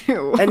had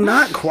to. And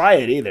not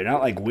quiet either,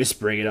 not like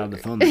whispering it on the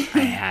phone, like, I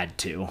had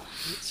to.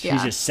 She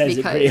just says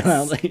it pretty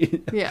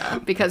loudly. Yeah,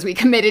 because we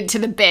committed to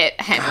the bit,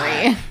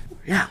 Henry.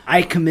 Yeah,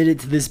 I committed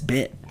to this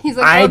bit. He's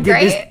like,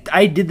 great.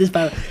 I did this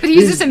by... But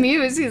he's just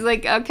amused. He's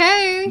like,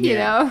 okay, you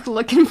know,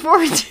 looking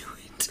forward to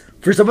it.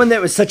 For someone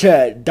that was such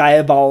a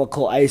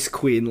diabolical ice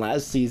queen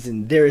last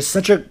season, there is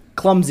such a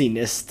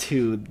clumsiness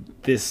to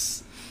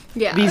these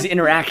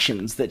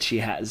interactions that she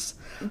has.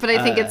 But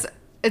I think it's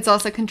it's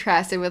also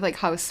contrasted with like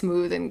how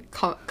smooth and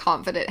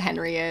confident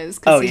Henry is,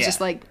 because Oh, he's yeah.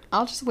 just like,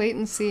 I'll just wait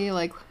and see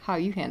like how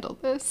you handle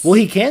this. Well,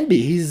 he can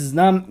be. He's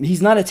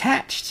not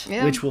attached,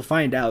 Yeah. which we'll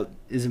find out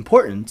is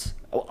important.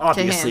 Well,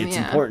 obviously, him, it's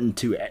yeah. important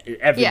to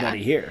everybody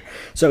Yeah. here.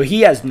 So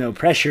he has no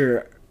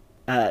pressure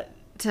To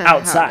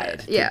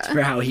outside yeah,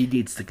 for how he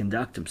needs to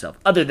conduct himself,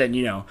 other than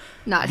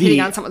not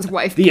hitting on someone's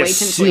wife the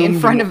blatantly in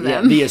front of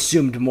them. the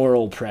assumed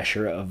moral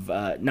pressure of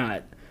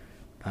not.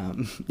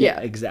 Yeah,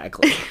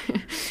 exactly.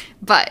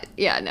 But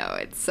yeah, no,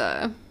 it's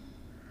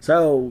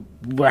So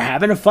we're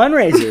having a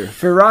fundraiser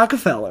for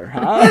Rockefeller,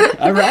 huh?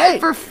 All right.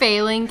 for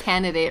failing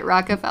candidate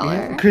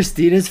Rockefeller.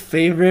 Christina's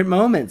favorite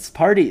moments,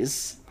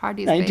 parties.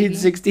 Parties, baby.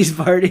 1960s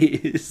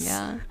parties.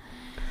 Yeah.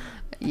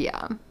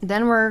 Yeah.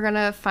 Then we're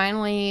gonna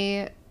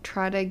finally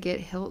try to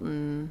get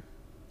Hilton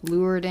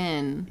lured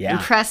in. Yeah.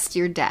 Impressed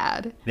your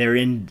dad. They're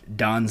in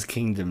Don's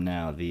kingdom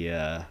now,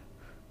 the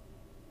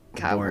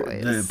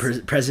Cowboys.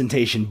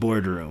 presentation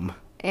boardroom.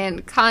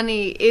 And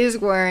Connie is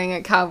wearing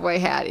a cowboy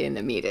hat in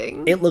the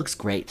meeting. It looks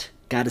great,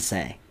 gotta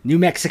say. New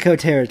Mexico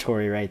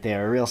territory right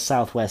there, a real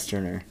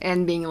Southwesterner.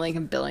 And being like a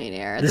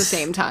billionaire at the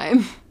same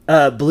time.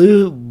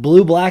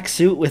 Blue black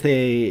suit with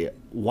a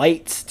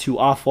white to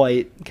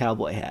off-white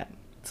cowboy hat.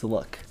 It's a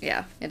look.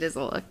 Yeah, it is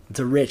a look. It's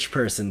a rich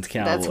person's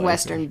cowboy. That's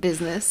Western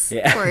business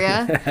Yeah. for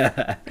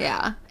you.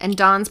 Yeah. And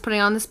Don's putting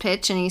on this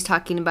pitch, and he's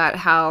talking about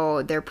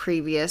how their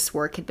previous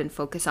work had been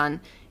focused on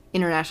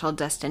international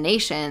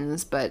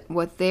destinations, but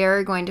what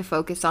they're going to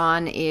focus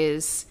on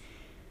is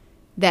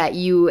that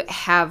you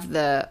have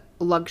the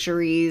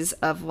luxuries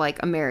of like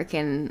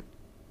American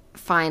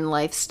fine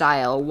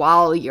lifestyle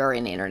while you're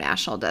in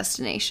international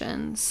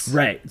destinations.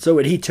 Right. So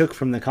what he took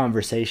from the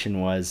conversation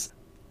was,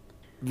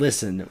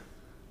 listen,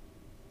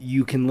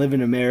 you can live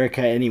in America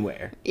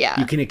anywhere. Yeah.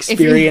 You can If you-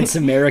 experience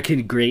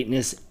American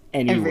greatness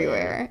anywhere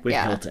Everywhere, with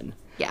yeah. Hilton.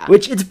 Yeah.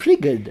 Which it's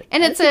pretty good.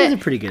 And it's a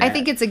pretty good. I ad.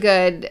 think it's a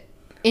good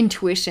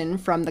intuition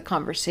from the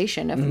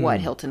conversation of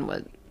what Hilton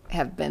would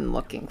have been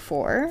looking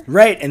for.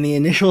 Right, and the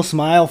initial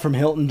smile from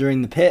Hilton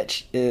during the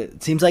pitch,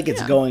 it seems like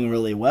it's going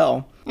really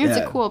well. It's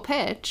Yeah. a cool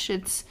pitch.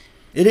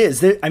 It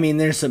is.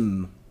 There's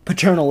some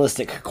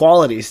paternalistic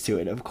qualities to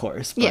it, of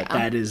course, but Yeah.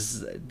 that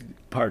is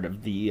part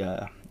of the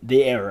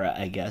era,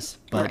 I guess.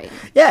 But Right.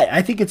 yeah,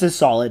 I think it's a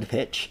solid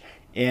pitch,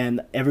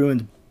 and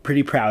everyone's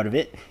pretty proud of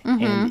it.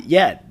 Mm-hmm. And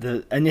yeah,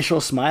 the initial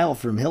smile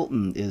from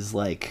Hilton is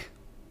like,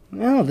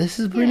 oh, this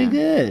is pretty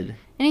good.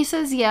 And he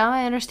says, yeah,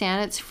 I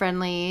understand it's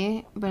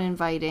friendly but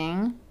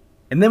inviting.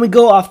 And then we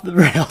go off the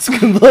rails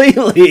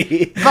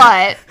completely.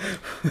 But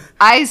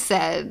I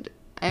said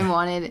I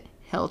wanted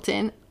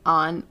Hilton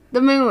on the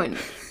moon.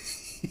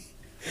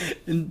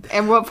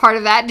 And what part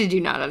of that did you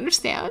not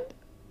understand?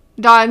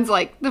 Don's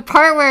like, the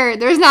part where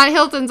there's not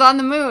Hilton's on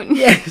the moon.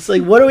 Yeah, it's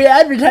like, what are we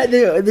advertising?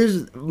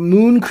 There's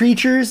moon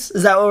creatures?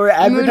 Is that what we're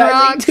advertising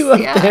rocks, to up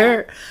yeah.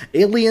 there?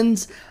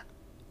 Aliens?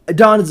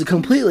 Don is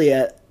completely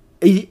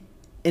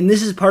and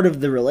this is part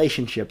of the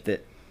relationship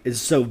that is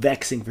so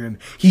vexing for him.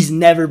 He's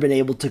never been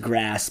able to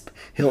grasp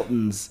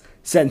Hilton's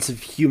sense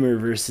of humor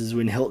versus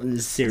when Hilton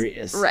is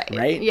serious.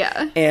 Right,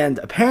 yeah. And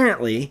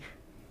apparently,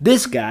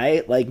 this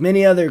guy, like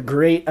many other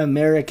great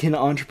American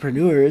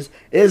entrepreneurs,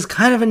 is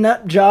kind of a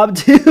nut job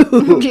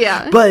too.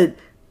 Yeah. But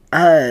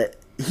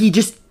he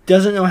just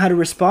doesn't know how to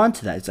respond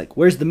to that. It's like,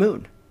 where's the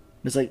moon?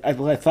 It's like,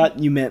 I thought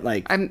you meant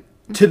like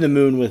to the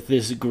moon with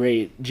this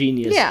great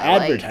genius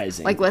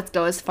advertising. Like let's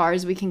go as far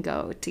as we can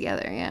go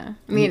together, yeah.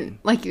 I mean,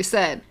 like you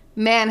said,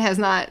 man has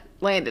not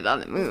landed on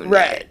the moon.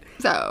 Right. Yet,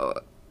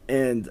 so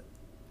And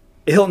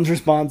Hilton's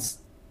response,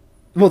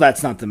 well,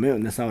 that's not the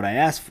moon. That's not what I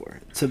asked for.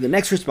 So the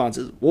next response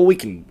is, well, we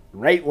can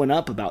write one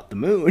up about the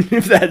moon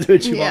if that's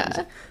what you want.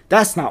 Yeah.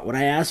 That's not what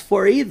I asked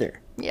for either.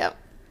 yep.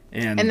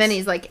 And And then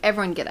he's like,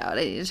 everyone get out.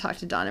 I need to talk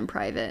to Don in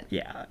private.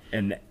 yeah,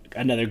 and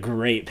another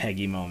great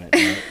Peggy moment.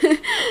 Right?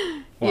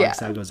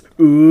 Walks Yeah. out, goes,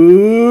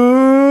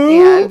 ooh.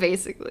 Yeah,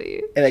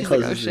 basically. And then She's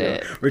like, closes oh, the door.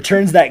 shit.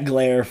 Returns that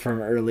glare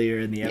from earlier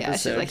in the Yeah,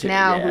 episode. she's like, too.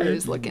 now Yeah.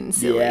 who's looking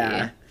silly?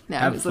 Yeah. Now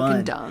Have who's fun.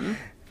 looking dumb?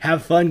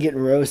 Have fun getting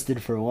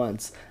roasted for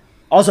once.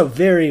 Also,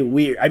 very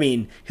weird. I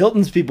mean,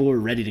 Hilton's people were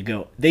ready to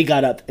go. They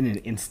got up in an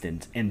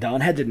instant, and Don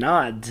had to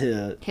nod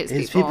to His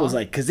his people. people's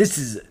like, because this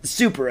is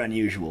super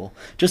unusual,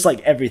 just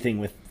like everything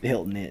with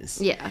Hilton is.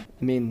 Yeah.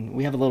 I mean,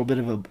 we have a little bit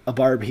of a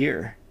barb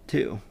here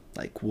too.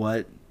 Like,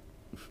 what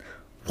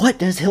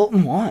does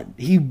Hilton want?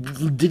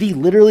 Did he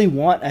literally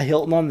want a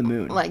Hilton on the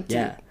moon? Like,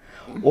 yeah,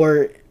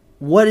 or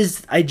what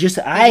is? I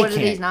What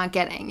can't. he's not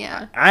getting,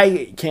 yeah.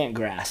 I can't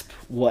grasp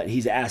what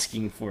he's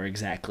asking for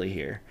exactly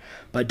here.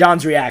 But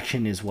Don's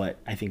reaction is what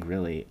I think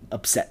really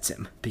upsets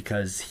him,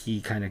 because he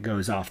kind of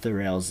goes off the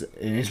rails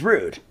and is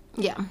rude.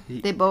 Yeah.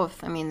 They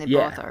both, I mean, they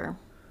Yeah. both are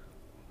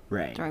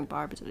Right. throwing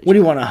barbs at each What do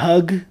you other. want, a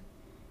hug?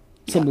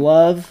 Some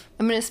love?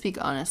 I'm going to speak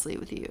honestly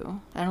with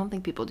you. I don't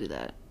think people do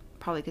that.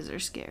 Probably because they're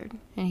scared.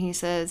 And he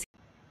says,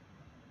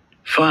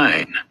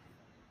 Fine.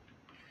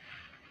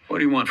 What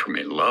do you want from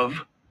me,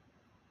 love?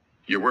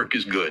 Your work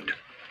is good.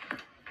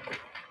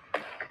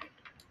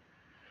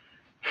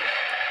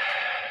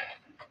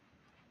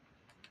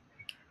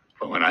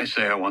 But when I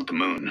say I want the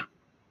moon,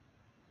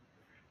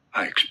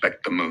 I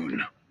expect the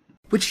moon.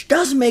 Which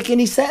doesn't make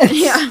any sense.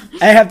 Yeah.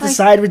 I have to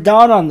side with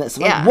Dawn on this.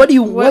 Like, what do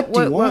you want?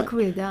 What could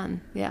we have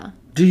done? Yeah.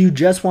 Do you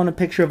just want a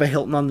picture of a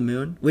Hilton on the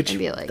moon? Which, I'd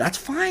be like- that's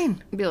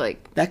fine. Be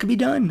like, That could be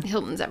done.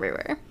 Hilton's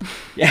everywhere.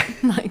 Yeah.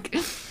 Like,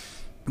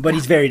 But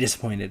he's very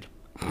disappointed.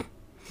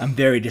 I'm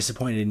very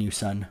disappointed in you,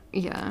 son.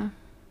 yeah.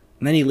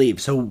 And then he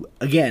leaves. So,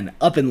 again,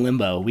 up in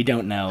limbo. We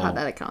don't know How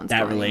that account's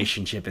that going.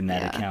 relationship and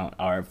that Yeah. account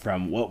are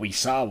from what we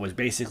saw was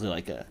basically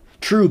like a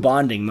true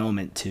bonding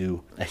moment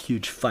to a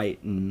huge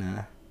fight.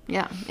 And,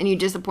 Yeah. And you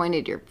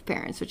disappointed your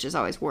parents, which is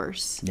always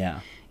worse. yeah.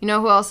 You know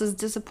who else is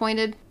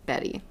disappointed?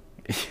 Betty.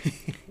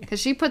 Because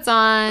she puts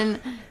on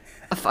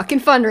a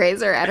fucking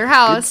fundraiser at her Good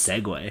house.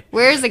 segue.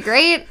 Wears a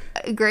great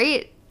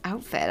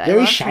outfit. I Very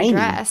love shiny, her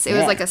dress. It yeah.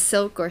 was like a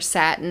silk or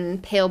satin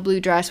pale blue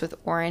dress with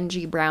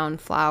orangey brown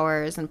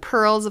flowers and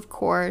pearls, of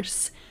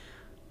course.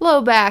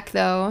 Low back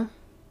though,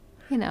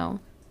 you know,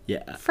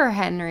 Yeah. for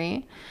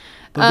Henry.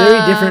 But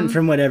very different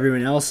from what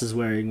everyone else is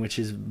wearing, which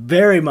is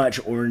very much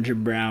orange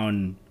and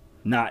brown,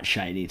 not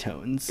shiny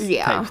tones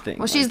Yeah. type thing.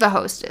 Well, she's the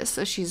hostess,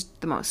 so she's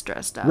the most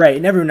dressed up. Right,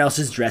 and everyone else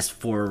is dressed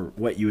for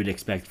what you would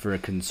expect for a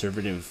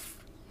conservative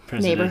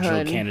presidential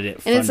Neighborhood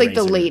candidate. and it's like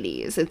the fundraiser.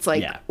 ladies. It's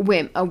like Yeah.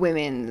 a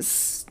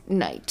women's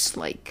night,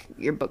 like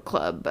your book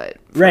club, but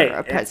for Right.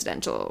 a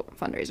presidential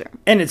fundraiser.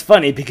 And it's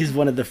funny because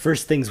one of the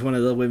first things one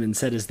of the women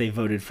said is they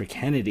voted for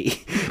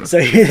Kennedy. So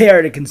here they are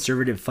at a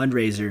conservative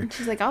fundraiser.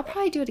 She's like, I'll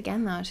probably do it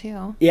again though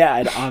too. Yeah,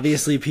 and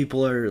obviously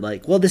people are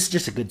like, well, this is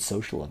just a good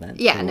social event.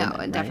 Yeah, for no, women,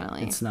 right?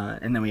 definitely. It's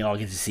not. And then we all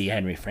get to see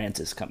Henry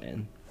Francis come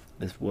in.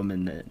 This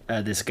woman,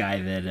 this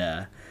guy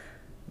that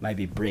might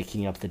be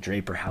breaking up the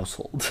Draper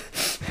household.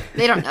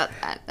 They don't know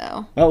that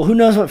though. Well, who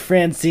knows what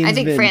Francine's I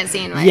think been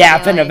Francine might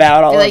yapping be like,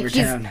 about all be like, over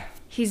town.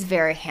 He's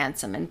very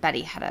handsome, and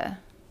Betty had a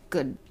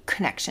good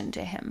connection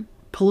to him.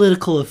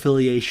 Political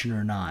affiliation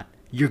or not,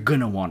 you're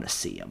gonna want to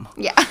see him.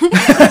 Yeah.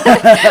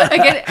 I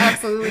can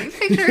absolutely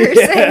picture her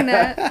saying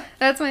that.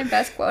 That's my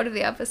best quote of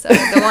the episode,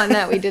 the one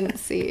that we didn't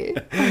see.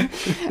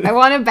 I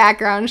want a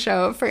background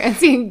show of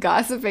Francine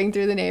gossiping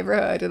through the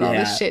neighborhood and all the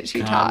Yeah, shit she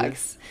God.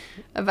 talks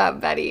about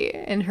Betty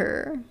and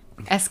her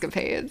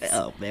escapades.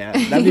 Oh man,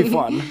 that'd be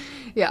fun.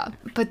 Yeah.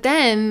 But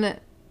then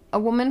a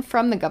woman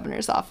from the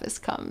governor's office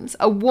comes.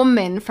 A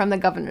woman from the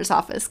governor's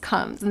office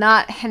comes,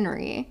 not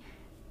Henry.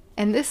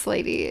 And this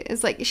lady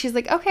is like, she's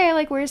like, okay,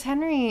 like, where's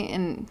Henry?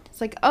 And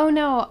it's like, oh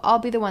no, I'll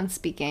be the one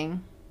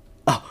speaking.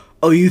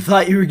 Oh, you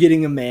thought you were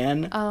getting a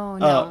man? Oh,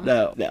 no.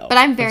 no. But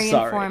I'm very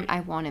sorry. informed. I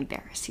won't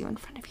embarrass you in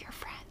front of your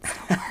friends.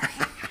 Don't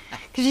worry.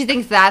 Because she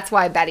thinks that's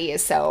why Betty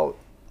is so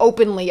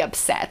openly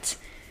upset.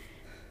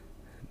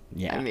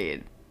 Yeah. I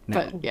mean,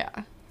 No. but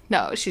yeah.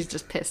 No, she's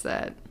just pissed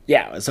that.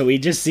 Yeah, so we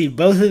just see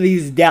both of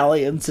these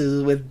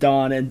dalliances with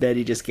Dawn and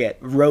Betty just get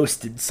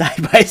roasted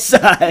side by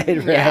side,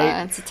 right?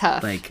 Yeah, it's a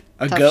tough, Like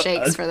tough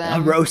shakes for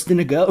them. A roast and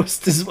a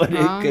ghost is what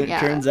it yeah.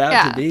 turns out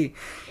Yeah. to be.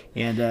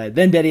 And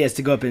then Betty has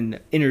to go up and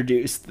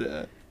introduce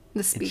the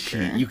The she,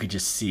 speaker. you could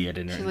just see it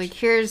in her. She's like,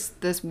 here's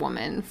this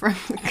woman from...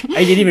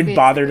 I didn't even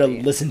bother to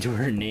Basically. listen to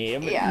her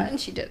name. Yeah, and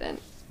she didn't.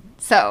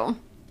 So,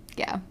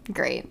 yeah,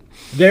 great.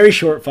 Very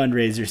short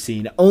fundraiser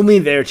scene, only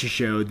there to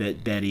show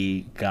that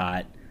Betty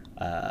got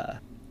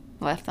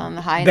Left on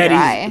the high and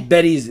dry.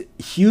 Betty's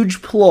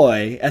huge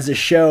ploy as a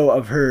show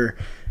of her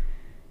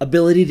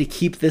ability to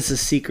keep this a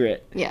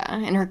secret. Yeah,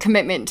 and her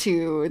commitment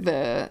to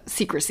the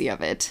secrecy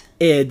of it.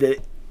 And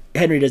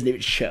Henry doesn't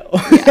even show.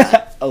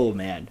 Oh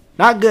man,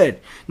 not good.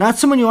 Not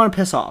someone you want to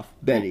piss off,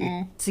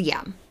 Betty. So,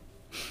 yeah.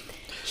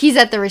 He's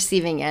at the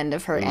receiving end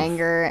of her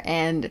anger,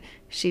 and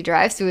she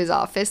drives to his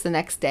office the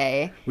next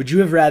day. Would you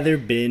have rather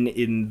been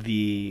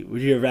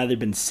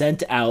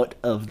sent out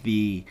of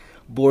the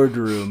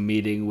boardroom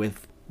meeting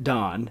with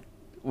Dawn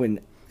when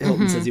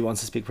Hilton says he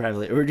wants to speak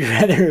privately, or would you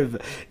rather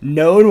have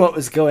known what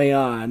was going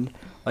on,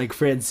 like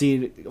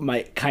Francine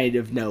might kind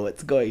of know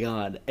what's going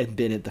on, and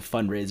been at the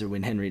fundraiser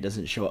when Henry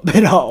doesn't show up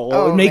at all?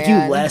 What would make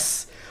man. you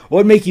less? What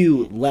would make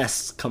you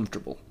less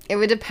comfortable? It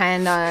would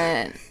depend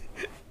on...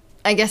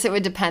 I guess it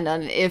would depend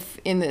on if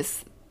in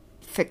this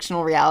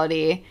fictional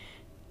reality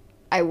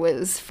I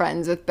was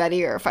friends with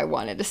Betty or if I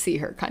wanted to see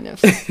her kind of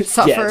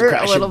suffer a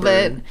crash little and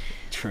bit. burn.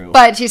 True.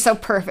 But she's so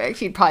perfect.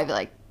 He'd probably be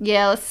like,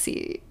 yeah, let's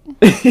see.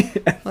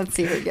 Let's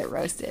see her get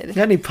roasted.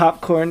 Got any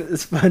popcorn at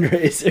this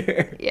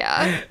fundraiser?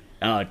 Yeah.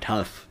 Oh,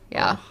 tough.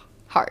 Yeah.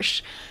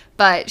 Harsh.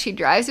 But she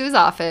drives to his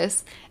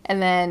office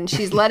and then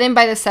she's let in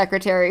by the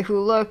secretary who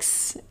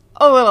looks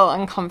a little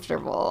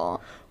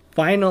uncomfortable.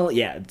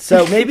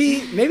 So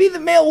maybe the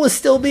mail was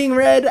still being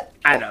read.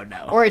 I don't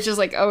know. Or it's just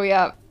like, oh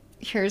yeah,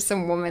 here's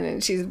some woman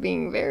and she's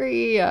being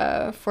very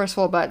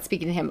forceful about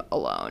speaking to him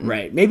alone.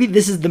 Right. Maybe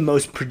this is the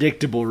most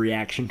predictable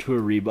reaction to a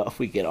rebuff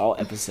we get all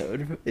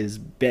episode is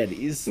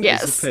Betty's.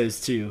 Yes. As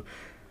opposed to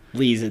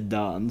Lee's and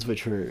Dawn's,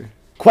 which were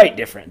quite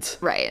different.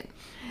 Right.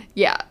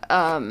 Yeah.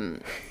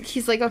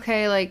 He's like,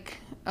 okay, like,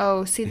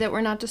 oh, see that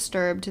we're not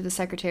disturbed to the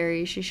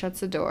secretary. She shuts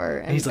the door.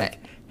 And He's like,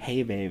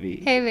 hey, baby.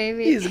 hey,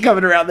 baby. He's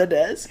coming around the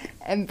desk.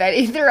 And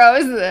Betty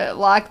throws the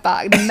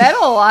lockbox, the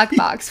metal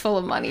lockbox full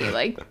of money,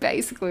 like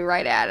basically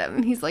right at him.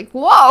 And he's like,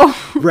 whoa.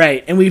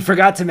 Right. And we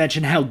forgot to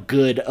mention how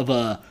good of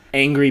a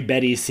angry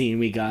Betty scene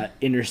we got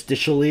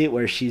interstitially,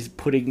 where she's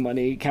putting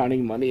money,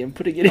 counting money, and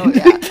putting it in the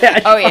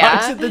cash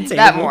box at the table.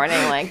 That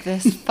morning, like,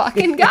 this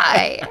fucking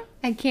guy.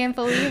 I can't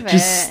believe it.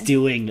 Just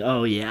stewing.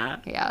 Oh, yeah.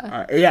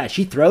 Yeah. Yeah,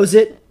 she throws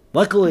it.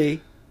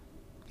 Luckily,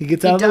 he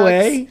gets out of the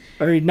way.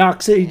 Or he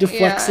knocks it. He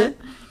deflects it.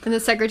 And the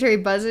secretary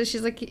buzzes.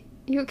 She's like,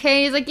 you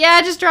okay? He's like, yeah,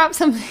 I just dropped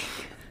something.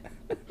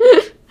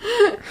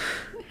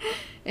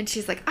 And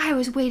she's like, I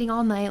was waiting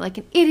all night like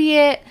an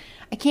idiot.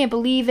 I can't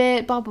believe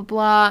it. Blah, blah,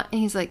 blah.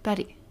 And he's like,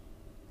 Betty,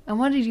 I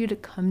wanted you to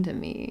come to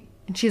me.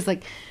 And she's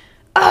like,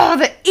 oh,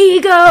 the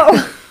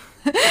ego.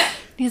 And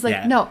he's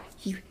like, no,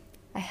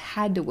 I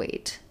had to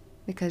wait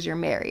because you're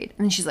married.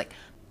 And then she's like,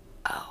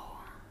 oh.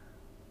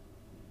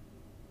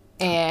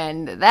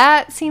 And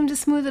that seemed to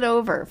smooth it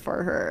over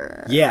for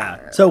her.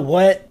 Yeah. So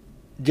what,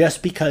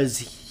 just because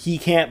he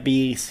can't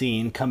be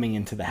seen coming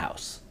into the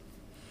house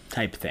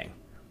type thing.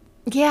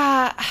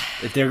 Yeah.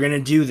 If they're going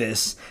to do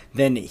this,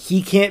 then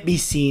he can't be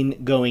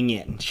seen going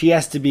in. She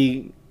has to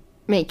be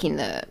making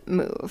the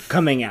move.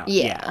 Coming out.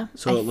 Yeah.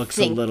 So it looks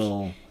a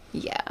little...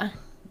 Yeah.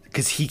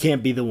 Because he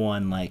can't be the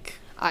one, like...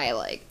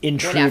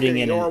 intruding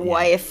in your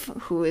wife,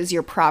 who is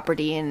your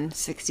property in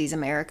 60s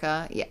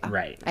America. Yeah.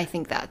 Right. I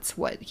think that's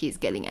what he's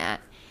getting at.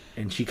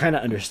 And she kind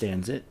of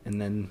understands it,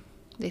 and then...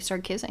 They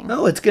start kissing.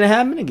 Oh, it's going to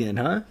happen again,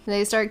 huh?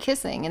 They start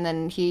kissing, and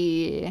then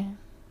he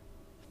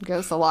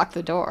goes to lock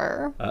the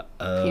door.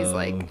 Uh-oh. He's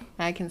like,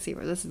 I can see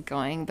where this is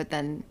going. But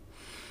then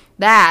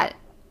that,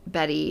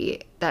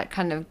 Betty, that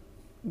kind of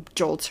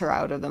jolts her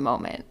out of the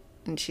moment.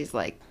 And she's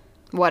like,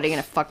 what, are you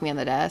going to fuck me on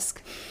the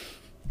desk?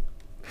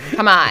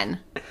 Come on.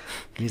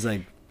 He's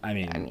like, I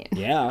mean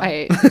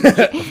yeah.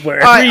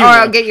 Or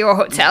I'll get you a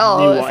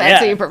hotel if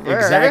that's what you prefer.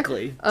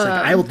 Exactly. It's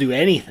like, I will do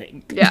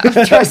anything. Yeah,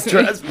 trust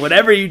me.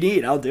 Whatever you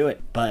need, I'll do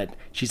it. But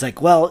she's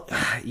like, well,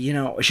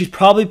 she's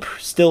probably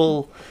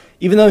still,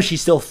 even though she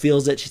still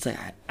feels it, she's like,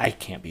 I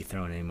can't be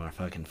throwing any more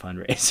fucking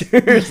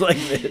fundraisers like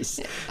this.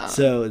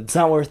 So it's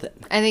not worth it.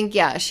 I think,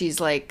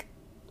 she's like,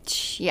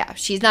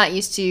 she's not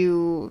used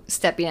to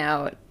stepping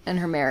out in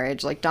her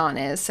marriage like Dawn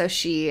is. So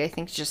she, I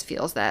think, just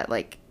feels that,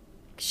 like,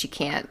 she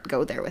can't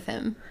go there with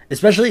him.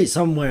 Especially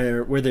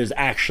somewhere where there's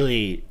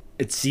actually,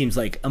 it seems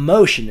like,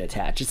 emotion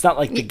attached. It's not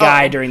like the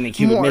guy during the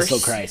Cuban Missile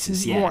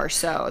Crisis. Yeah. More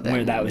so.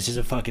 Where that was just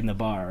a fuck in the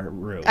bar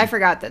room. I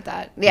forgot that.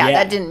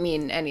 That didn't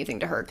mean anything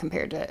to her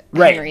compared to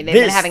Henry. They've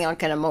been having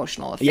like an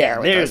emotional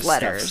affair with those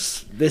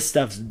letters. This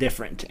stuff's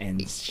different.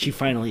 And she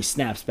finally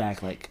snaps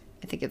back like...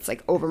 I think it's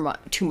like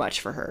too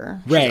much for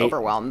her. She's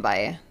overwhelmed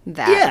by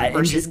that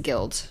versus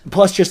guilt.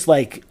 Plus just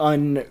like,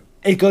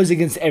 it goes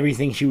against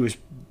everything she was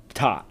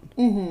taught.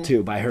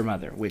 Too, by her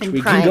mother, which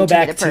we can go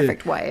back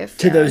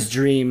to those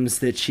dreams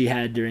that she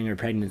had during her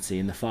pregnancy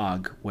in the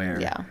fog, where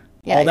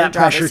all that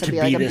pressure to be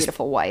like a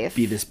beautiful wife,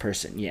 be this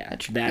person,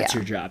 that's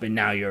your job, and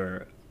now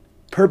you're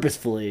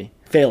purposefully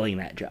failing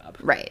that job.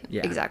 Right.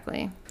 Yeah.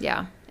 Exactly.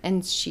 Yeah.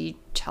 And she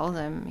tells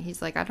him,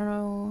 he's like, I don't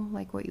know,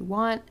 like, what you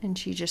want, and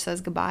she just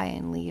says goodbye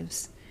and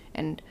leaves.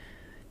 And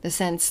the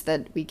sense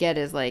that we get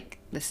is like,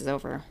 this is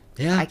over.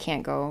 Yeah. I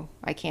can't go.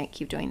 I can't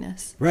keep doing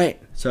this.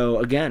 Right. So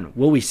again,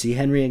 will we see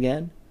Henry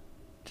again?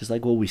 Just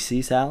like, will we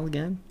see Sal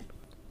again?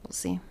 We'll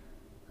see.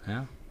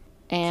 Yeah.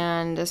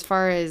 And as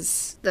far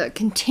as the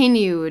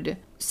continued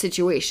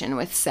situation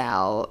with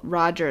Sal,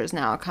 Roger is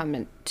now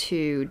coming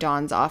to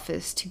Dawn's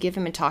office to give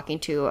him a talking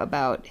to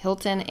about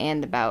Hilton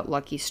and about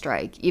Lucky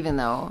Strike, even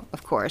though,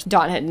 of course,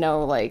 Dawn had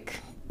no, like,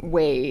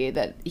 way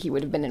that he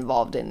would have been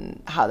involved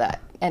in how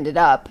that ended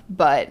up.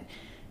 But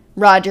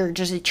Roger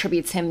just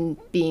attributes him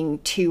being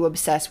too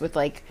obsessed with,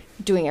 like,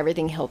 doing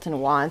everything Hilton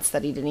wants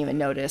that he didn't even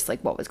notice,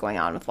 like, what was going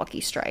on with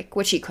Lucky Strike,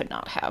 which he could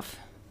not have.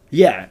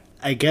 Yeah,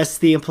 I guess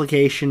the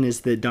implication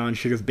is that Dawn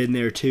should have been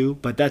there too,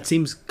 but that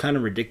seems kind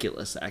of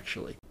ridiculous,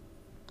 actually.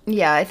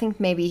 Yeah, I think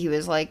maybe he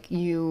was like,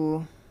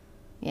 you're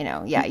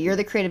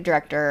the creative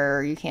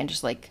director, you can't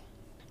just, like,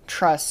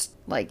 trust,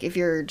 like, if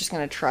you're just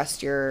going to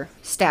trust your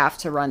staff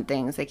to run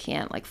things, they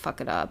can't, like, fuck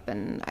it up,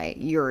 and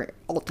you're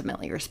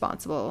ultimately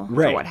responsible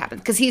for what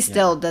happens. Because he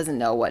still doesn't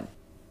know what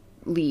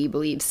Lee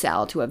believes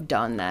Sal to have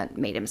done that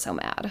made him so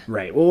mad.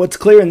 Right. Well, what's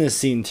clear in this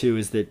scene, too,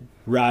 is that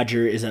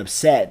Roger is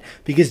upset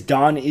because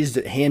Dawn is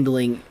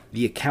handling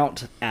the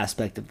account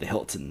aspect of the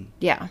Hilton.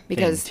 Yeah,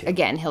 because,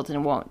 again,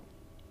 Hilton won't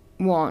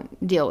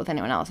deal with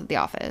anyone else at the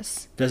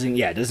office.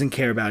 Doesn't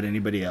care about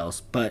anybody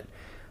else. But,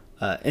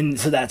 and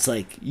so that's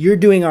like, you're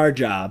doing our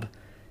job,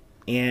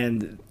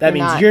 and that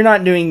means you're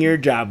not doing your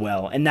job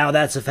well, and now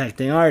that's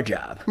affecting our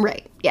job.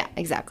 Right. Yeah,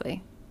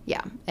 exactly.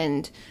 Yeah,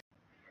 and...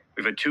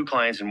 We've had 2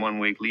 clients in 1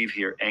 week leave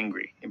here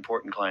angry,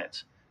 important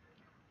clients.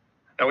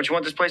 Now, what you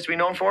want this place to be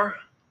known for?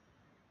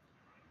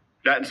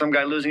 That and some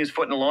guy losing his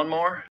foot in a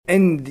lawnmower?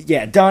 And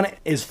yeah, Don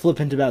is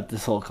flippant about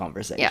this whole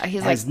conversation. Yeah,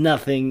 he's like,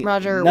 nothing.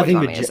 Roger, nothing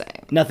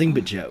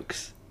but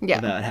jokes. Yeah.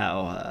 about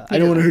how I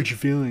don't want to hurt your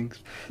feelings.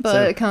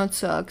 But it kind of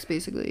sucks,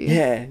 basically.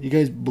 Yeah, you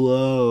guys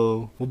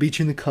blow. We'll beat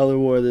you in the color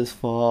war this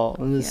fall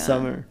and this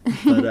summer.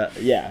 But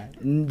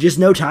just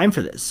no time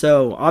for this.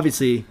 So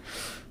obviously,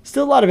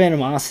 still a lot of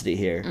animosity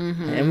here,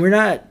 and we're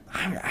not.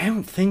 I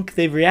don't think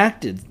they've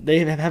reacted. They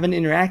haven't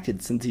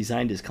interacted since he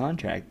signed his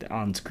contract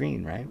on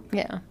screen, right?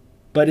 Yeah.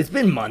 But it's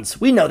been months.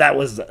 We know that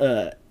was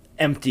a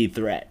empty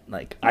threat.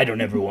 Like, I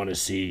don't ever want to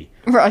see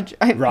Roger.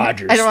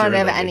 Roger I don't want to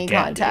have Sterling any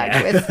again.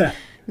 contact with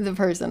the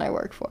person I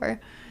work for.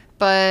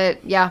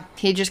 But yeah,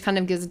 he just kind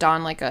of gives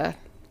Dawn like a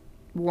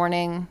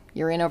warning,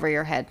 you're in over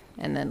your head,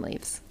 and then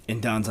leaves.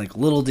 And Don's like,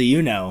 little do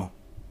you know,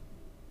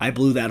 I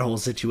blew that whole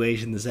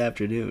situation this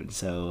afternoon.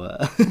 So,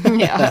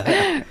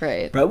 Yeah,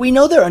 right. but we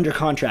know they're under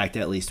contract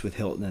at least with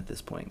Hilton at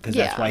this point, because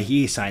that's Yeah. why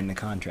he signed the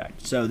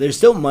contract. So there's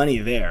still money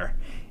there,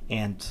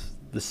 and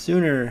the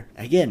sooner,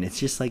 again, it's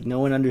just like no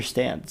one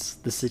understands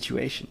the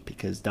situation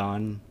because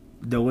Don,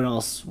 no one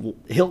else,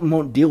 Hilton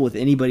won't deal with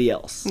anybody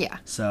else. Yeah.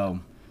 So,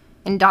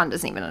 And Dawn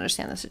doesn't even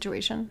understand the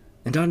situation.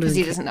 and Don Because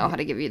doesn't, he doesn't know how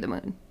to give you the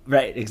moon.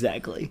 right,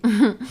 exactly.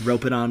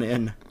 Rope it on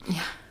in.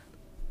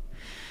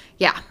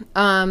 Yeah.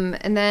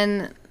 And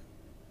then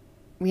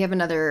we have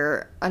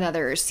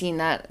another scene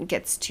that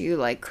gets to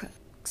like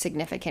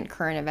significant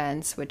current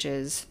events, which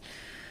is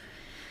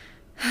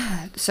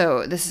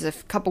so this is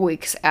a couple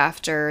weeks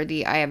after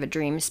the I Have a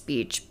Dream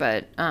speech,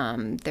 but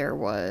there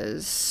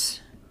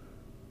was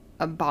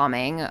a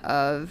bombing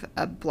of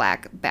a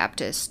Black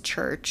Baptist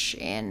church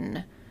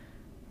in,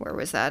 where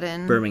was that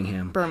in?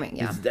 Birmingham.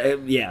 Birmingham,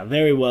 Yeah,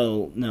 very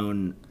well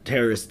known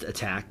terrorist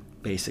attack,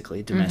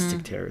 basically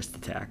domestic terrorist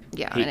attack.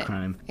 Yeah, hate and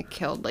crime. It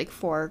killed like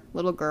 4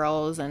 little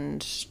girls,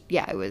 and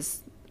yeah, it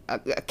was a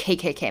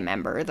KKK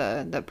member,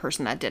 the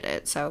person that did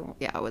it. So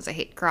yeah, it was a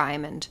hate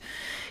crime, and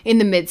in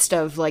the midst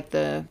of like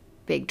the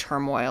big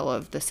turmoil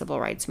of the civil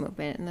rights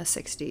movement in the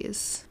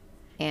 60s.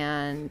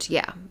 And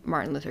yeah,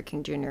 Martin Luther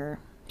King Jr.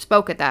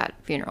 spoke at that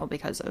funeral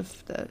because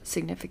of the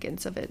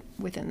significance of it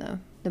within the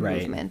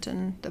Right. movement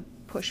and the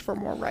push for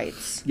more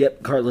rights.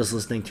 Yep, Cartla's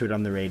listening to it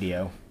on the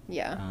radio.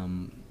 Yeah.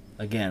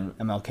 Again,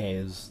 MLK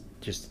is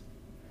just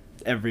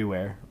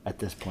everywhere at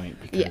this point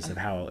because Yeah. of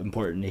how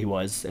important he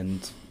was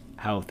and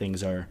how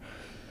things are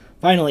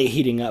finally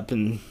heating up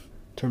in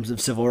terms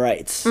of civil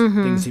rights.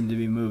 Things seem to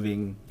be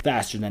moving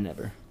faster than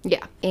ever.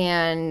 Yeah.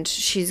 And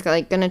she's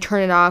like gonna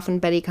turn it off,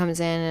 and Betty comes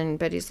in, and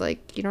Betty's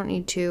like, you don't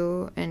need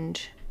to. And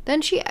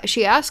then she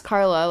asks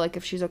Carla like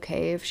if she's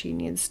okay, if she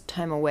needs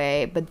time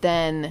away. But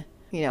then,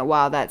 you know,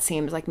 while that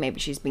seems like maybe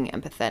she's being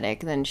empathetic,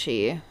 then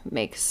she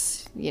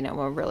makes, you know,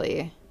 a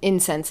really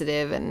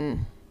insensitive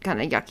and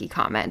kind of yucky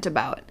comment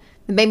about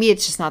maybe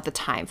it's just not the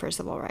time for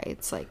civil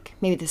rights. Like,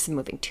 maybe this is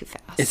moving too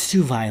fast. It's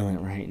too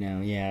violent right now,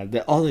 yeah.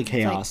 All the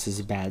chaos is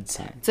a bad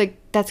sign. It's like,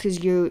 that's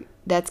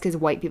because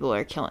white people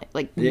are killing,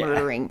 like,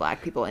 murdering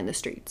black people in the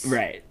streets.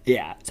 Right,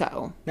 yeah.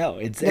 So, No,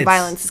 it's the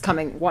violence is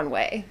coming one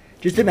way.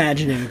 Just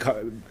imagining,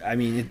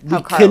 we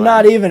How could Carla-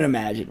 not even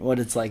imagine what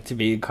it's like to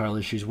be in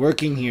Carla's shoes,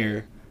 working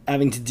here,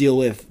 having to deal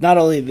with not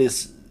only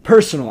this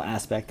personal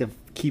aspect of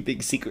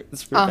keeping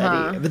secrets for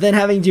Betty, but then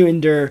having to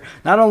endure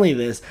not only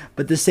this,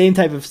 but the same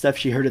type of stuff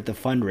she heard at the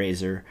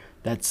fundraiser.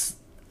 That's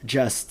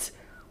just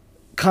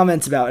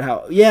comments about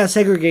how, yeah,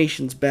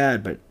 segregation's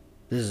bad, but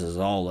this is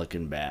all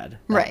looking bad.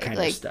 That Right. kind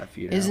Like, of stuff,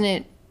 you know. isn't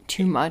it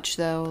too much,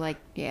 though? Like,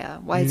 yeah,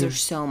 why is there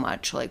so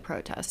much, like,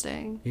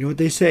 protesting? You know what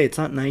they say? It's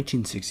not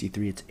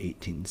 1963, it's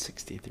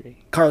 1863.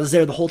 Carla's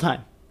there the whole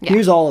time. Yeah.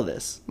 Here's all of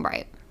this.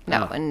 Right.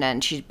 No, and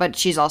then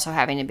she's also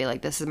having to be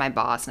like, this is my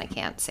boss, and I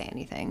can't say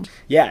anything.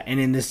 Yeah, and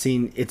in this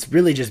scene, it's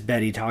really just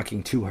Betty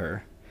talking to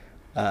her,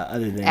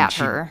 other than At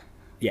her.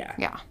 Yeah.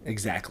 Yeah.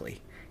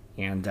 Exactly.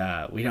 And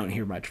we don't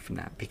hear much from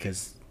that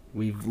because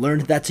we've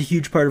learned that's a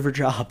huge part of her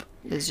job.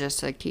 Is just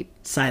to keep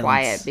Silence.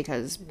 quiet,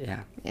 because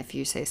Yeah. if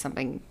you say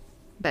something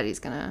Betty's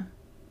gonna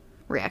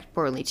react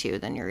poorly to,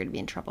 then you're gonna be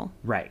in trouble.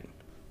 Right.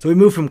 So we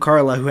move from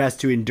Carla, who has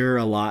to endure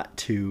a lot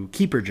to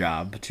keep her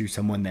job, to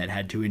someone that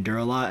had to endure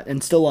a lot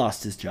and still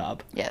lost his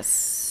job.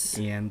 Yes.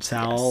 And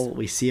Sal,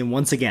 we see him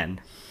once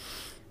again.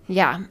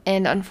 Yeah,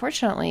 and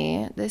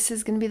unfortunately, this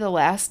is gonna be the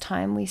last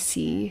time we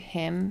see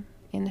him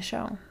in the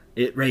show.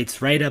 It rates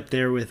right up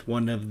there with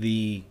one of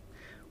the...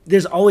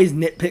 There's always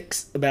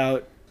nitpicks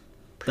about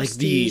like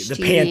the Prestige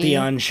TV.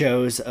 Pantheon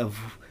shows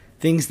of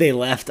things they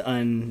left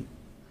on...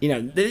 You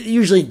know,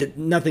 usually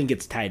nothing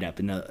gets tied up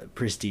in the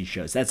prestige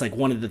shows. That's like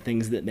one of the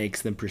things that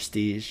makes them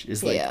prestige,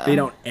 is like Yeah. they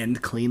don't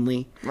end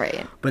cleanly.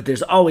 Right. But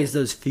there's always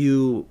those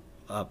few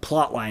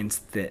plot lines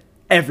that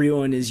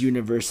everyone is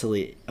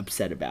universally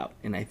upset about.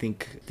 And I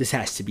think this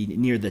has to be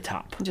near the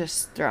top.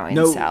 Just throwing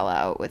No- Sal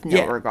out with no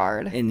Yeah.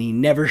 regard. And he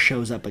never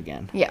shows up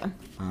again. Yeah.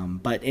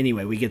 But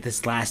anyway, we get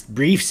this last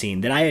brief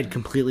scene that I had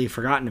completely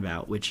forgotten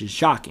about, which is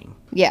shocking.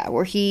 Yeah,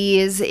 where he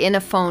is in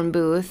a phone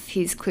booth.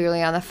 He's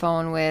clearly on the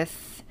phone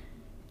with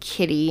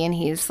Kitty, and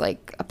he's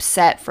like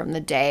upset from the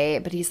day,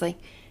 but he's like,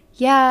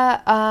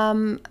 yeah,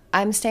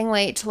 I'm staying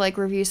late to like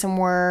review some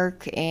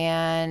work,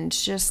 and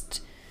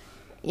just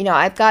you know,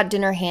 I've got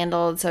dinner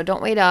handled, so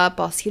don't wait up.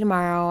 I'll see you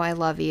tomorrow. I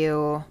love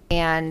you.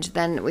 And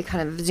then we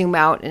kind of zoom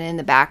out, and in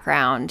the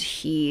background,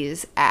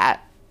 he's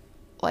at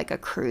like a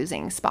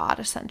cruising spot,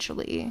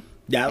 essentially.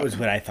 That was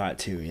what I thought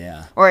too,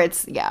 yeah. Or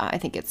it's, yeah, I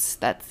think that's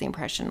the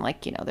impression.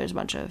 Like, you know, there's a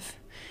bunch of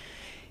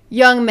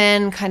young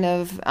men kind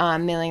of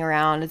milling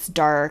around. It's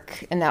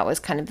dark, and that was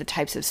kind of the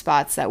types of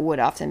spots that would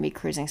often be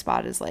cruising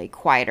spot, is like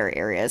quieter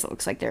areas. It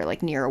looks like they're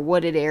like near a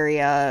wooded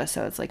area,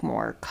 so it's like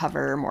more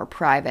cover, more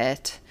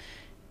private.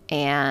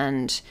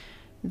 And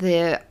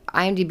the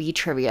IMDb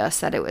trivia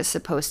said it was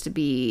supposed to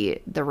be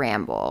the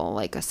Ramble,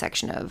 like a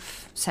section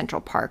of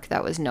Central Park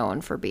that was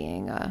known for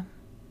being a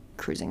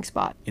cruising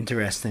spot.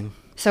 Interesting.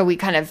 So we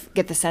kind of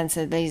get the sense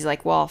that he's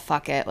like, well,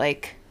 fuck it.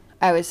 Like,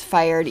 I was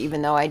fired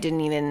even though I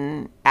didn't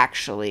even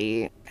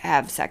actually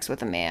have sex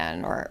with a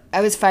man. Or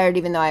I was fired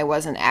even though I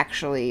wasn't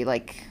actually,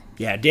 like...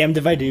 Yeah, damned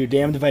if I do,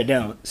 damned if I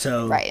don't.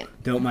 So right.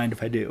 Don't mind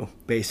if I do,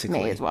 basically.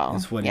 May as well.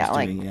 That's what yeah, he's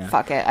like, doing, yeah.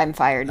 Fuck it. I'm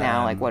fired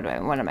now. Like, what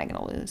am I going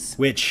to lose?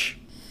 Which,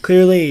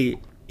 clearly,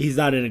 he's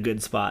not in a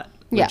good spot.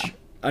 Which, Yeah.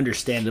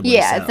 Understandably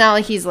Yeah, so. it's not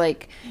like he's,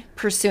 like,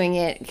 pursuing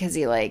it because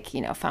he, like,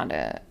 you know, found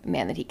a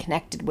man that he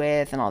connected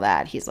with and all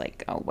that. He's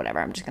like, oh, whatever,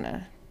 I'm just going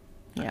to,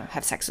 you know,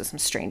 have sex with some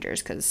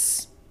strangers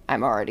because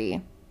I'm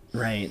already,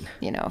 Right.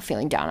 you know,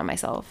 feeling down on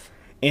myself.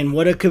 And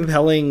what a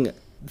compelling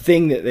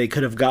thing that they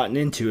could have gotten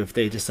into if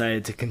they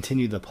decided to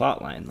continue the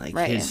plot line. Like,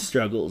 Right. his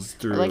struggles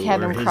through... Or, like,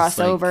 have him his, cross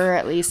like- over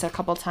at least a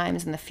couple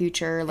times in the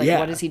future. Like, Yeah.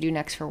 what does he do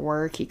next for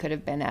work? He could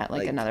have been at,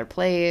 like another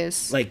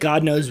place. Like,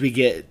 God knows we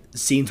get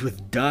scenes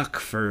with Duck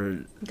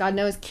for God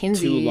knows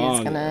Kinsey too is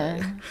long.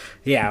 gonna...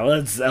 Yeah, well,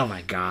 it's... Oh,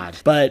 my God.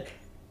 But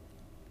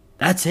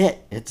that's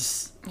it.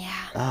 It's... Yeah.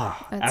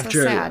 Oh, That's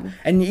after... so sad.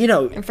 And, you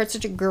know... And for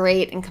such a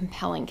great and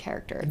compelling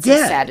character, it's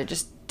Yeah. so sad to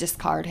just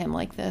discard him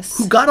like this.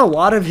 Who got a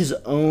lot of his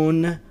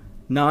own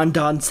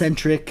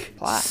non-Don-centric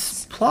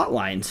Plots. plot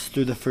lines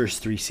through the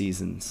first 3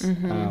 seasons.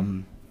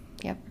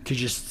 Yep. To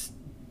just...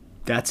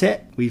 That's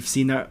it. We've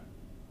seen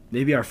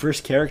maybe our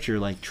first character,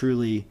 like,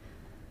 truly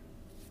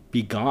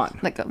be gone.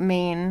 Like a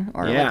main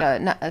or Yeah.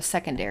 like not a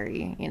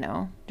secondary, you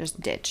know, just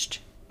ditched.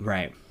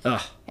 Right.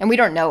 Ugh. And we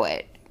don't know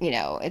it, you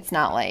know. It's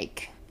not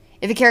like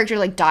if a character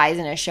like dies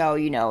in a show,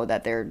 you know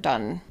that they're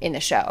done in the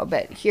show.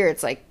 But here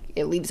it's like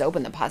it leaves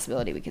open the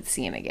possibility we could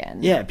see him again.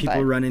 Yeah, people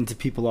But run into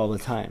people all the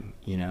time,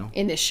 you know?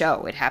 in this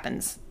show, it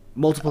happens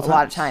Multiple a times.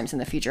 lot of times in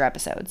the future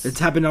episodes. It's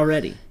happened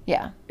already.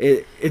 Yeah.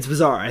 It's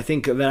bizarre. I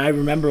think that I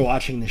remember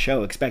watching the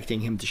show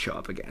expecting him to show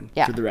up again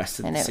Yeah. for the rest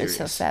of And the it was series.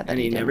 so sad that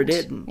and he never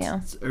didn't. did. Yeah.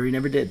 Or he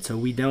never did. So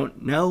we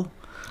don't know.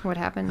 What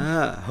happened?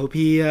 Hope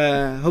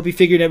he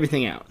figured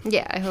everything out.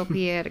 Yeah, I hope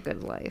he had a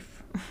good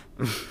life.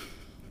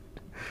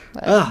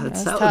 But Oh, it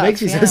was it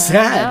makes me so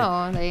sad.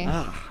 I know,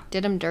 they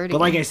did him dirty.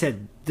 But like I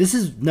said, this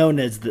is known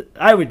as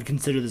I would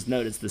consider this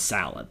known as the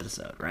Sal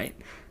episode, right?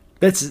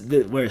 That's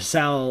where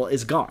Sal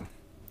is gone.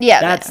 yeah,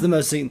 That's the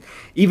most thing.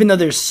 Even though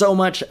there's so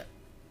much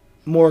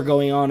more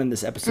going on in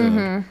this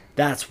episode,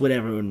 that's what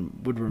everyone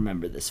would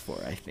remember this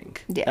for, I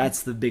think. Yeah.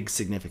 That's the big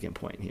significant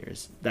point here.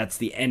 That's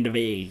the end of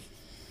a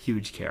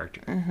huge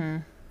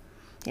character.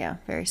 yeah,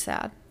 very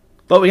sad.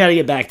 But we got to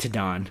get back to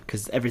Dawn,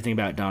 because everything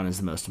about Dawn is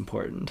the most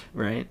important,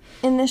 right?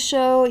 In the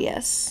show,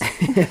 yes.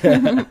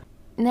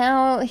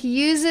 Now, he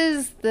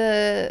uses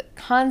the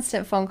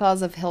constant phone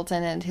calls of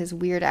Hilton and his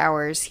weird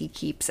hours he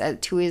keeps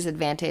to his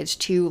advantage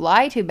to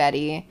lie to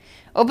Betty,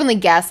 openly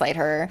gaslight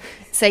her,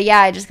 say, yeah,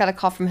 I just got a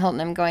call from Hilton,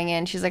 I'm going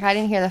in. She's like, I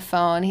didn't hear the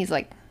phone. He's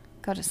like,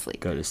 go to sleep.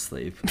 Go to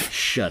sleep.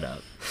 Shut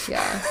up.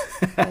 Yeah,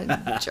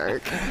 a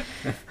jerk.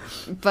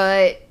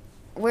 But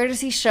where does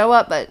he show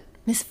up at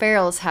Miss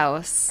Farrell's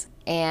house?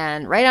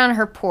 And right on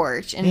her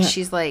porch. And Yeah.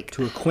 she's like,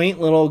 To a quaint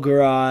little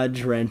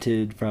garage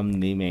rented from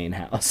the main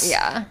house.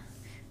 yeah.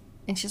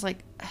 And she's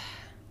like,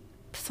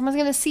 someone's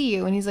going to see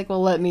you. And he's like,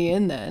 well, let me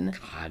in then.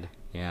 God.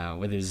 Yeah,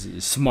 with his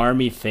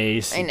smarmy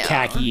face, I and know.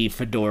 khaki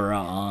fedora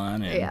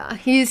on. And, Yeah,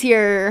 he's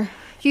here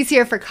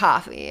for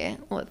coffee,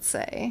 let's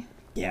say.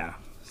 Yeah,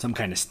 some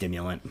kind of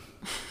stimulant.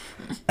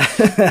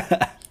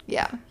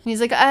 Yeah. And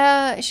he's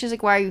like, she's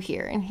like, why are you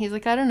here? And he's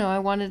like, I don't know, I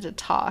wanted to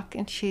talk.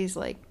 And she's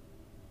like,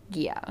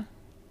 yeah,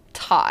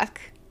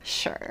 talk,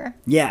 sure.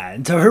 Yeah,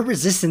 and so her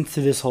resistance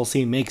to this whole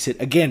scene makes it,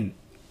 again,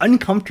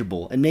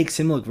 uncomfortable and makes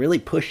him look really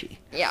pushy.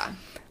 Yeah.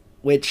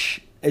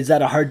 Which, is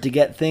that a hard to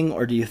get thing,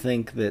 or do you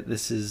think that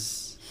this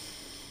is...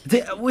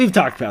 We've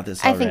talked about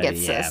this I already. think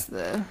it's just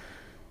the...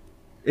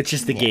 It's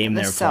just the game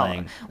the they're sell.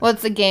 playing. Well,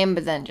 it's the game,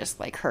 but then just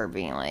like her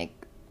being like,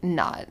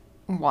 not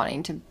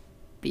wanting to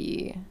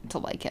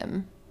like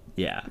him.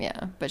 Yeah.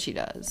 Yeah, but she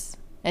does.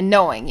 And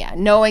knowing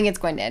it's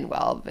going to end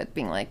well, but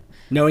being like...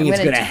 Knowing I'm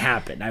it's going to do-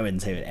 happen. I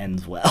wouldn't say it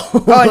ends well.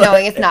 Oh,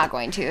 knowing it's not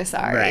going to,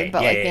 sorry. Right,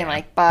 But yeah, like yeah, being yeah.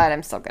 like, but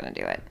I'm still going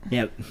to do it.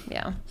 Yep.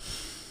 Yeah.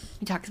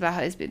 He talks about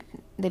how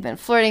they've been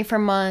flirting for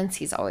months.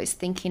 He's always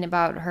thinking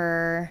about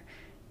her.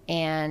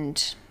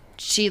 And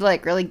she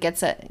like really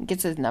gets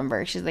his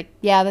number. She's like,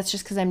 yeah, that's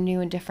just because I'm new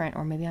and different.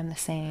 Or maybe I'm the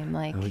same.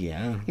 Like, Oh,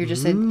 yeah. you're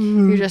just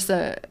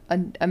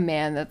a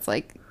man that's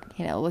like,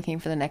 you know, looking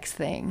for the next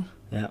thing.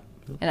 Yeah.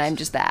 And I'm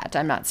just that.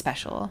 I'm not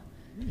special.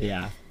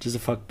 Yeah, just a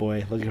fuck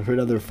boy looking for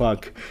another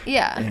fuck.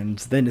 Yeah. And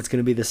then it's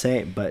gonna be the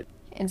same, but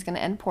And it's going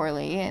to end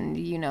poorly, and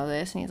you know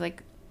this. And he's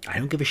like, I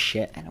don't give a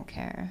shit. I don't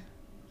care.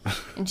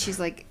 And she's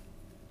like,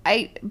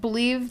 I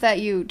believe that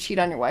you cheat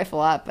on your wife a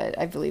lot, but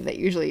I believe that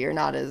usually you're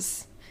not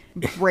as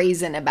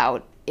brazen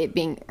about it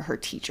being her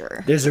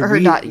teacher. There's a or her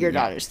rea- your yeah.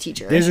 daughter's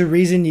teacher. There's a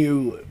reason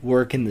you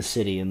work in the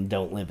city and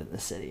don't live in the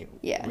city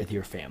Yeah. with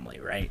your family,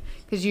 right?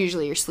 Because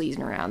usually you're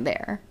sleazing around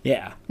there.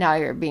 Yeah. Now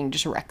you're being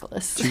just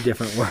reckless. Two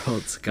different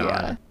worlds. God.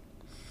 Yeah.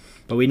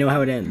 But we know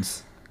how it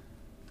ends.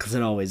 Because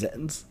it always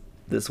ends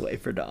this way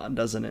for Dawn,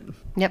 doesn't it?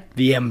 Yep.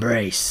 The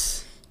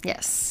embrace.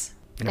 Yes.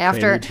 And a After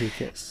prelude to a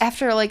kiss.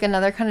 after like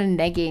another kind of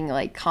negging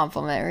like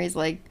compliment where he's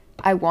like,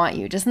 I want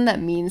you. Doesn't that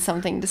mean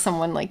something to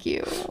someone like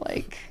you?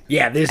 Like,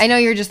 Yeah, there's I know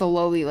you're just a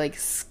lowly like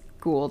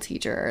school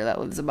teacher that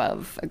lives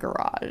above a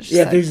garage.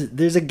 yeah, so-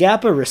 there's a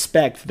gap of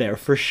respect there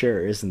for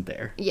sure, isn't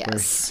there?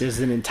 Yes. There's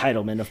an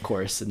entitlement, of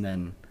course, and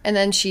then And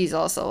then she's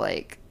also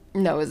like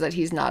knows that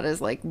he's not as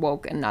like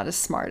woke and not as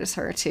smart as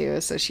her too,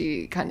 so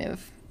she kind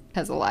of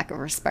has a lack of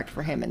respect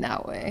for him in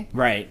that way.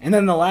 right. And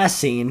then the last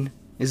scene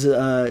is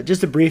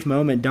just a brief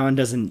moment. Dawn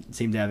doesn't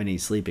seem to have any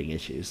sleeping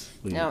issues.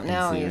 We No, can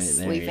now see he's right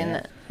there, sleeping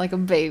yeah. like a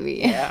baby.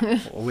 Yeah,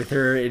 with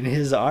her in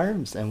his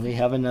arms, and we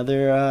have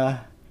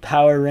another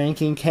power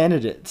ranking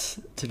candidate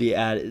to be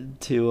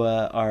added to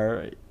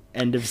our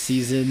end of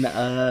season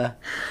The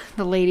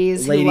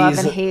ladies who love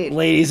and hate.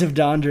 ladies of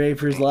Don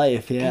Draper's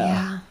life.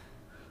 Yeah.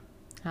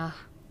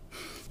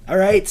 All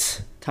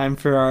right, time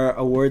for our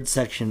awards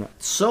section.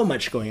 So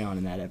much going on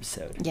in that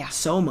episode. Yeah,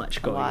 so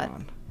much going lot.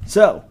 on.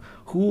 So,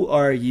 who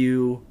are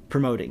you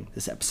promoting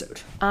this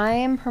episode? I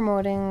am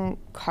promoting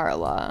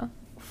Carla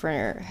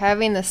for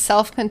having the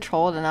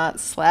self-control to not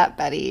slap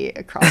Betty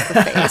across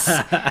the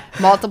face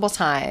multiple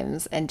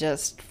times, and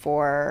just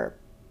for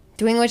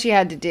doing what she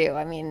had to do.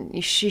 I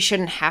mean, she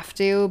shouldn't have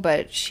to,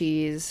 but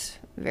she's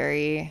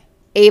very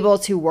able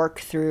to work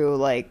through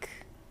like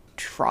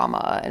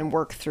trauma and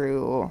work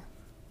through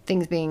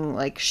things being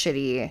like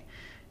shitty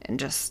and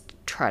just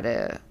try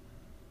to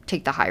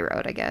take the high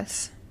road, I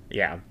guess.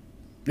 Yeah.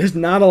 There's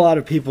not a lot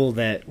of people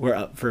that were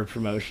up for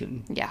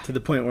promotion. Yeah. To the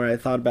point where I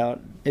thought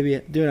about maybe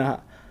doing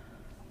a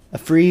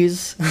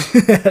freeze.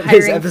 This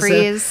Hiring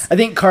freeze. I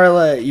think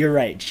Carla, you're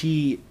right.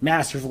 She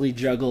masterfully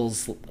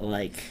juggles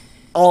like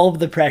all of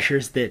the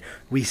pressures that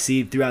we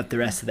see throughout the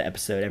rest of the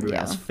episode. Everyone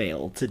Yeah. else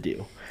failed to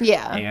do.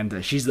 Yeah.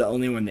 And she's the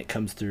only one that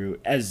comes through,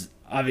 as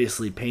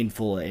obviously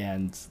painful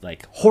and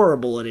like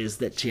horrible it is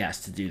that she has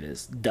to do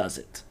this, does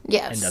it.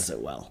 Yes. And does it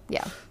well.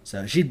 Yeah.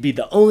 So she'd be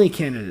the only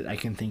candidate I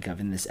can think of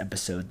in this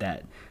episode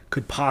that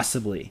could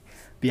possibly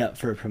be up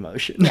for a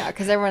promotion. Yeah,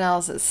 because everyone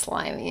else is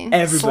slimy.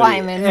 Everybody,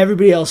 Sliming.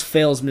 everybody else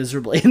fails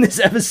miserably in this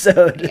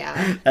episode.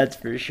 Yeah. That's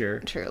for sure.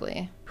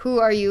 Truly. Who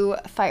are you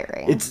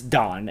firing? It's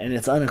Dawn, and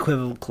it's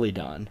unequivocally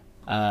Dawn.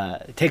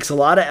 It takes a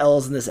lot of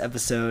L's in this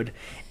episode,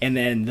 and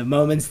then the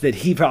moments that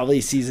he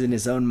probably sees in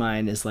his own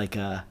mind is like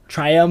a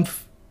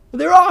triumph.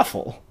 They're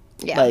awful.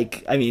 Yeah.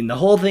 Like, I mean, the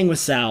whole thing with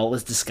Sal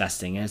was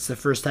disgusting, and it's the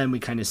first time we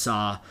kind of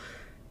saw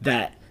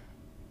that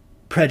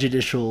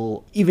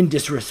prejudicial, even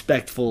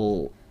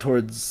disrespectful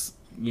towards,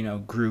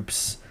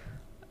 groups,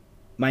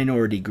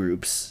 minority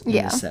groups, in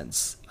Yeah. a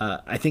sense.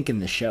 I think in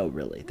the show,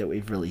 really, that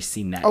we've really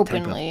seen that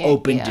Openly, type of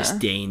open yeah.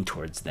 disdain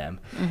towards them.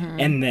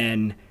 And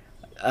then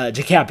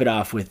to cap it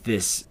off with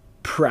this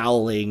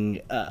prowling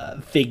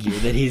figure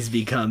that he's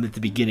become at the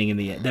beginning and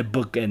the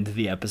bookend of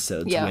the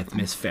episodes Yeah. with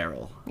Miss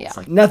Farrell. Yeah. It's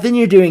like, nothing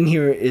you're doing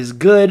here is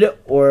good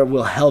or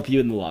will help you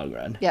in the long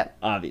run. Yep.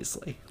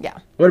 Obviously. Yeah.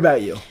 What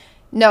about you?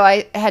 No,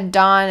 I had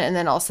Dawn and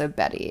then also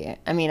Betty.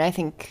 I mean, I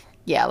think,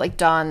 yeah, like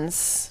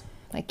Dawn's,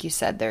 like you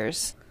said,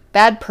 there's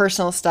bad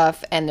personal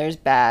stuff and there's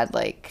bad,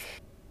 like,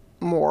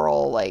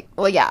 moral, like,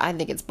 well, yeah, I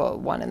think it's both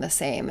one and the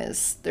same.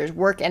 Is there's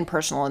work and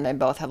personal, and they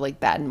both have, like,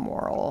 bad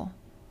moral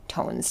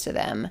tones to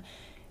them.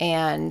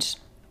 And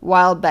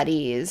while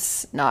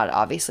Betty's not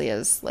obviously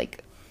as,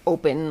 like,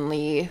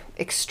 openly,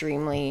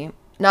 extremely,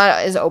 not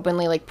as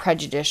openly, like,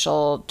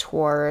 prejudicial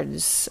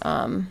towards,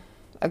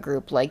 a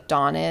group like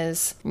Dawn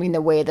is. I mean,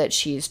 the way that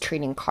she's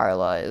treating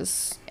Carla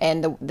is,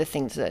 and the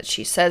things that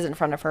she says in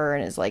front of her,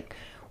 and is like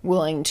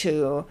willing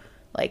to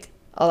like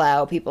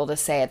allow people to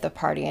say at the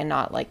party and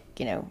not like,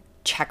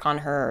 check on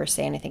her or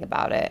say anything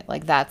about it.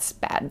 Like, that's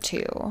bad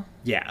too.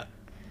 Yeah.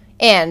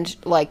 And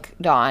like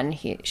Dawn,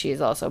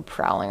 she's also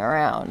prowling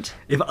around.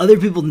 If other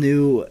people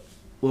knew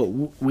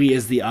what we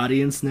as the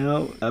audience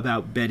know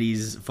about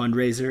Betty's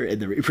fundraiser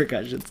and the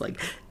repercussions, like,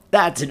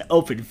 that's an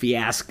open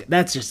fiasco.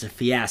 That's just a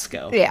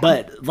fiasco. Yeah.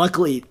 But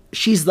luckily,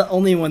 she's the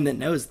only one that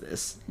knows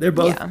this. They're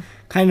both Yeah.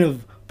 kind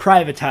of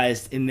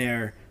privatized in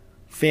their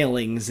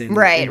failings and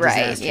Right, and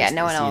right. Yeah,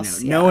 no one disastrousness,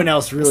 else. No one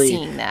else really.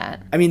 seeing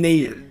that. I mean,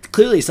 they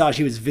clearly saw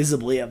she was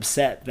visibly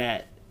upset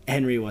that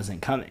Henry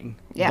wasn't coming.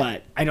 Yeah.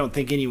 But I don't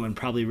think anyone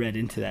probably read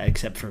into that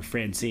except for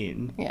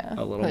Francine. Yeah.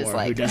 A little Who's more,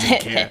 like- who doesn't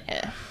care.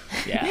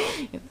 Yeah.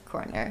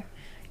 Corner.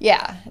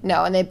 Yeah,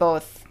 no, and they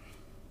both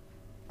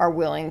are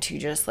willing to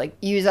just like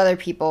use other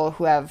people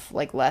who have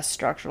like less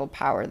structural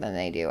power than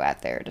they do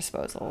at their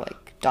disposal.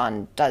 Like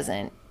Dawn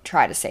doesn't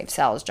try to save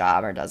Sal's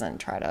job or doesn't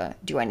try to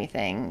do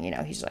anything, you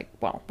know, he's like,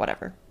 well,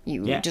 whatever.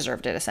 You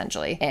deserved it,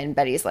 essentially. And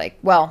Betty's like,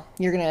 well,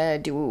 you're going to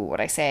do what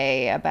I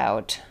say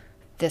about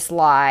this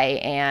lie.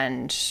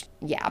 And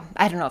yeah,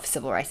 I don't know if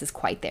civil rights is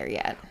quite there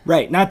yet.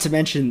 Right. Not to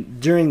mention,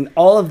 during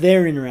all of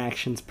their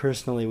interactions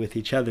personally with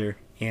each other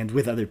and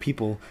with other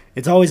people,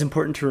 it's always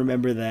important to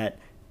remember that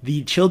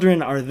the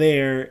children are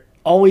there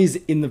always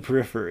in the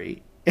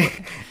periphery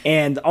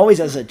and always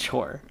as a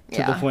chore,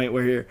 to the point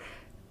where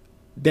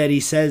Betty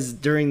says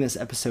during this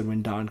episode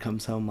when Don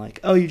comes home, like,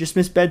 oh, you just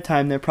missed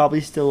bedtime. They're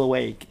probably still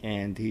awake.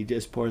 And he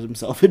just pours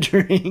himself a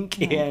drink.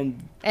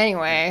 And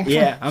anyway.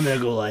 Yeah, I'm going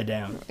to go lie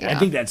down. I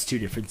think that's two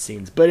different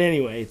scenes. But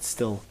anyway, it's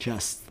still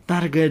just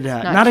not a good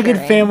not a good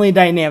family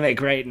dynamic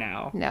right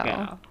now.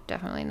 No,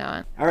 definitely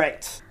not. All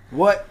right.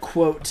 What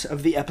quote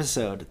of the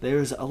episode?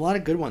 There's a lot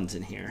of good ones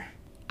in here.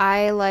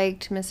 I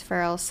liked Miss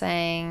Farrell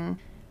saying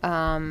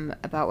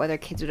about whether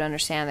kids would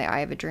understand the I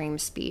Have a Dream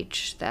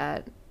speech,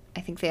 that I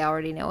think they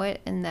already know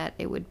it, and that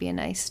it would be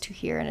nice to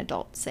hear an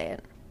adult say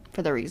it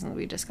for the reasons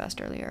we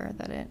discussed earlier,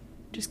 that it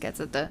just gets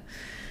at the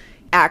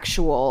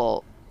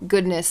actual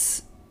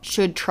goodness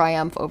should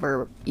triumph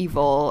over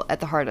evil at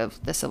the heart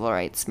of the civil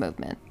rights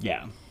movement.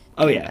 Yeah.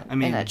 Oh, yeah. I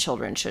mean, and that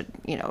children should,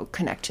 you know,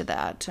 connect to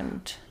that,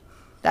 and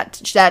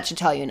that should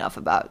tell you enough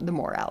about the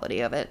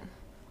morality of it.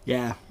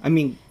 Yeah. I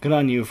mean, good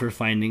on you for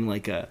finding,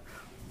 like,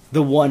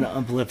 the one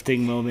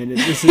uplifting moment in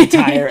this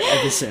entire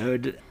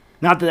episode.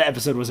 Not that the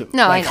episode wasn't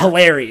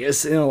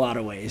hilarious in a lot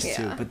of ways,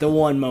 too, but the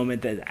one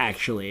moment that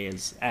actually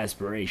is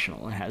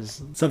aspirational and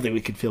has something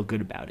we could feel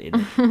good about in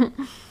it.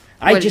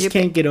 I just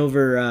can't get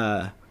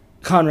over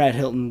Conrad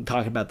Hilton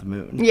talking about the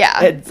moon. Yeah,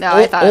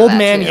 I thought old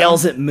man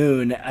yells at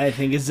moon, I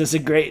think, is just a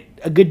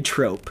good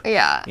trope.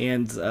 Yeah.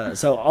 And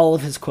so all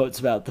of his quotes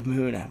about the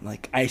moon, I'm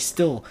like,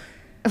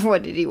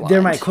 what did he want?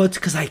 They're my quotes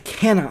because I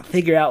cannot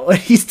figure out what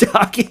he's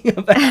talking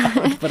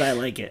about, but I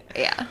like it.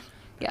 Yeah.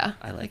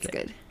 I like it.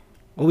 Good.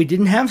 Well, we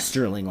didn't have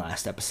Sterling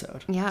last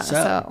episode. Yeah,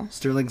 so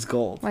Sterling's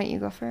gold. Why don't you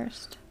go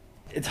first?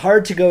 It's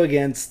hard to go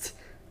against...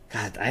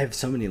 God, I have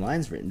so many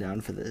lines written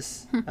down for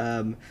this.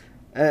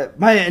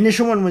 My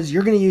initial one was,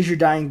 you're going to use your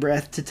dying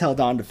breath to tell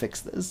Don to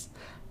fix this.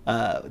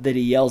 That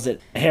he yells at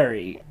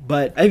Harry.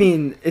 But, I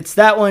mean, it's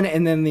that one,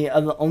 and then the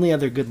only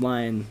other good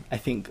line, I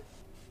think,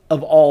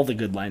 of all the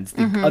good lines,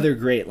 the other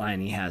great line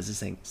he has is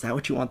saying, is that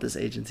what you want this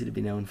agency to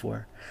be known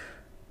for?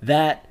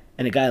 That...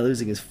 and a guy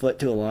losing his foot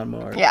to a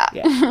lawnmower.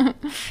 Yeah.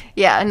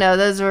 Yeah, no,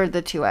 those were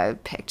the two I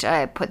picked.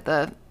 I put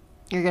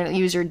you're going to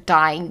use your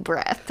dying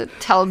breath to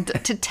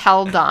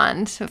tell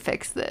Don to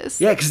fix this.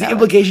 Yeah, because the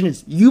implication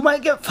is you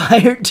might get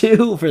fired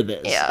too for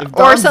this. Yeah,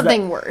 or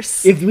something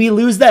worse. If we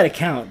lose that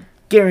account,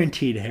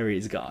 guaranteed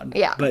Harry's gone.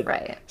 Yeah, but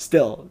right.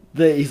 Still,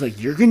 he's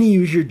like, you're going to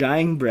use your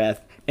dying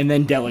breath, and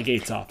then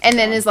delegates off. And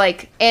then is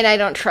like, and I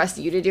don't trust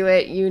you to do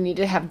it. You need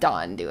to have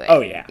Don do it. Oh,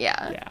 yeah.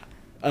 Yeah.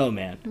 Oh,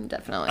 man.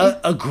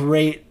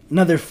 Definitely.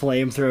 Another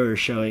flamethrower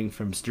showing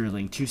from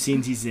Sterling. 2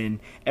 scenes he's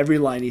in. Every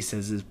line he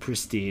says is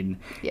pristine.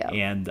 Yeah.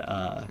 And,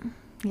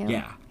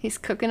 yeah. He's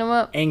cooking them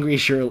up. Angry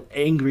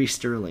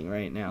Sterling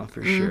right now,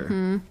 for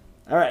sure.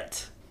 All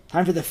right.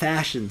 Time for the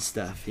fashion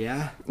stuff,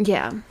 yeah?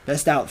 Yeah.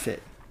 Best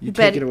outfit. You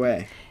take it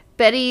away.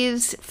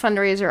 Betty's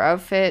fundraiser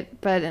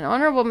outfit, but an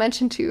honorable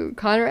mention to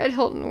Conrad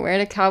Hilton wearing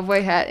a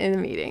cowboy hat in the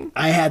meeting.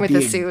 With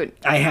a suit.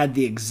 I had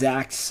the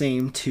exact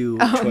same two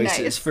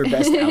choices for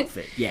best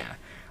outfit. Yeah.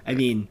 I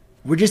mean,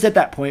 we're just at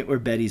that point where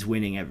Betty's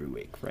winning every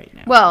week right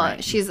now. Well, right?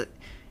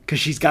 Because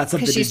she's got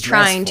something to she's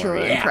dress trying for.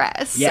 to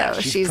impress. Yeah, so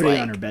she's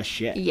putting on her best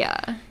shit.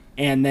 Yeah.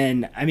 And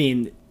then, I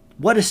mean,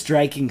 what a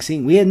striking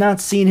scene. We had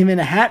not seen him in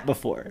a hat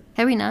before.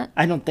 Have we not?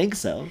 I don't think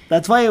so.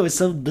 That's why it was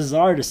so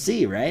bizarre to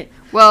see, right?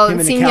 Well,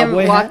 seeing him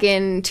walk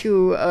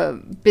into a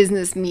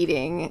business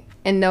meeting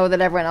and know that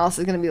everyone else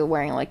is going to be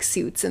wearing, like,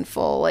 suits and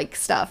full, like,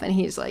 stuff. And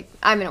he's like,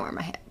 I'm going to wear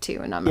my hat,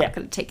 too, and I'm not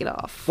going to take it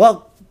off.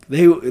 Well,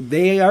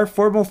 they are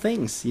formal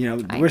things. You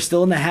know, we're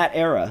still in the hat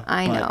era.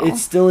 I know. It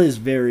still is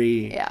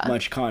very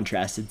much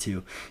contrasted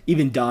to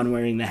even Don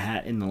wearing the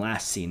hat in the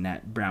last scene,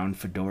 that brown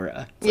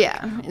fedora.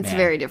 It's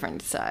very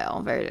different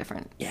style, very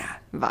different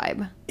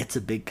vibe. It's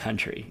a big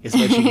country, is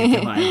what you get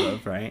the vibe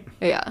of, right?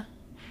 Yeah.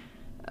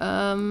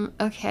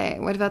 Okay,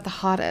 what about the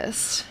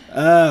hottest?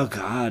 Oh,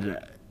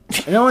 God.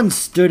 No one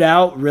stood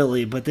out,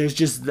 really, but there's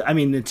just, I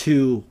mean, the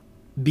two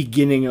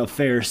beginning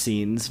affair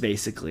scenes,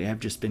 basically, have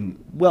just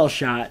been well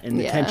shot, and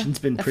the tension's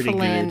been pretty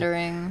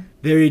good.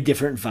 Very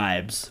different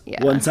vibes.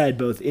 Yeah. One side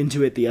both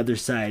into it, the other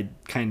side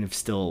kind of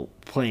still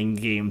playing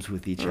games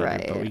with each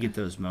other, but we get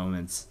those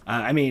moments.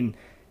 I mean,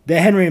 the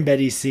Henry and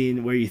Betty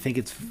scene where you think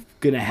it's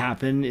gonna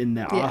happen in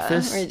the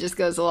office, where he just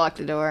goes to lock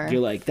the door.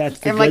 You're like, that's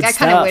the good stuff.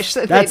 I kind of wish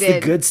that that's they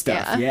did. the good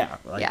stuff.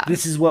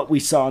 This is what we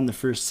saw in the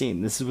first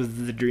scene. This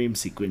was the dream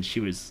sequence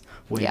she was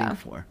waiting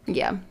for.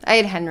 Yeah, I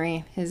had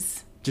Henry.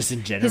 Just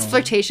in general, his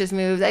flirtatious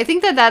moves. I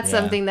think that's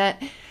something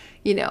that,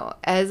 you know,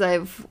 as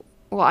I've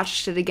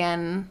watched it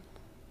again,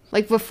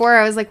 like before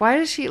I was like, why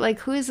does she, like,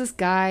 who is this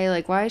guy?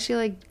 Like, why is she,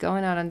 like,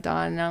 going out on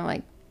Dawn? And I'm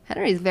like,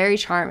 Henry's very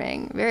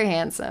charming, very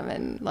handsome,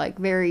 and, like,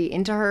 very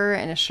into her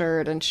and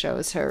assured, and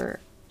shows her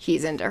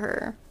he's into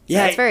her. So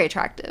Yeah, it's very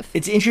attractive.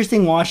 It's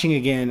interesting watching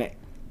again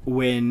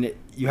when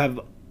you have,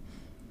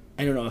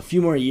 I don't know, a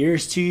few more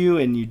years to you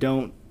and you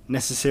don't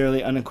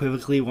necessarily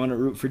unequivocally want to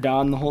root for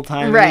Don the whole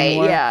time Right,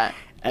 anymore. yeah.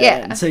 And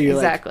Yeah, so you're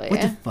exactly. like,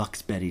 what the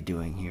fuck's Betty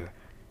doing here?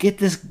 Get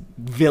this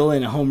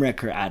villain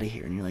homewrecker out of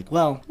here. And you're like,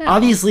 well,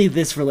 obviously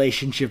this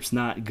relationship's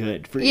not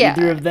good for Yeah,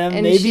 either of them.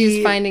 and Maybe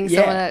she's finding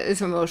someone that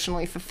is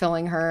emotionally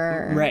fulfilling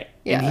her. Right.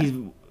 Yeah. And he's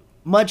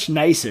much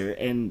nicer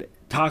and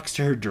talks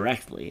to her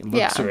directly and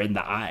looks Yeah. her in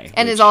the eye.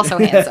 And which- is also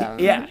handsome.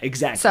 Yeah,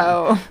 exactly.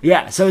 So-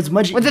 yeah, so it's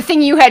much With the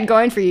thing you had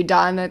going for you,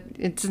 Don, that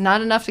it's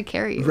not enough to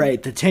carry you.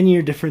 right. The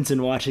 10-year difference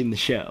in watching the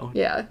show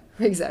Yeah,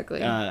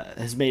 exactly.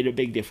 has made a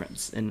big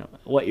difference in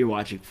what you're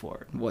watching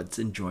for, what's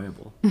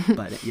enjoyable.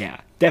 But yeah,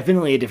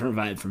 definitely a different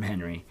vibe from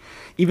Henry.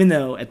 Even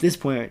though at this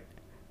point,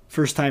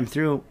 first time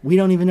through, we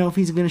don't even know if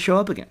he's going to show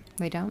up again.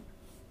 We don't.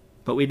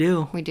 But we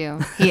do. We do.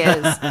 He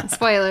is.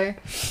 Spoiler.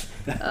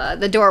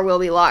 The door will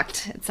be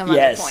locked at some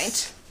other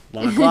point.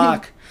 Lock,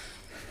 lock.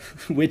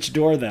 Which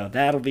door, though?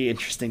 That'll be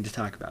interesting to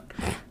talk about.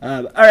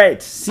 All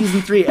right,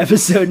 Season 3,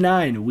 Episode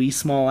 9, Wee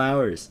Small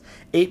Hours.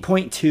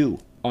 8.2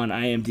 on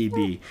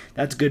IMDb.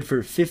 That's good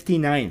for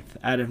 59th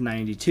out of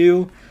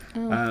 92.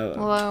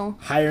 Hello.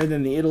 Higher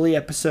than the Italy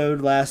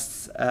episode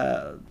last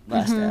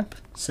ep.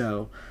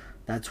 So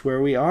that's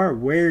where we are.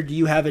 Where do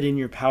you have it in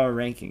your power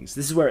rankings?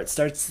 This is where it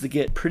starts to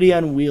get pretty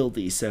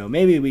unwieldy, so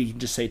maybe we can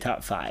just say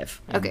top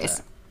 5. And, Okay.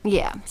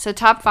 Yeah. So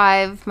top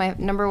 5. My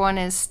number 1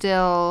 is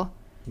still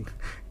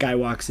Guy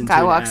walks into Guy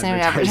an walks into an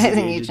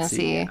advertising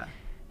agency. Yeah.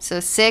 So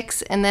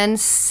 6, and then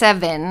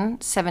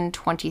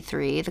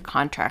 723, the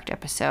contract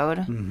episode.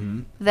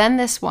 Mm-hmm. Then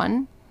this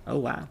one. Oh,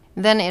 wow.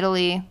 Then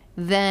Italy.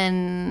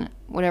 Then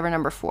whatever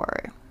number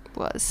 4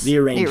 was. The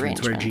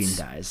arrangements where Jean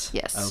dies.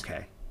 Yes.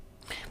 Okay.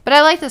 But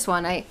I like this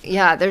one.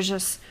 There's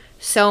just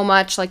so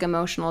much like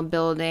emotional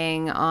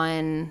building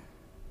on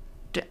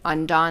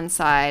Don's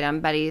side, on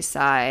Betty's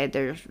side.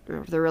 They're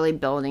really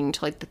building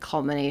to like the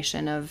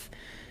culmination of,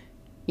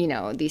 you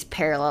know, these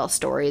parallel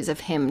stories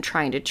of him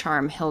trying to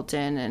charm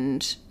Hilton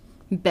and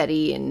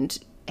Betty and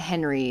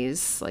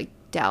Henry's like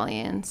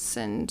dalliance,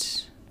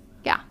 and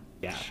yeah.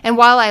 And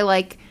while I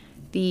like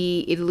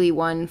the Italy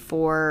one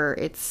for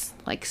its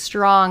like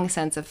strong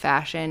sense of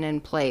fashion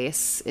and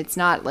place, it's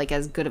not like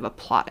as good of a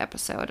plot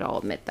episode, I'll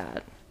admit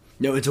that.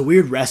 No, it's a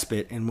weird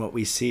respite in what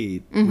we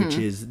see, Mm-hmm. which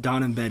is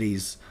Don and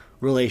Betty's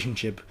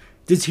relationship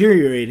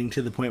deteriorating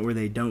to the point where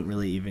they don't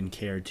really even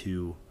care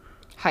to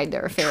Hide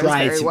their affairs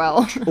try very to,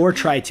 well. or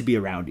try to be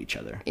around each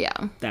other Yeah.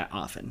 that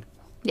often.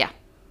 Yeah.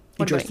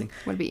 Interesting.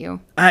 What about you?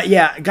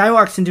 Yeah, Guy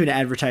walks into an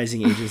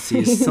advertising agency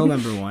is still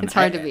number 1. It's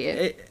hard to beat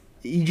it.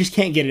 You just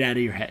can't get it out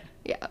of your head.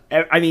 Yeah.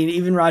 I mean,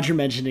 even Roger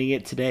mentioning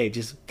it today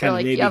just kind of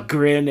like, made yep. me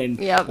grin and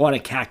Yep. want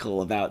to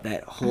cackle about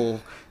that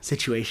whole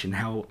situation,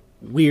 how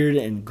weird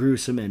and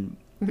gruesome and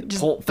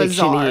Just Pulp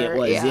Fiction-y it bizarre,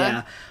 was.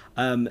 yeah.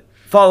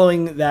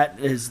 Following that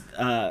is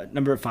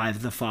number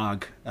 5, The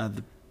Fog,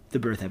 the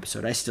birth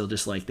episode. I still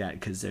just like that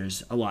because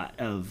there's a lot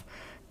of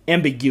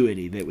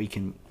ambiguity that we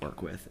can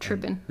work with.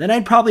 Trippin'. And then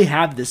I'd probably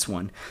have this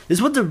one. This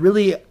one's a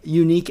really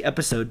unique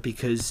episode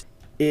because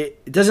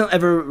it doesn't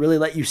ever really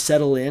let you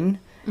settle in.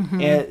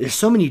 Mm-hmm. And there's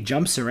so many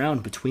jumps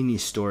around between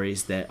these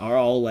stories that are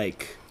all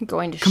like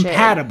Going to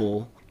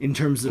compatible in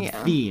terms of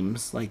Yeah.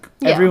 themes. Like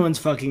Yeah. everyone's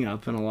fucking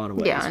up in a lot of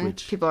ways. Yeah, and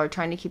which, people are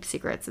trying to keep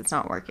secrets. It's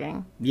not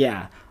working.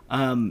 yeah.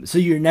 So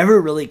you're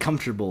never really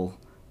comfortable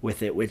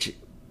with it, which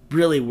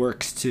really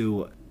works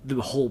to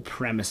the whole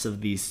premise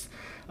of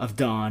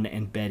Dawn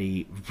and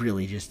Betty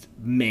really just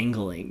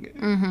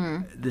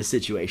mangling the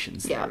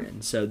situations Yeah. they're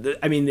in. So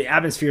the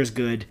atmosphere is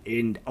good,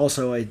 and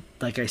also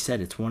like I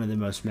said, it's one of the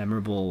most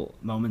memorable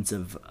moments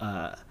of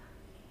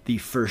the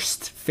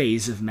first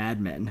phase of Mad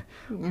Men,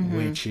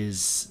 which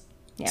is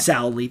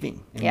Sal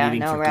leaving. And Yeah, leaving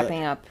no, for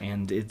wrapping good. up.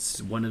 And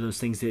it's one of those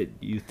things that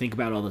you think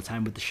about all the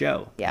time with the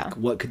show. Yeah. Like,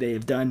 what could they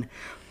have done?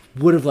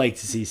 Would have liked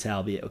to see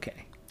Sal be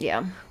okay.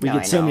 Yeah. We No,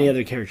 get I so know. many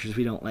other characters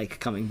we don't like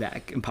coming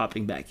back and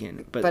popping back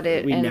in, but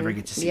we never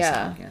get to see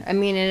Sal again. I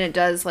mean, and it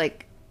does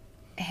like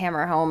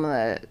hammer home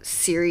the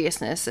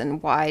seriousness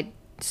and why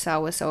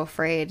Sal was so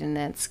afraid, and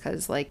it's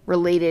because like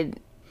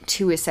related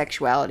to his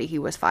sexuality, he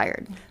was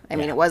fired. I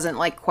mean, it wasn't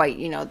like quite,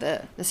 you know,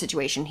 the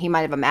situation he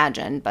might have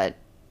imagined, but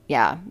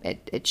yeah,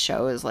 it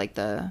shows like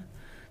the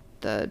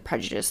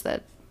prejudice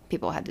that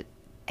people had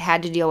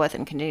to deal with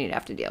and continue to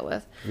have to deal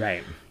with.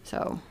 Right.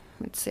 So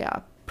it's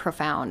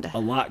profound. A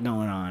lot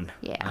going on.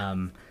 Yeah.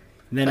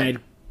 Then I'd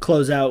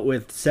close out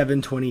with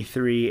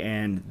 723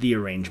 and The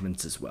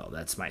Arrangements as well.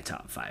 That's my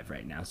top 5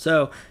 right now.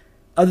 So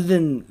other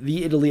than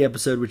the Italy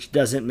episode, which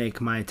doesn't make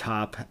my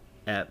top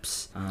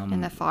eps,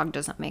 And the Fog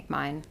doesn't make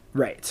mine.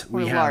 right?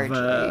 We Or have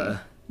largely.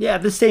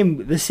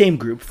 the same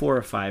group. 4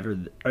 or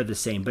 5 are the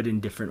same, but in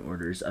different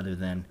orders. Other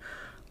than,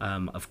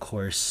 of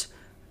course,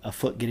 a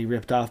foot getting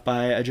ripped off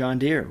by a John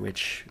Deere,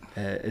 which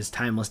is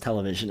timeless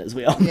television, as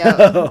we all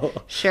know.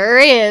 Sure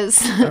is.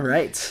 All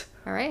right.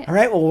 All right. All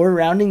right, well, we're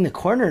rounding the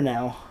corner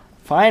now.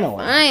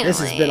 Finally. This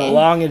has been a Finally.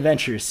 long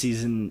adventure,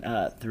 season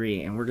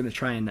 3, and we're going to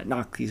try and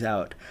knock these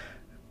out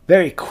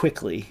very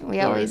quickly.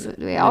 We or always in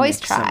the always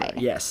next summer. try.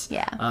 Yes.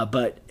 Yeah.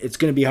 But it's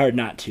going to be hard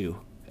not to.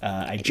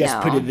 I just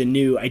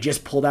know. I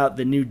just pulled out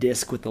the new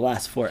disc with the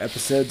last 4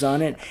 episodes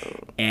on it,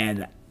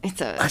 and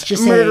It's a let's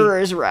just say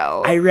murderer's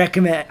row. I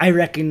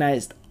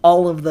recognized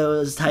all of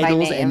those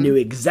titles name. and knew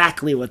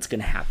exactly what's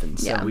going to happen.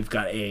 So Yeah. we've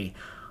got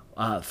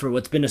for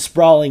what's been a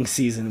sprawling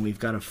season, we've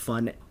got a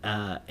fun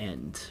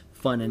and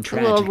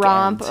tragic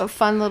a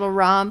fun little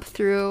romp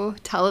through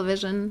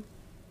television.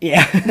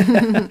 Yeah.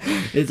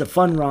 It's a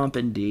fun romp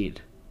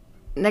indeed.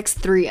 Next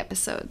 3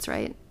 episodes,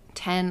 right?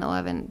 10,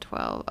 11,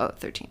 12,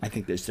 13. I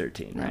think there's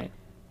 13, right?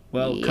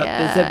 Well, cut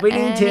this Yeah. if we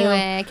need to.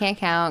 Anyway, I can't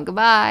count.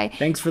 Goodbye.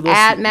 Thanks for listening.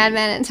 At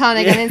Madman and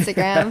Tonic on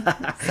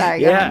Instagram. Sorry,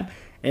 go Yeah. ahead.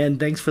 And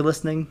thanks for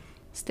listening.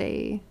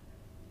 Stay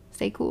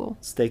cool.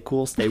 Stay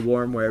cool, stay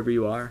warm wherever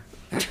you are.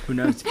 Who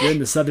knows? If you're in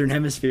the southern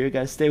hemisphere,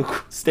 guys, stay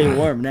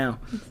warm now.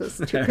 All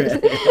right.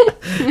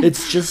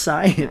 It's just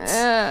science.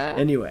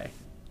 Anyway,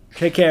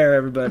 take care,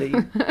 everybody.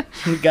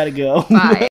 We gotta go. Bye.